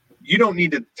is you don't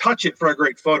need to touch it for a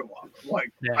great photo op.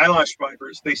 Like eyelash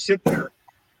vipers, they sit there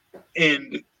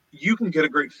and you can get a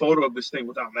great photo of this thing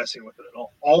without messing with it at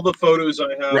all. All the photos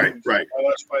I have of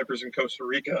eyelash vipers in Costa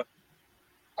Rica,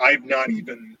 I've not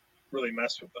even really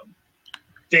messed with them.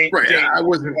 Dane, I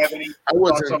wasn't.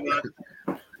 Thoughts on that?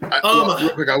 Real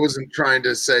quick, I wasn't trying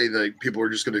to say that people are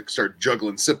just going to start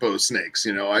juggling Sippo snakes.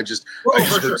 I just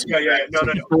heard some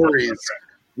stories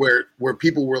where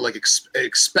people were like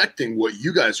expecting what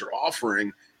you guys are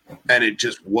offering, and it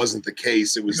just wasn't the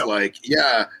case. It was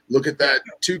look at that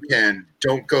toucan.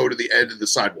 Don't go to the edge of the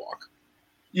sidewalk.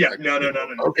 Yeah, no.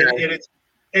 Okay.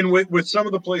 And with some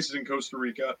of the places in Costa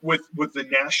Rica, with the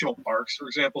national parks, for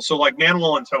example, so like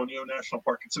Manuel Antonio National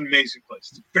Park, it's an amazing place.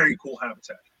 It's a very cool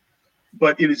habitat.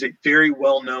 But it is a very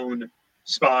well-known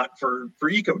spot for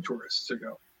eco-tourists to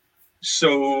go.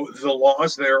 So the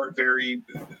laws there are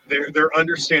they're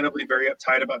understandably very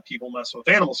uptight about people messing with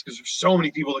animals because there's so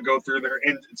many people that go through there,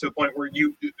 and to the point where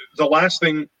the last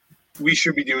thing we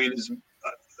should be doing is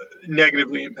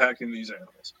negatively impacting these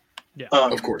animals. Yeah,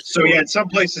 of course. So in some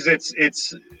places it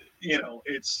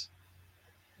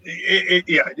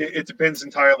depends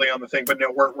entirely on the thing. But no,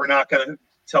 we're not going to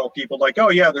tell people like,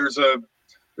 oh yeah, there's a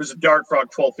dart frog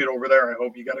 12 feet over there. I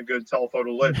hope you got a good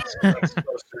telephoto lit. So that's the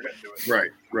most you're going to do it.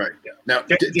 Right. Yeah. Now,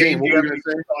 Dane, what were you going to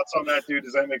say? Thoughts on that, dude?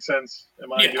 Does that make sense?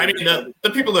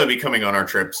 The people that would be coming on our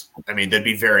trips, they'd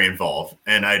be very involved.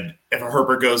 And if a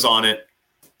herper goes on it,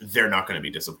 they're not going to be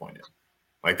disappointed.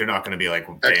 Like they're not going to be like,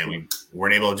 damn, we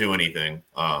weren't able to do anything.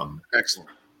 Excellent.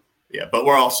 Yeah, but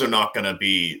we're also not going to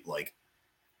be like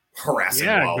harassing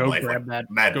wildlife. Go grab that.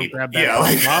 Mad go people. grab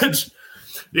that.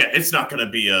 It's not going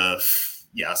to be a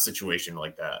situation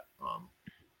like that.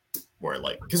 Where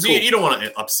because you don't want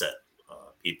to upset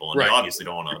people, and you obviously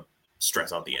don't want to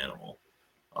stress out the animal.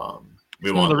 One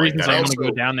of the reasons I want to go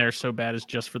down there so bad is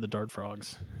just for the dart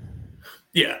frogs.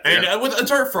 Yeah, and with a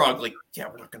dart frog, we're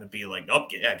not going to be like,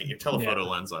 get your telephoto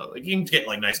lens out. Like you can get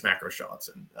like nice macro shots,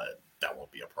 and that won't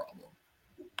be a problem.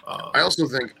 I also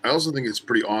think it's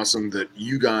pretty awesome that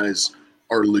you guys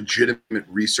are legitimate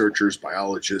researchers,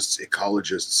 biologists,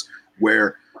 ecologists,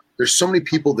 where there's so many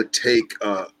people that take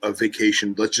a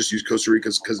vacation. Let's just use Costa Rica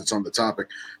because it's on the topic.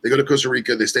 They go to Costa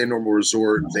Rica, they stay in a normal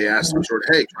resort, they ask the resort,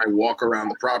 hey, can I walk around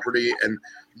the property? And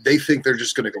they think they're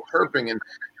just going to go herping, and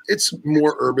it's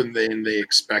more urban than they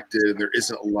expected, and there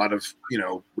isn't a lot of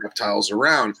reptiles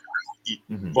around.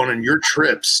 Mm-hmm. But on your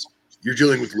trips, you're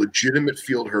dealing with legitimate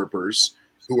field herpers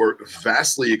who are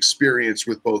vastly experienced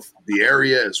with both the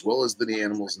area as well as the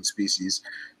animals and species,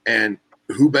 and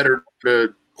who better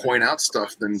to point out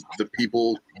stuff than the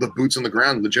people, the boots on the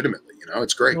ground, legitimately.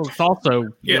 It's great. Well,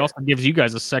 it also gives you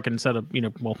guys a second set of,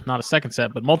 not a second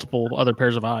set, but multiple other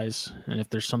pairs of eyes. And if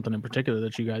there's something in particular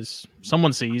that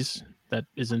someone sees that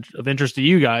isn't of interest to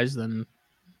you guys, then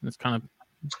It's kind of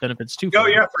benefits too. Oh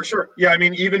yeah, for sure. Yeah, I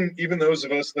mean, even those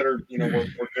of us that are, we're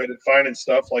good at finding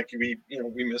stuff, like we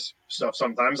miss stuff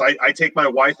sometimes. I take my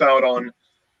wife out on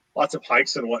lots of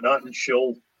hikes and whatnot, and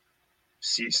she'll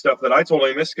see stuff that I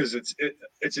totally miss because it's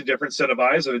a different set of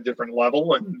eyes at a different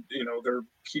level, and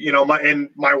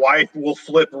my wife will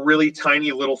flip really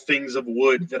tiny little things of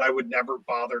wood that I would never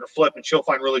bother to flip, and she'll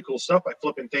find really cool stuff by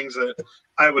flipping things that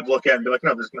I would look at and be like,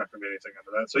 no, there's not going to be anything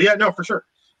under that. So yeah, no, for sure.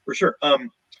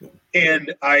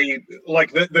 And I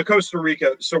like the Costa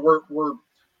Rica. So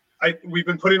we've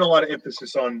been putting a lot of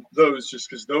emphasis on those just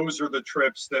because those are the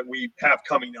trips that we have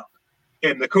coming up,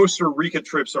 and the Costa Rica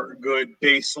trips are a good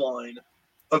baseline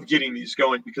of getting these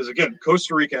going because again,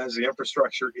 Costa Rica has the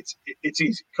infrastructure. It's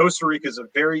easy. Costa Rica is a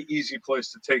very easy place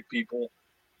to take people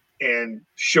and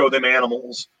show them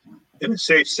animals in a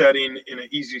safe setting, in an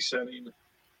easy setting.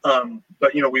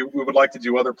 But we would like to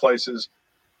do other places.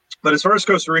 But as far as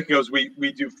Costa Rica goes,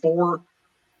 we do four.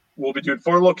 We'll be doing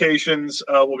 4 locations.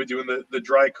 We'll be doing the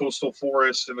dry coastal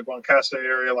forest in the Guanacaste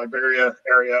area, Liberia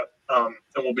area, and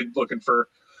we'll be looking for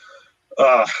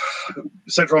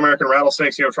Central American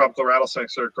rattlesnakes, tropical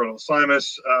rattlesnakes, or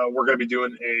Crotalus. We're going to be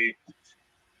doing a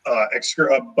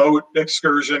boat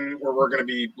excursion where we're going to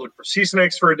be looking for sea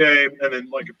snakes for a day, and then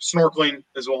like snorkeling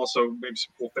as well. So maybe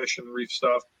some cool fish and reef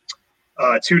stuff.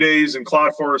 2 days in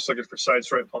cloud forest looking for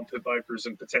side-striped palm-tip vipers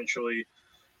and potentially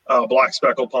black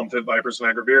speckled palm-tip vipers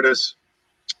and Nigrovirus.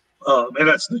 And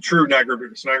that's the true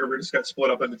Nigrovirus. Nigrovirus got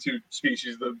split up into 2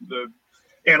 species. The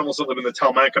animals that live in the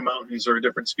Talamanca Mountains are a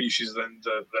different species than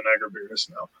the Nigrovirus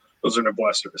now. Those are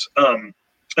Nebuesters.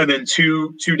 And then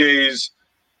 2 days,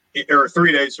 or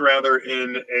 3 days rather,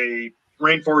 in a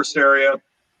rainforest area.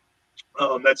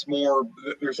 That's more,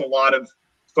 there's a lot of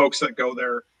folks that go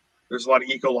there. There's a lot of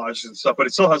eco lodges and stuff, but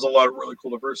it still has a lot of really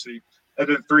cool diversity. And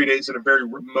then 3 days in a very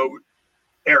remote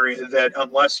area that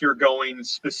unless you're going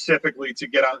specifically to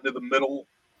get out into the middle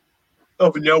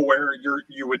of nowhere,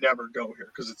 you would never go here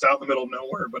because it's out in the middle of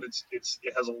nowhere, but it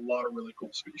has a lot of really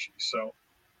cool species. So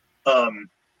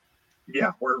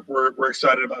yeah, we're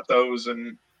excited about those,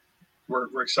 and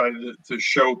we're excited to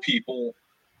show people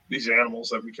these animals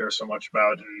that we care so much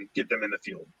about and get them in the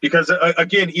field. Because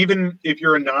again, even if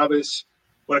you're a novice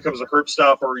when it comes to herb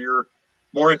stuff, or you're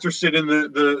more interested in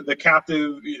the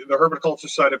captive, the herpetoculture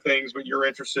side of things, but you're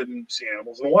interested in seeing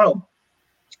animals in the wild,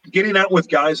 getting out with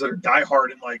guys that are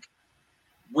diehard and like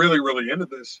really, really into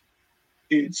this,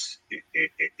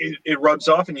 it rubs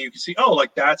off, and you can see, oh,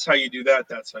 like that's how you do that.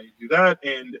 That's how you do that.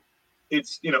 And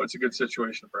it's a good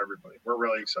situation for everybody. We're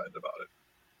really excited about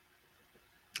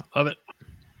it. Love it.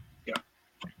 Yeah.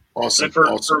 Awesome. And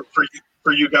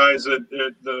for you guys at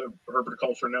the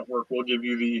Herpetoculture Network, we'll give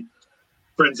you the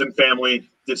friends and family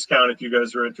discount if you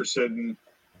guys are interested, and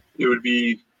it would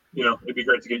be, it'd be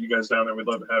great to get you guys down there. We'd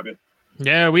love to have you.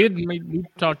 Yeah, we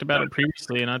talked about it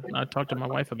previously, and I talked to my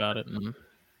wife about it, and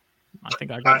I think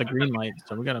I got the green light,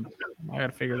 so I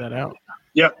gotta figure that out.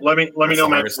 Yeah, let me know,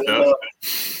 man.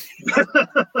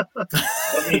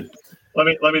 Let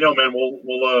me know, man.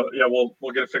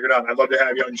 We'll get it figured out. I'd love to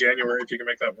have you in January if you can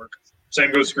make that work.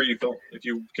 Same goes for you, Phil. If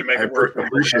you can make it work, I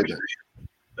appreciate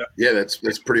that. Yeah, that's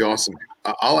pretty awesome.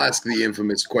 I'll ask the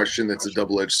infamous question that's a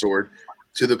double-edged sword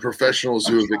to the professionals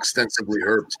who have extensively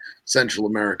herped Central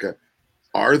America.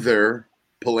 Are there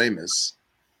Palamas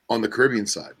on the Caribbean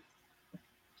side?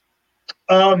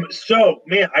 So,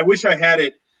 man, I wish I had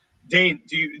it. Dane,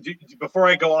 do you before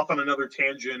I go off on another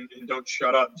tangent and don't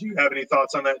shut up, do you have any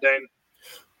thoughts on that, Dane?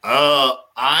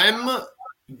 I'm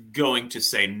going to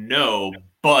say no,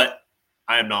 but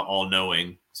I am not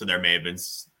all-knowing, so there may have been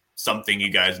something you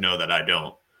guys know that I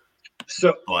don't.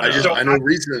 So but, I know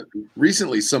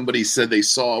recently somebody said they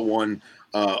saw one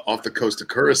off the coast of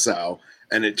Curacao,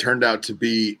 and it turned out to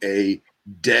be a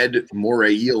dead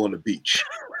moray eel on a beach.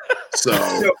 So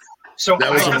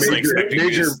that was a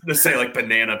major to say like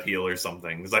banana peel or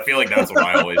something, because I feel like that's what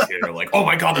I always hear. Like, oh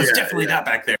my god, there's definitely that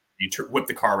back there. You whip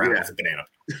the car around with a banana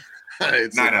peel.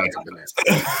 It's 9 out of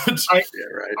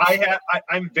 10.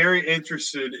 I'm very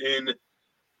interested in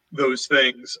those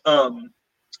things.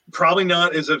 Probably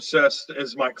not as obsessed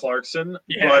as Mike Clarkson,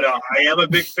 but I am a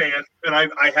big fan, and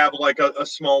I have like a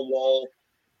small wall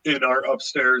in our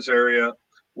upstairs area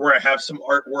where I have some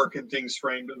artwork and things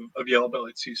framed of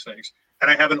yellow-bellied sea snakes. And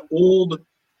I have an old,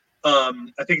 I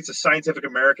think it's a Scientific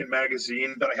American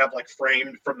magazine that I have like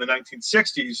framed from the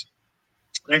 1960s,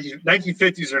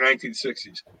 1950s or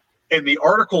 1960s. And the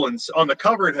article on the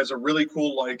cover, it has a really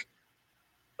cool like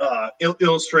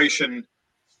illustration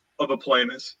of a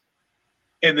Palamas.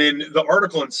 And then the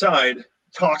article inside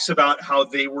talks about how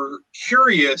they were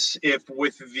curious if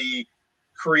with the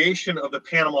creation of the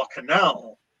Panama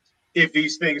Canal, if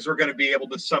these things were going to be able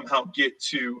to somehow get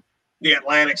to the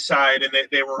Atlantic side, and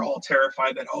they were all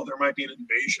terrified that, there might be an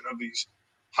invasion of these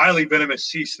highly venomous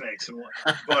sea snakes and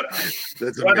whatnot. But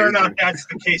whether or not that's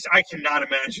the case, I cannot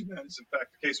imagine that is in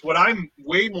fact the case. What I'm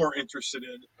way more interested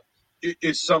in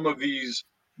is some of these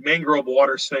mangrove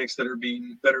water snakes that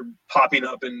are popping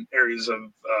up in areas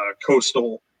of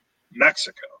coastal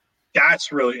Mexico.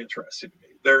 That's really interesting to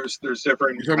me. There's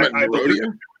different. You're talking about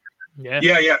Merodia? Yeah.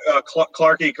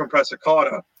 Clarkie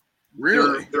compressicauda.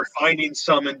 Really? They're finding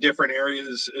some in different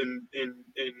areas in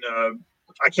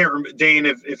I can't remember, Dane,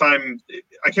 I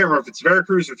can't remember if it's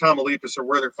Veracruz or Tamaulipas or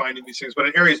where they're finding these things, but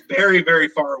in areas very, very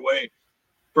far away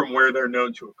from where they're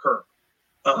known to occur.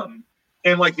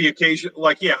 And like the occasion,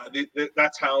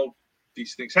 that's how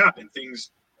these things happen.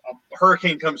 A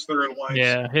hurricane comes through and wipes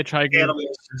hitchhiking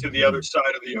animals to the other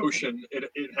side of the ocean.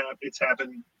 It's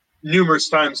happened numerous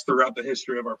times throughout the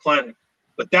history of our planet.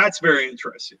 But that's very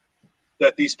interesting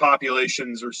that these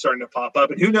populations are starting to pop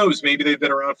up. And who knows, maybe they've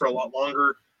been around for a lot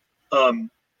longer.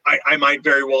 I might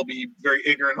very well be very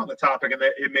ignorant on the topic, and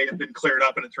it may have been cleared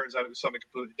up and it turns out it was something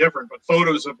completely different. But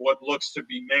photos of what looks to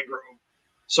be mangrove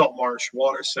salt marsh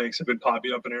water snakes have been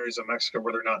popping up in areas of Mexico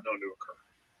where they're not known to occur.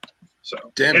 So,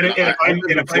 if I'm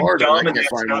dumb and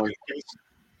that's not the case,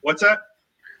 what's that?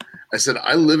 I said,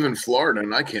 I live in Florida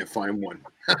and I can't find one.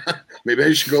 Maybe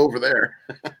I should go over there.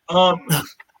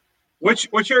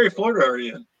 Which area of Florida are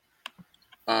you in?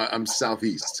 I'm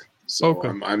southeast, so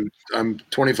I'm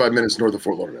 25 minutes north of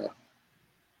Fort Lauderdale.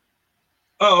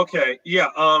 Oh, okay, yeah.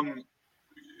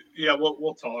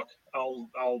 We'll talk.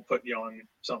 I'll put you on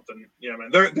something. Yeah, man.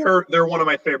 They're one of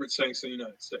my favorite snakes in the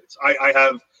United States. I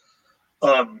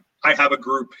have a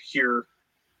group here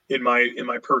in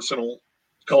my personal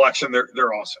collection.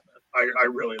 They're awesome, man. I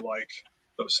really like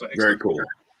those snakes. Very cool.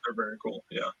 They're very cool.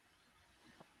 Yeah.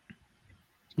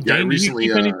 Yeah, Dane, recently. Do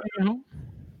you keep anything at home?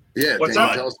 Yeah, What's Dane,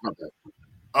 up? tell us about that.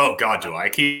 Oh God, do I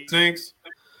keep snakes?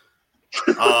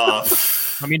 I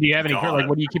mean, do you have any? Like,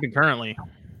 what are you keeping currently?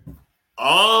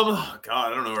 God, I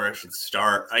don't know where I should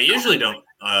start. I usually don't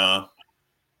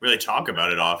really talk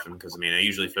about it often because I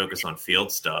usually focus on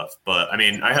field stuff. But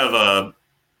I have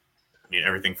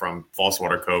everything from false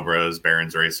water cobras,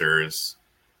 Barron's racers,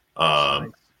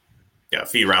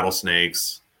 feed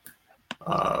rattlesnakes.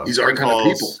 These are kind of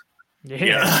people.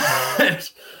 Yeah.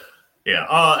 Yeah.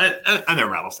 And they're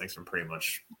rattlesnakes from pretty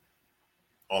much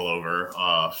all over.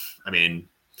 I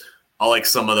like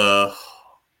some of the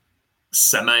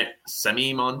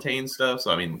semi-montane stuff.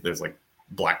 So, there's like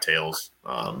blacktails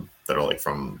that are like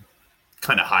from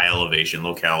kind of high elevation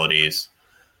localities.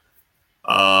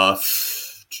 God.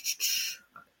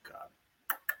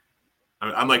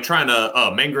 I'm like trying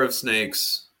to, mangrove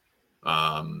snakes,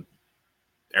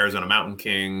 Arizona mountain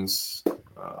kings.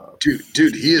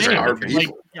 Dude, he is our people.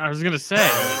 Like, I was gonna say,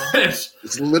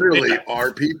 it's literally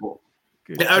our people.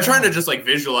 Yeah, I'm trying to just like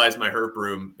visualize my herp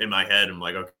room in my head. I'm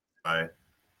like, okay, I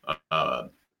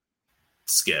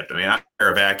skipped.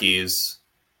 Aravakis.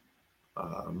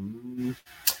 I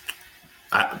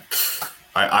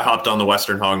hopped on the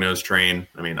Western hognose train.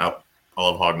 I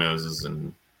love hognoses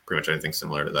and pretty much anything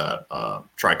similar to that.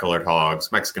 Tricolored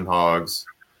hogs, Mexican hogs,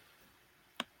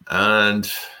 and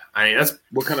that's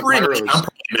what kind of pretty pyros? much, I'm probably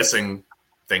missing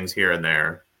things here and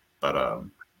there, but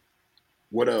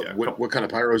what kind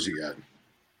of pyros you got?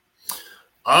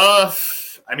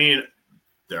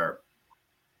 They're.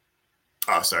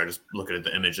 Oh, sorry, just looking at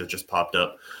the image that just popped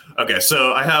up. Okay,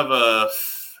 so I have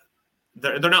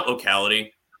they're not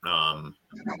locality. I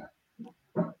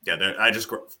just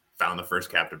found the first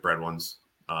captive bred ones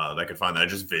that I could find that I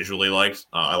just visually liked.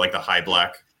 I like the high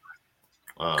black.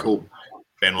 Cool.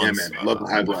 Band ones. Yeah, man, love the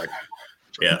high black.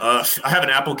 Yeah, I have an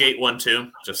Applegate one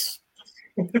too. Just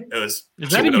it was. Is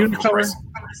that a unicolor?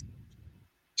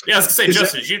 Yeah, I was gonna say,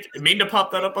 Justin, did you mean to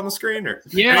pop that up on the screen, or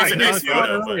yeah, I saw it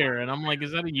earlier, and I'm like,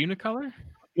 is that a unicolor?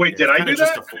 Wait, did I do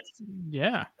that?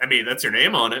 Yeah. That's your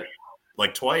name on it,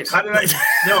 like twice. How did I?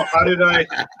 No, how did I?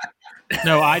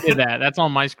 No, I did that. That's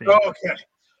on my screen. Oh, okay.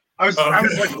 I was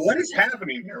like, what is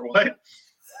happening here? What?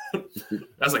 I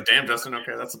was like, damn, Justin.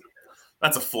 Okay,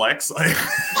 that's a flex.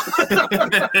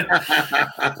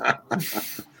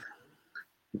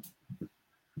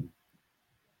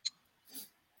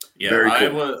 Yeah,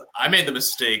 cool. I made the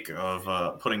mistake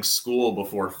of putting school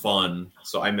before fun,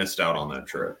 so I missed out on that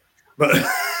trip. But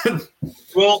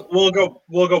we'll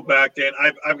go back, Dan.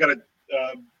 I've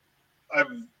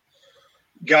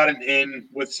got an in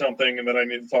with something that I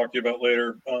need to talk to you about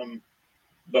later.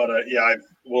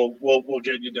 We'll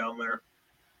get you down there.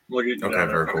 We'll get you down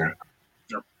there. Very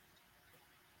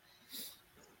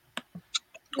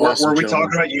cool. Awesome, were we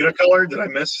gentlemen. talking about unicolor? Did I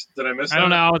miss? I don't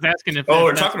know. I was asking if we're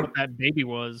that's talking what that baby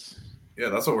was. Yeah,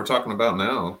 that's what we're talking about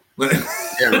now.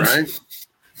 Yeah, right.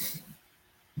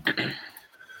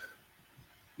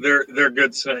 They're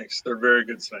good snakes. They're very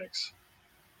good snakes.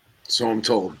 So I'm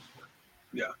told.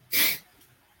 Yeah.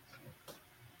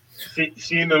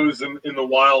 Seeing those in the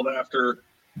wild after,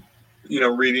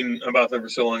 reading about them for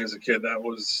so long as a kid, that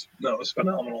was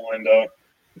phenomenal. And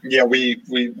yeah, we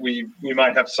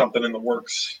might have something in the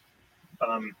works.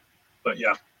 But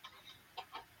yeah.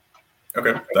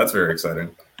 Okay, that's very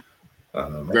exciting.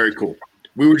 Very cool.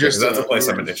 We were just that's a place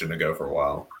I've been itching to go for a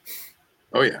while.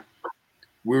 Oh yeah.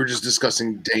 We were just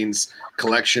discussing Dane's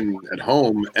collection at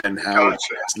home and how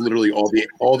it's literally all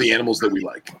the animals that we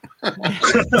like.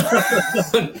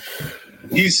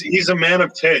 He's a man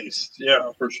of taste,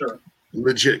 yeah, for sure.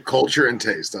 Legit culture and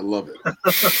taste. I love it.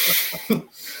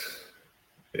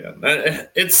 Yeah,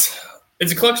 it's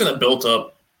a collection that built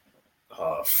up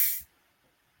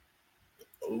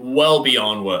well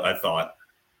beyond what I thought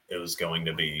it was going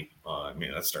to be. I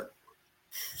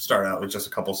start out with just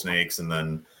a couple snakes, and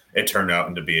then it turned out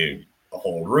into be a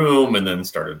whole room, and then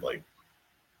started like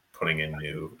putting in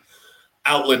new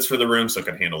outlets for the room so it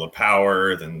could handle the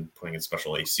power, then putting in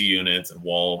special AC units and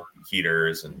wall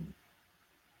heaters, and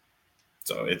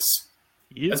so it's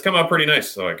come out pretty nice.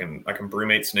 So I can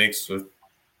brumate snakes with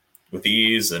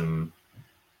ease and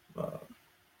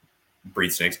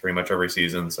breed snakes pretty much every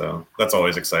season. So that's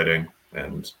always exciting.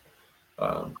 And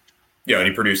when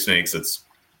you produce snakes, it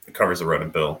covers the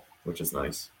rodent bill, which is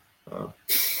nice.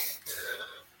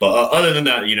 But other than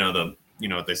that,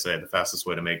 what they say, the fastest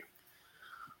way to make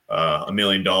 $1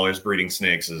 million breeding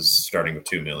snakes is starting with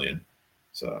 2 million.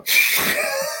 So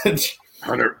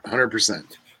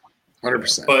 100%.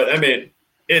 But I mean,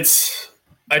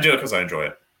 I do it because I enjoy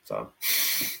it. So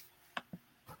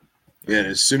yeah,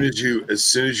 as soon as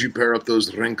you pair up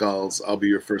those wrinkles, I'll be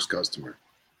your first customer.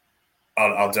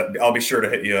 I'll be sure to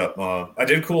hit you up. I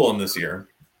did cool them this year,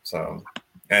 so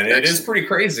and it is pretty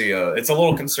crazy. It's a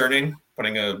little concerning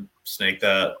putting a snake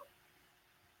that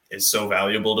is so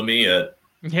valuable to me at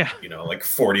like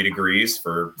 40 degrees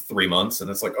for 3 months, and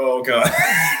it's like, oh god.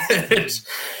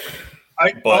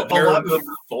 But they're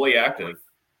fully active.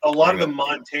 A lot of the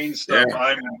Montane stuff,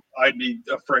 I'd be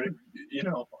afraid.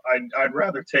 I'd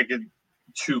rather take it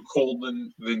too cold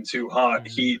than too hot.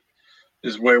 Heat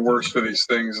is way worse for these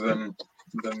things than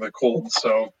the cold.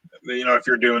 So if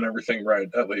you're doing everything right,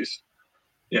 at least.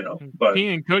 But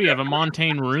me and Cody have a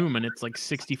Montane room, and it's like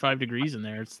 65 degrees in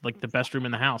there. It's like the best room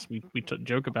in the house. We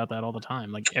joke about that all the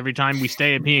time. Like every time we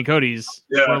stay at P and Cody's,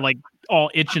 we're like all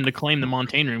itching to claim the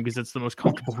Montane room because it's the most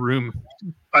comfortable room.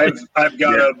 I've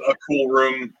got a cool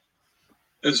room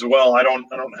as well. I don't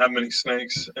have many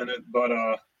snakes in it, but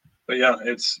yeah,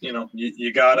 it's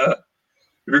you gotta,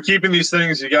 if you're keeping these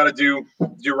things, you gotta do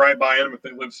right by them. If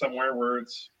they live somewhere where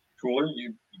it's cooler,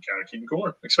 you gotta keep them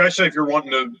cooler, especially if you're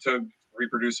wanting to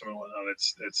reproduce them and whatnot.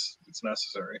 It's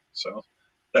necessary. So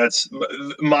that's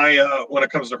my when it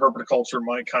comes to herpetoculture,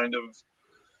 my kind of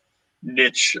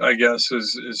niche, I guess,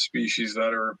 is species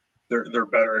that are they're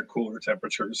better at cooler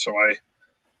temperatures. So I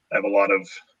have a lot of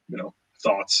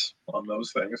thoughts on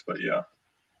those things, but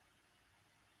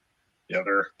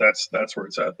that's where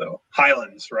it's at though.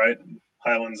 Highlands, right?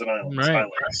 Highlands and Islands. Right.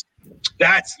 Highlands.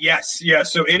 That's yes.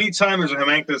 So anytime there's a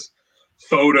Hamanthus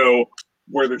photo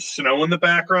where there's snow in the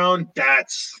background,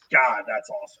 that's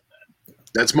awesome, man.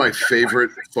 That's my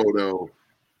favorite photo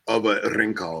of a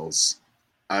wrinkles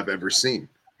I've ever seen.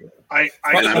 I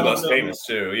the most famous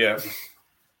too. Yeah.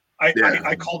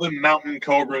 I call them mountain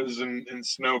cobras and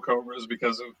snow cobras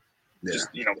because of just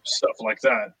stuff like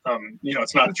that.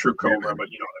 It's not a true cobra,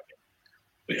 but you know what I mean.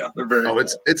 But yeah, they're very. Oh,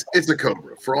 it's a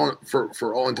cobra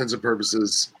for all intents and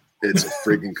purposes. It's a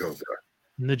freaking cobra.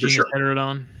 The genus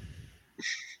Heterodon.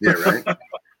 Yeah, right.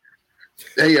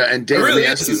 Hey, and Dane, it really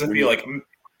ask is. If you like,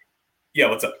 yeah,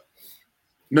 what's up?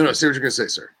 No, say what you're gonna say,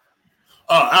 sir.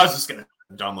 Oh, I was just gonna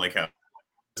dumb like how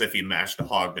as if you mashed a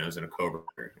hognose in a cobra,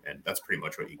 and that's pretty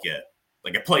much what you get.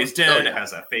 Like it plays dead, it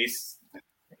has that face,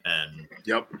 and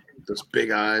yep, those big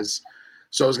eyes.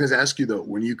 So I was gonna ask you though,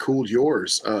 when you cooled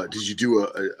yours, did you do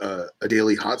a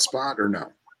daily hotspot or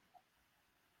no?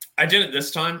 I did it this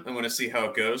time. I'm gonna see how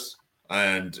it goes,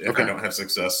 and if I don't have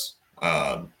success,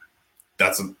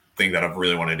 that's a thing that I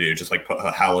really want to do. Just like put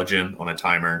a halogen on a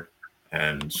timer,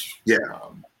 and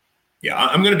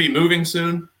I'm gonna be moving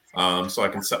soon, so I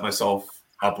can set myself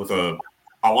up with I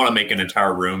want to make an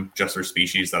entire room just for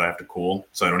species that I have to cool,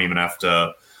 so I don't even have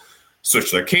to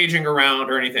switch their caging around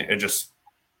or anything. It just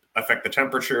affect the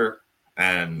temperature,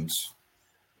 and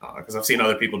because I've seen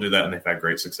other people do that and they've had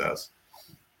great success.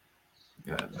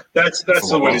 That's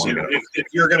the way to do it. If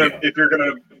you're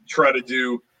gonna try to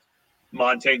do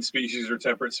montane species or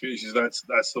temperate species,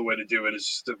 that's the way to do it. Is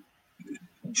just to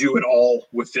do it all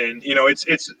within.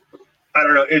 It's I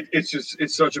don't know.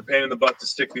 It's such a pain in the butt to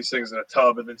stick these things in a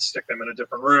tub and then stick them in a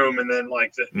different room, and then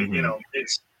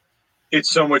it's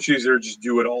so much easier to just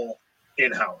do it all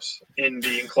in-house in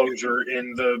the enclosure,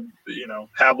 in the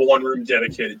have one room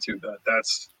dedicated to that.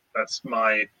 That's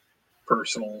my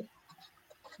personal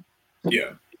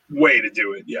way to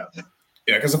do it. Yeah,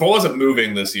 because if I wasn't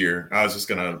moving this year, I was just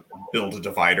gonna build a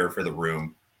divider for the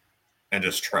room and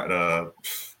just try to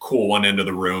cool one end of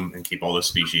the room and keep all the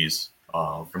species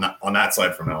on that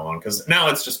side from now on, because now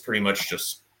it's just pretty much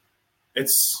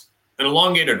it's an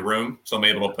elongated room, so I'm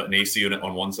able to put an AC unit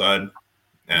on one side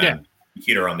and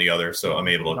heater on the other, so I'm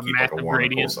able to keep like a warm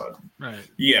and cool side. Right.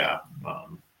 Yeah.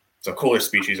 So cooler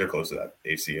species are close to that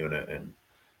AC unit, and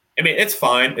I mean it's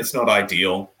fine. It's not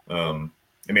ideal. I'm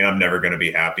never going to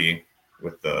be happy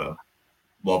with the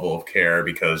level of care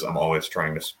because I'm always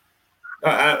trying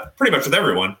to. Pretty much with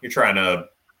everyone, you're trying to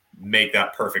make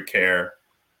that perfect care,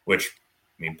 which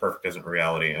perfect isn't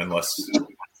reality unless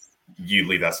you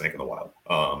leave that snake in the wild.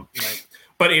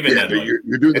 But even then, you're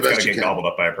doing it's the going best to you get can. gobbled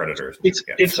up by a predator.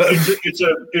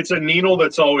 It's a needle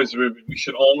that's always moving. We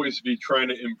should always be trying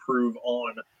to improve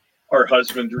on our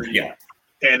husbandry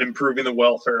and improving the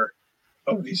welfare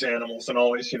of these animals, and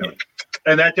always,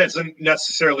 and that doesn't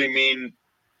necessarily mean,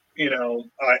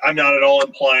 I'm not at all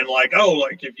implying like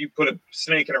if you put a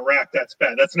snake in a rack, that's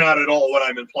bad. That's not at all what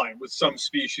I'm implying. With some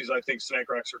species, I think snake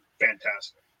racks are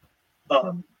fantastic.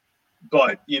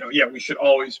 But we should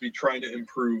always be trying to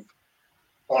improve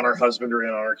on our husbandry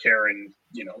and on our care, and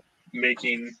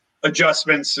making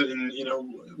adjustments and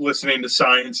listening to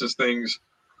science as things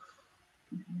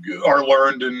are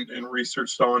learned and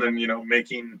researched on, and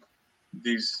making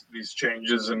these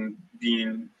changes and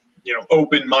being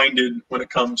open-minded when it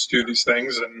comes to these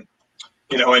things, and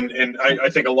I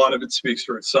think a lot of it speaks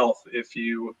for itself. If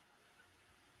you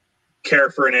care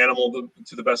for an animal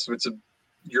to the best of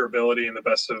your ability and the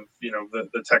best of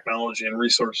the technology and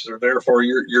resources are there for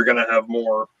you, you're going to have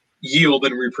more yield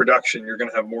and reproduction. You're going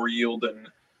to have more yield, and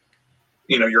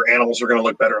your animals are going to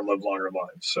look better and live longer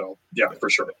lives. So yeah, for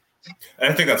sure.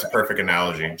 And I think that's a perfect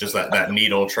analogy. Just that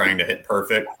needle trying to hit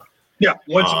perfect. Yeah.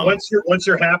 Once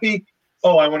you're happy,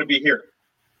 I want to be here.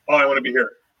 Oh, I want to be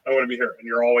here. I want to be here. And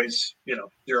you're always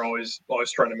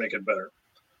trying to make it better.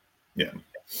 Yeah.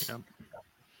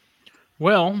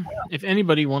 Well, if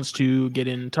anybody wants to get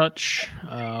in touch,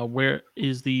 where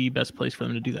is the best place for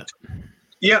them to do that?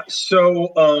 Yeah.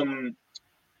 So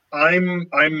I'm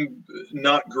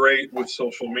not great with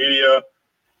social media,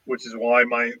 which is why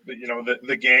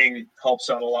the gang helps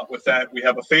out a lot with that. We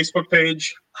have a Facebook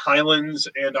page, Highlands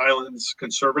and Islands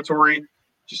Conservatory.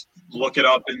 Just look it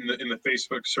up in the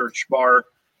Facebook search bar.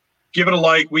 Give it a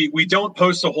like. We don't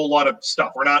post a whole lot of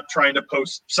stuff. We're not trying to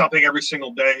post something every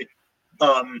single day.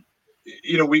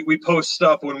 We post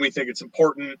stuff when we think it's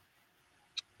important,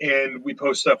 and we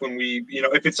post stuff when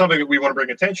if it's something that we want to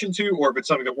bring attention to, or if it's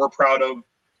something that we're proud of,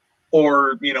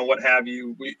 or what have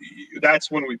you.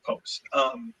 That's when we post.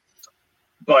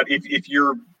 But if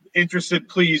you're interested,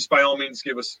 please by all means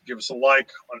give us a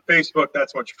like on Facebook.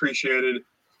 That's much appreciated.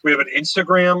 We have an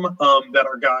Instagram that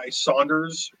our guy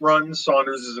Saunders runs.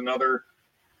 Saunders is another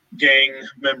gang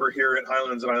member here at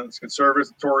Highlands and Islands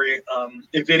Conservatory.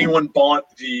 If anyone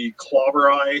bought the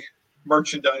Clobber Eye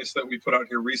merchandise that we put out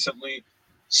here recently,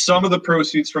 some of the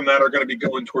proceeds from that are going to be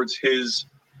going towards his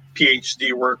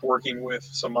PhD work, working with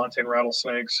some montane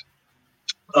rattlesnakes.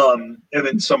 And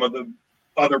then some of the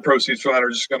other proceeds from that are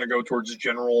just going to go towards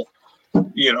general,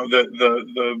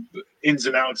 the ins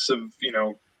and outs of,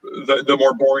 the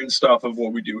more boring stuff of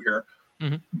what we do here.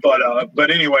 Mm-hmm. But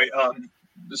anyway,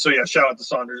 so yeah, shout out to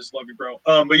Saunders. Love you, bro.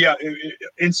 But yeah,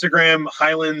 Instagram,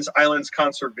 Highlands Islands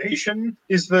Conservation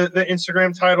is the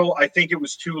Instagram title. I think it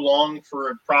was too long for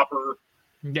a proper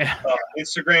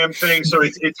Instagram thing. So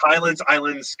it's Highlands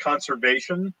Islands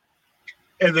Conservation.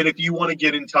 And then if you want to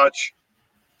get in touch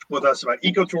with us about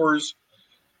eco-tours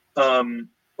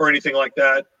or anything like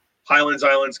that, Highlands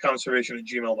Islands Conservation at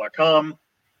gmail.com.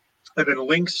 And then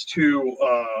links to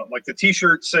like the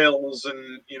t-shirt sales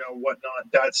and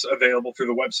whatnot, that's available through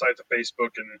the website, the Facebook,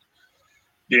 and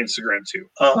the Instagram too.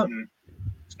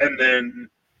 And then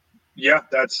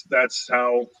that's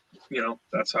how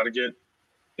that's how to get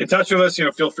in touch with us.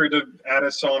 Feel free to add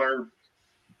us on our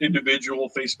individual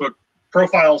Facebook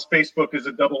profiles. Facebook is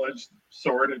a double-edged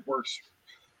sword. It works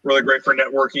really great for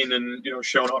networking and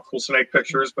showing off cool snake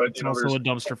pictures, but it's also a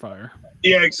dumpster fire.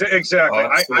 Yeah, exactly.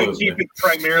 I keep it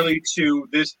primarily to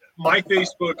this. My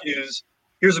Facebook is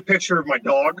here's a picture of my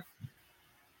dog.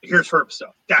 Here's herb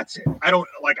stuff. That's it. I don't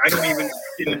even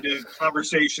get into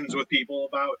conversations with people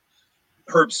about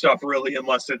herb stuff really,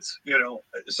 unless it's,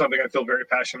 something I feel very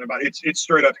passionate about. It's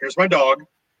straight up, here's my dog,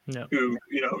 who,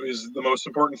 is the most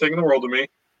important thing in the world to me.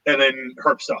 And then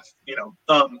herb stuff,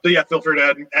 but yeah, feel free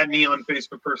to add me on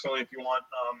Facebook personally if you want.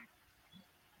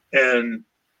 And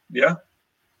yeah,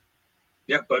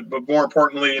 but more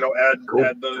importantly, add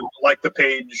the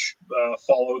page,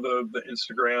 follow the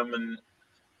Instagram, and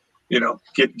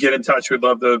get in touch. We'd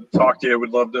love to talk to you. We'd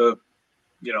love to,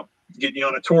 get you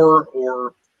on a tour,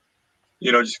 or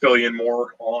just fill you in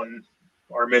more on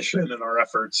our mission and our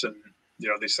efforts, and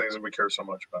these things that we care so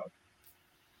much about.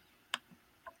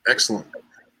 Excellent.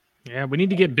 Yeah, we need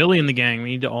to get Billy in the gang.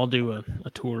 We need to all do a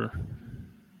tour.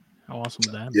 How awesome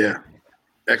is that? Yeah,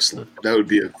 excellent. That would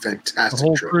be a fantastic the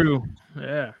whole trip. crew.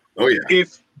 Yeah. Oh yeah.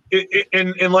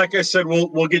 And like I said,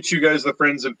 we'll get you guys the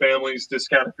friends and families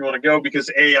discount if you want to go, because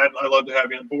A, I love to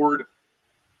have you on board,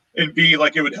 and B,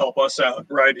 like, it would help us out,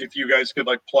 right? If you guys could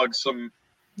plug some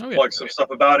stuff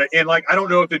about it. And I don't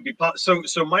know if it'd be so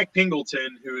Mike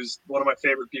Pingleton, who's one of my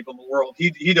favorite people in the world,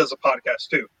 he does a podcast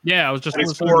too. Yeah, I was just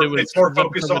listening to it's more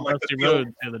focused on Dusty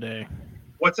Rhodes the other day.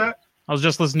 What's that? I was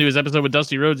just listening to his episode with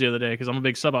Dusty Rhodes the other day because I'm a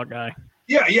big Subot guy.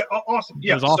 Yeah, awesome.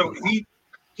 Yeah, awesome.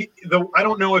 So I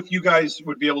don't know if you guys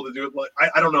would be able to do it.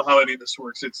 I don't know how any of this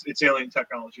works. It's alien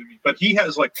technology to me, but he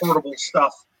has portable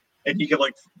stuff, and he can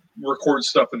record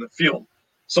stuff in the field.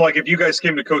 So if you guys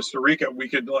came to Costa Rica, we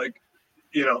could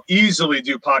easily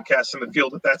do podcasts in the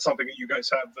field if that's something that you guys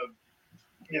have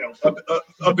the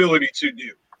ability to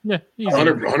do. Yeah,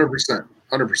 100%.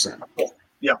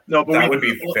 Yeah, no, but that would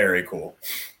be very cool.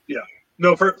 Yeah,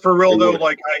 no, for real though.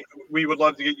 We would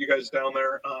love to get you guys down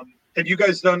there. Have you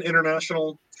guys done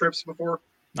international trips before?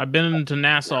 I've been to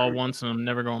Nassau once, and I'm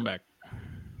never going back.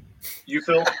 You,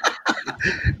 Phil?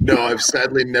 No, I've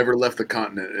sadly never left the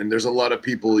continent, and there's a lot of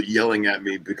people yelling at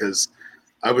me because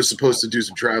I was supposed to do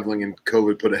some traveling, and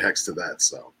COVID put a hex to that.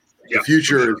 So the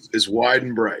future is wide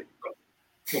and bright.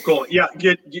 Well, cool. Yeah,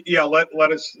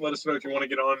 let us know if you want to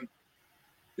get on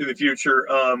in the future.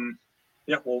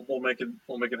 We'll make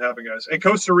it happen, guys. And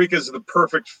Costa Rica is the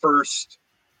perfect first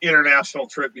international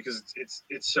trip because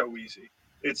it's so easy.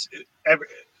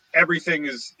 Everything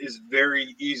is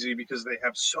very easy because they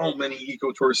have so many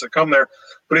eco tourists that come there,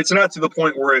 but it's not to the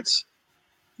point where it's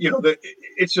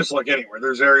it's just like anywhere.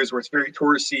 There's areas where it's very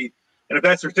touristy, and if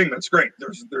that's your thing, that's great.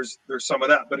 There's some of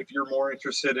that. But if you're more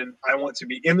interested in, I want to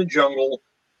be in the jungle,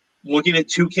 looking at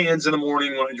toucans in the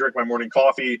morning when I drink my morning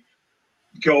coffee,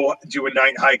 go do a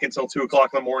night hike until 2:00 in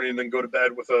the morning, and then go to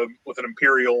bed with an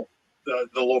Imperial, the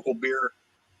local beer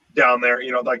down there.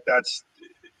 That's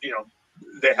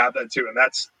they have that too, and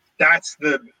that's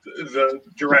the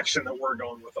direction that we're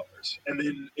going with ours. And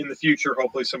then in the future,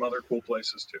 hopefully some other cool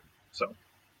places too. So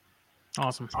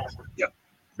awesome. Yeah.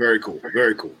 Very cool.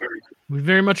 Very cool. We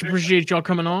very much appreciate y'all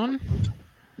coming on.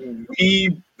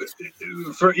 We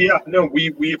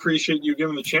appreciate you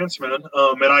giving the chance, man.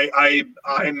 And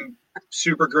I'm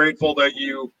super grateful that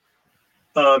you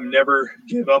never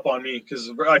give up on me,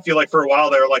 because I feel like for a while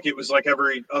there, it was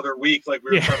every other week, we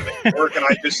were trying to make it work, and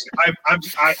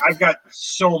I've got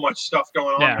so much stuff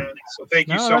going on, man. So thank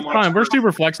you so much. Fine. We're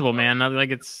super flexible, man.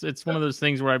 It's one of those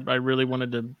things where I really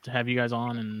wanted to have you guys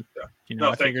on, and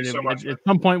I figured at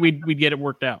some point we'd get it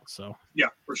worked out. So yeah,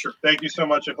 for sure. Thank you so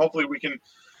much, and hopefully we can.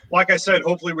 Like I said,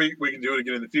 hopefully we can do it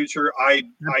again in the future. I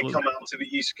come out to the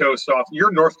East Coast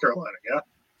you're North Carolina, yeah?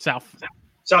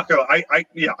 South Carolina.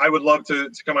 I would love to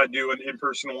come out and do an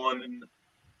in-person one, and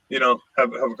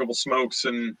have a couple smokes,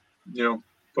 and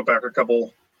put back a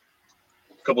couple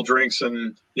drinks,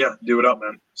 and do it up,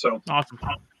 man. So awesome.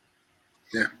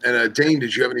 Yeah. And Dane,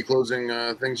 did you have any closing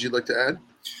things you'd like to add?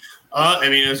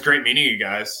 It was great meeting you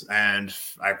guys, and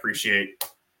I appreciate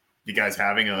you guys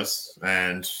having us,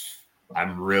 and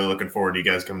I'm really looking forward to you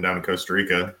guys coming down to Costa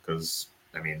Rica, because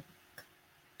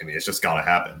it's just got to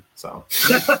happen. So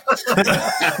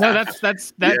no, that's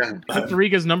Costa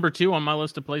Rica's number 2 on my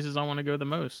list of places I want to go the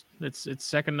most. It's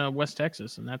second to West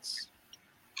Texas, and that's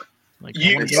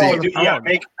you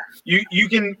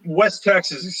can. West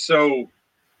Texas is so.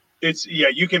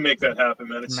 You can make that happen,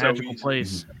 man. It's a magical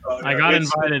place. I got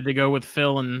invited to go with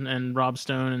Phil and Rob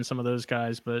Stone and some of those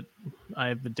guys, but I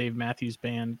have the Dave Matthews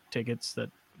Band tickets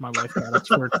that my wife got us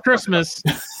for Christmas.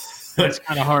 It's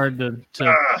kind of hard to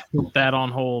put that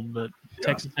on hold, but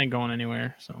Texas ain't going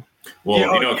anywhere. So,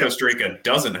 Costa Rica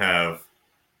doesn't have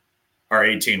our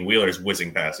 18-wheelers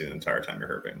whizzing past you the entire time you're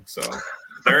herping. So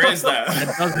there is that.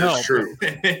 That does help. That's true.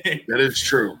 That is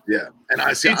true. Yeah, and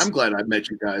I'm glad I met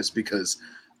you guys, because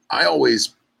I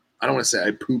always I don't want to say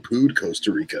I poo-pooed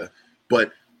Costa Rica,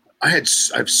 but I have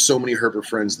so many herper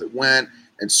friends that went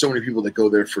and so many people that go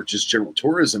there for just general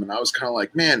tourism. And I was kind of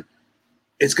like, man,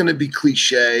 it's going to be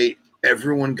cliche.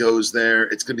 Everyone goes there.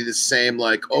 It's going to be the same,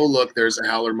 like, oh, look, there's a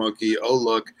howler monkey. Oh,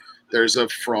 look, there's a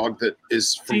frog that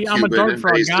is from Cuba. I'm a dart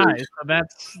frog guy, so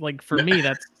that's like, for me,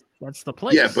 that's the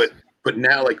place. Yeah, but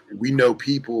now, like, we know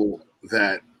people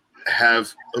that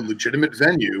have a legitimate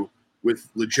venue with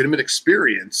legitimate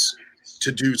experience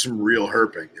to do some real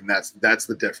herping, and that's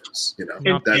the difference, you know.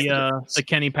 Not that's the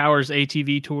Kenny Powers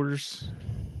ATV tours.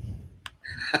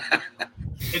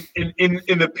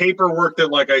 in the paperwork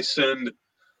that, like, I send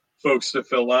folks to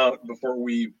fill out before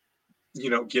we, you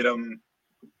know, get them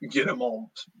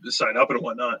all to sign up and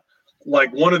whatnot.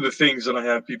 Like, one of the things that I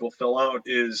have people fill out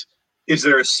is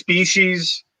there a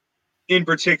species in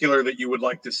particular that you would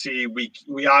like to see? We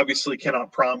obviously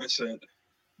cannot promise it,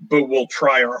 but we'll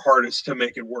try our hardest to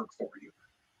make it work for you.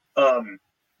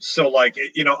 So, like,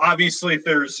 you know, obviously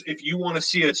if you want to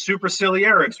see a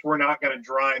superciliaris, we're not going to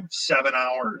drive 7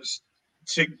 hours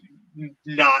to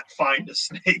not find a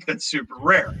snake that's super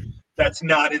rare. That's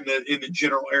not in the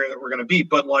general area that we're going to be.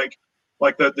 But like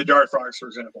the dart frogs, for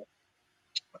example,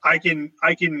 I can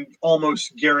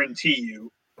almost guarantee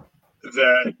you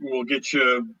that we'll get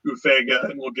you Ufega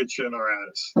and we'll get you an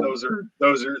Aratus.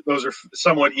 Those are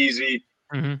somewhat easy.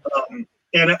 Mm-hmm.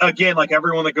 And again, like,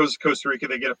 everyone that goes to Costa Rica,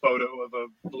 they get a photo of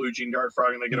a blue jean dart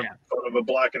frog and they get a photo of a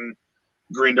black and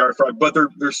green dart frog. But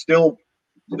they're still,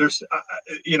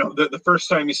 you know, the first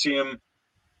time you see them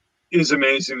is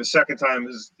amazing. The second time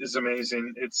is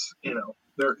amazing. It's, you know,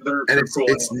 they're cool.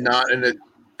 It's not in a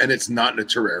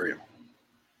terrarium.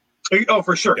 Oh,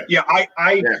 for sure. Yeah,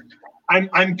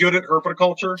 I'm good at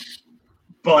herpetoculture,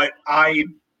 but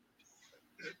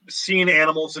seeing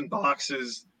animals in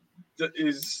boxes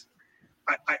is.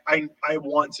 I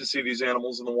want to see these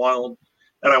animals in the wild,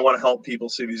 and I want to help people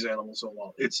see these animals in the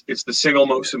wild. It's the single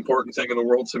most important thing in the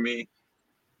world to me,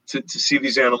 to see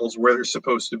these animals where they're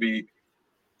supposed to be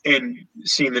and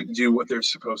seeing them do what they're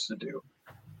supposed to do.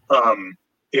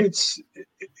 It's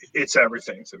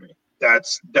everything to me.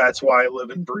 That's why I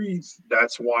live and breathe.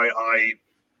 That's why I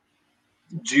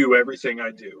do everything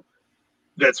I do.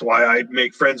 That's why I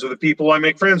make friends with the people I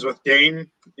make friends with. Dane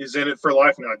is in it for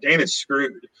life now. Dane is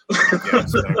screwed. Yeah,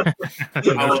 so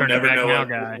I will never know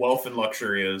what wealth and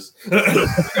luxury is.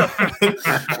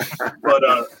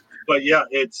 But yeah,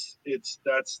 it's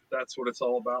that's what it's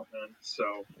all about, man.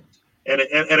 So, and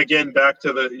again, back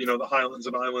to the, you know, the Highlands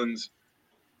and Islands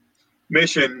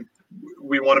mission.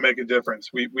 We want to make a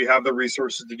difference. We have the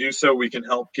resources to do so. We can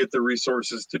help get the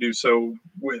resources to do so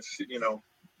with, you know,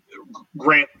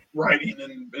 grant writing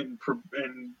and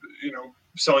you know,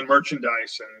 selling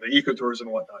merchandise and the eco tours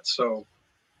and whatnot. So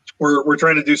we're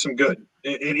trying to do some good,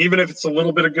 and even if it's a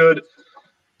little bit of good,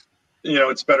 you know,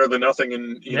 it's better than nothing.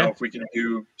 And you know, if we can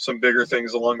do some bigger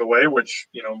things along the way, which,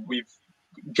 you know, we've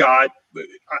got,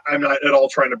 I'm not at all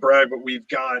trying to brag, but we've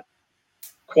got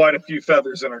quite a few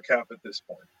feathers in our cap at this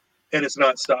point, and it's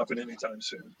not stopping anytime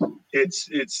soon. It's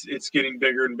getting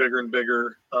bigger and bigger and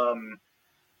bigger.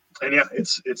 And yeah,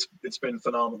 it's been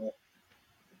phenomenal.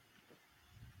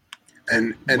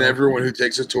 And everyone who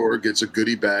takes a tour gets a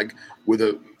goodie bag with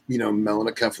a, you know,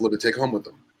 melanocephala to take home with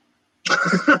them.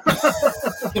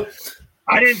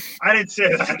 I didn't say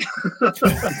that.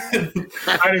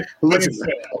 Listen, say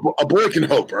that. A boy can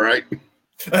hope, all right?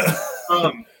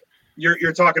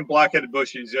 You're talking black-headed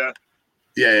bushies, yeah?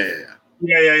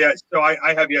 Yeah. So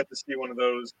I have yet to see one of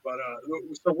those, but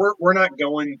so we're not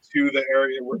going to the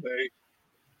area where they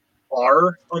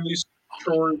are on these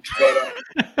tours,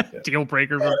 but deal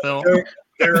breaker for Phil.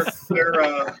 They're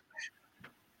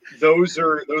those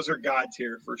are God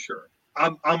tier for sure.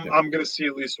 I'm gonna see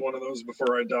at least one of those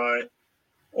before I die,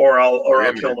 or I'll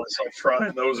kill myself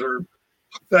trying.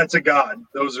 That's a god.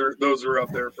 Those are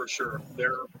up there for sure.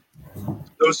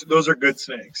 Those are good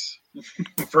snakes.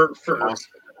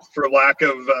 for lack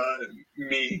of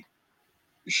me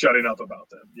shutting up about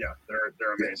them. Yeah,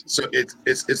 they're amazing. So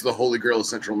it's the holy grail of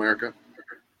Central America.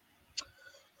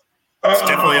 It's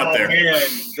definitely up there. Man,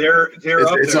 they're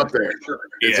it's up there. Sure.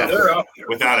 Yeah, they're up there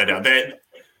without a doubt. They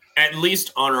at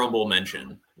least honorable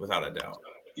mention, without a doubt.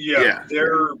 Yeah.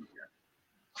 They're.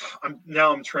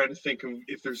 I'm trying to think of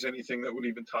if there's anything that would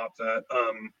even top that.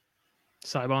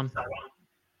 Saibon.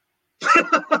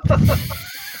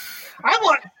 I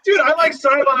like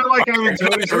Saibon. I like Iron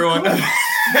Toadies. Everyone.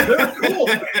 They're cool,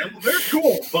 man. They're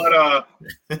cool, but I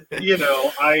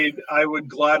would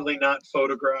gladly not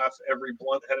photograph every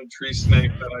blunt-headed tree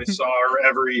snake that I saw, or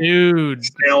every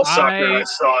snail sucker I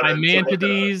saw.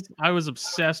 Mantides, I was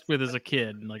obsessed with as a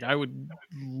kid. Like, I would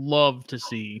love to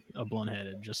see a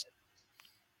blunt-headed, just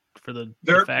for the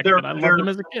fact that I loved them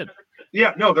as a kid.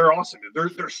 Yeah, no, they're awesome.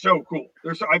 They're so cool.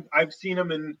 I've seen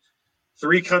them in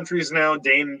 3 countries now.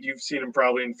 Dane, you've seen them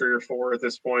probably in 3 or 4 at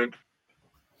this point.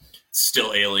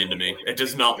 Still alien to me. It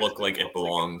does not look like it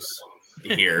belongs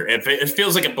here. It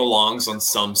feels like it belongs on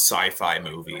some sci-fi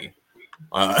movie.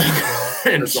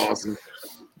 That's awesome.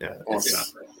 Yeah,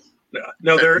 awesome. Yeah.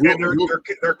 No, they're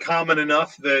common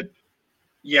enough that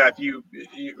if you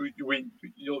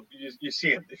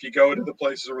see them. If you go to the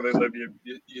places where they live,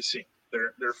 you see them.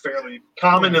 They're fairly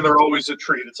common, and they're always a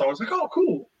treat. It's always like, oh,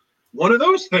 cool, one of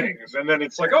those things, and then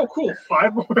it's like, oh, cool,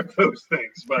 5 more of those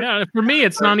things. But yeah, for me,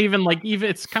 it's not even like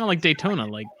it's kind of like Daytona.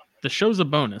 Like, the show's a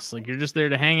bonus. Like, you're just there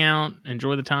to hang out,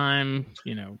 enjoy the time.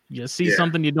 You see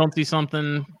something, you don't see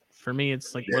something. For me,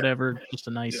 it's like whatever, just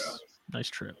a nice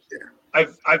trip. Yeah.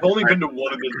 I've only been to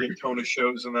one of the Daytona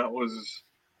shows, and that was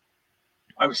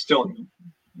I was still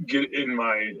in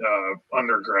my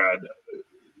undergrad,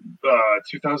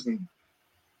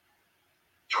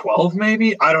 2012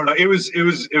 maybe. I don't know. It was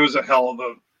a hell of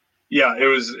a it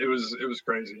was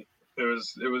crazy. It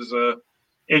was a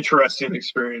interesting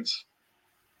experience,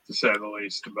 to say the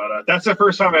least. But that's the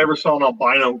first time I ever saw an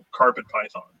albino carpet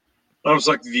python. I was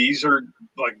like, these what?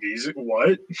 These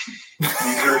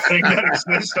are a thing that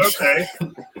exist. Okay.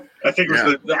 I think it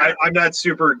was I'm not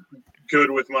super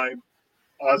good with my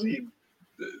Aussie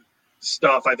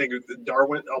stuff. I think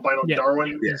albino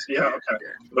Darwin. Yeah. Okay.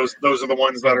 Those are the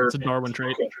ones that are. It's a Darwin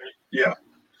trait. Cool. Yeah.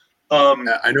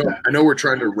 I know we're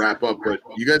trying to wrap up, but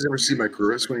you guys ever see my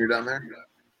Cruis when you're down there?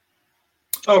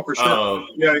 Oh, for sure.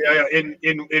 Yeah.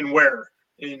 In where?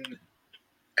 In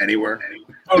anywhere.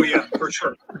 Oh yeah, for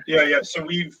sure. Yeah. So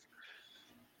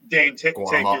Dane, take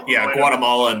it. Yeah,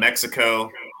 Guatemala and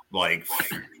Mexico, like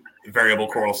variable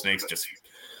coral snakes. Just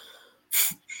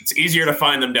it's easier to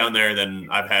find them down there than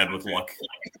I've had with luck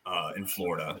in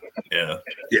Florida. Yeah.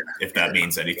 If that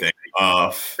means anything.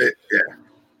 Yeah.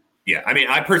 I mean,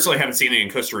 I personally haven't seen any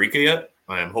in Costa Rica yet.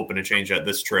 I am hoping to change that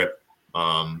this trip,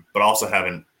 but also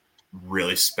haven't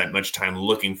really spent much time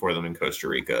looking for them in Costa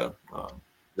Rica.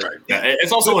 Right. Yeah,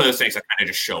 it's also one of those things that kind of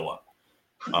just show up.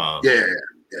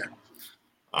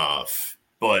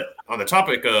 But on the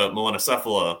topic of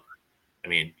melanocephala, I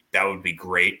mean, that would be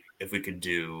great if we could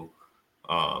do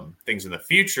things in the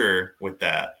future with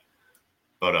that.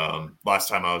 But last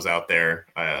time I was out there,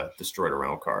 I destroyed a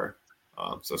rental car.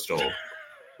 So still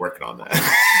working on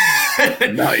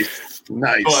that. Nice.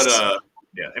 But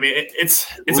I mean, it's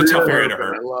a tough area to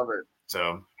hurt. I love it.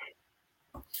 So,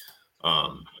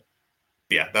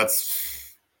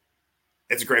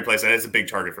 it's a great place. And it's a big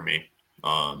target for me.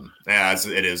 As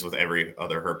it is with every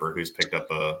other herper who's picked up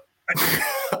a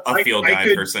field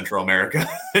guide for Central America.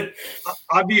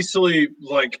 Obviously,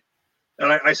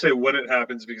 and I say when it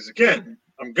happens because, again,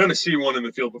 I'm going to see one in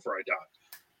the field before I die.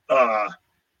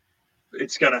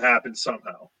 It's going to happen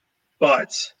somehow.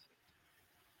 But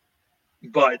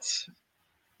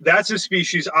that's a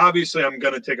species. Obviously, I'm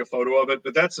going to take a photo of it,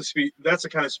 but that's the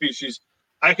kind of species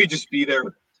I could just be there,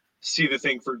 see the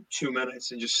thing for 2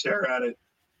 minutes and just stare at it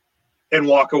and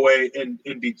walk away and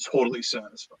be totally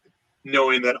satisfied,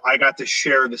 knowing that I got to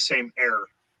share the same air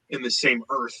in the same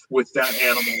earth with that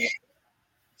animal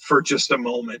for just a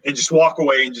moment and just walk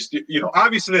away and just,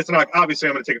 obviously I'm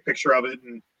going to take a picture of it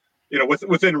and,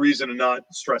 within reason and not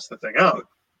stress the thing out.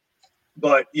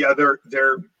 But yeah,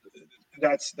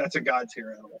 that's a god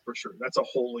tier animal for sure. That's a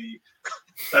holy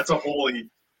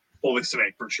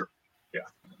snake for sure. Yeah.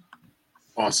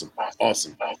 Awesome.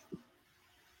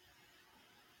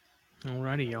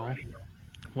 Alrighty, y'all.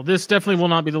 Well, this definitely will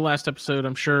not be the last episode,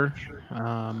 I'm sure.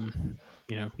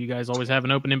 You guys always have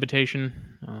an open invitation.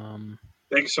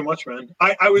 Thank you so much, man.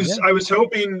 I was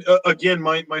hoping again.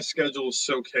 My schedule is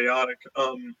so chaotic.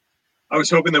 I was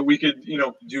hoping that we could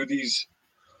do these,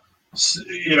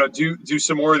 do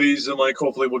some more of these, and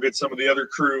hopefully we'll get some of the other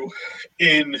crew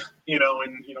in,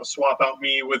 and swap out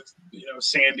me with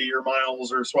Sandy or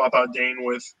Miles, or swap out Dane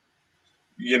with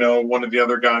one of the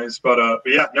other guys. But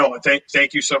yeah, no,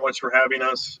 thank you so much for having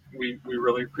us. We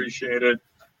really appreciate it.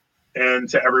 And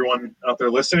to everyone out there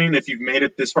listening, if you've made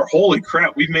it this far, holy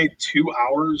crap, we've made 2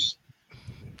 hours.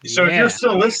 So if you're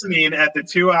still listening at the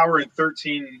 2 hour and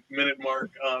 13 minute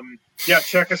mark,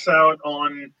 check us out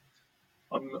on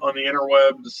the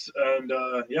interwebs. And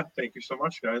thank you so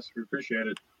much, guys. We appreciate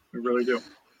it. We really do.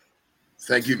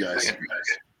 Thank you, guys.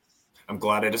 I'm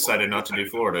glad I decided not to do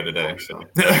Florida today. So.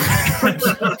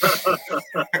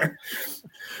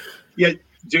 Yeah,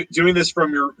 doing this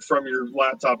from your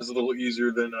laptop is a little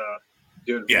easier than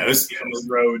doing it from the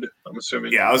road. I'm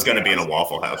assuming. Yeah, I was going to be in a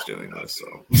Waffle House doing this.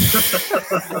 So.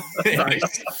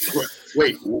 Nice.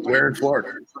 Wait, where in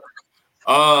Florida?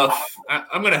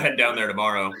 I'm going to head down there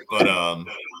tomorrow, but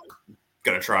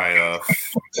going to try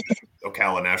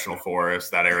Ocala National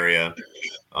Forest, that area.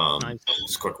 Nice.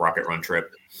 Just a quick rocket run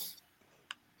trip.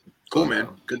 Cool, man.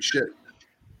 Good shit.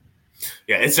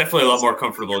 Yeah, it's definitely a lot more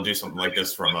comfortable to do something like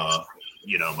this from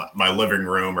my living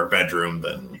room or bedroom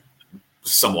than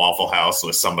some Waffle House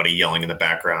with somebody yelling in the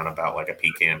background about like a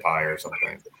pecan pie or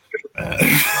something.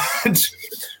 I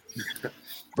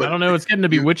don't know. It's getting to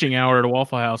be witching hour at a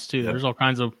Waffle House too. There's all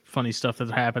kinds of funny stuff that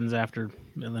happens after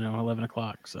 11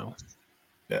 o'clock. So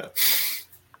yeah.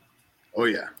 Oh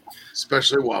yeah,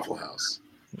 especially Waffle House.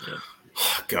 Yeah.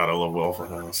 God, I love Waffle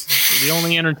House. The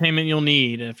only entertainment you'll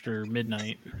need after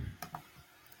midnight.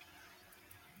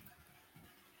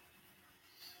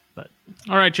 But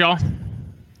all right, y'all.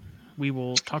 We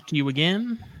will talk to you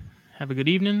again. Have a good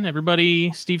evening,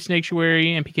 everybody. Steve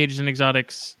Snaketuary, MP Cages and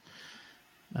Exotics,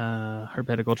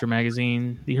 Herpeticulture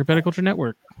Magazine, the Herpeticulture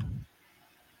Network.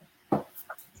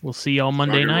 We'll see y'all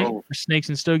Monday night for Snakes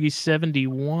and Stogies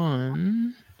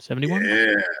 71. 71?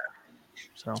 Yeah.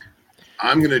 So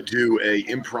I'm going to do a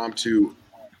impromptu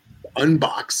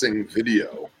unboxing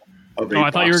video of I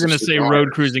thought you were going to say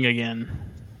road cruising again.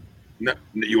 No,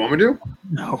 you want me to?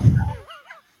 No.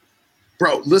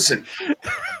 Bro, listen.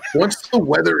 Once the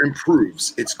weather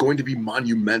improves, it's going to be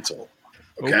monumental.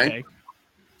 Okay?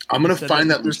 I'm going to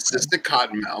find that leucistic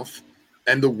cottonmouth,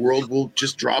 and the world will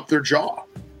just drop their jaw.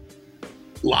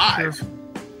 Live.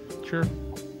 Sure.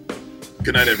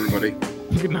 Good night, everybody.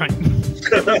 Good night.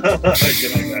 Good night, guys.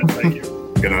 Thank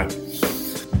you. Good night.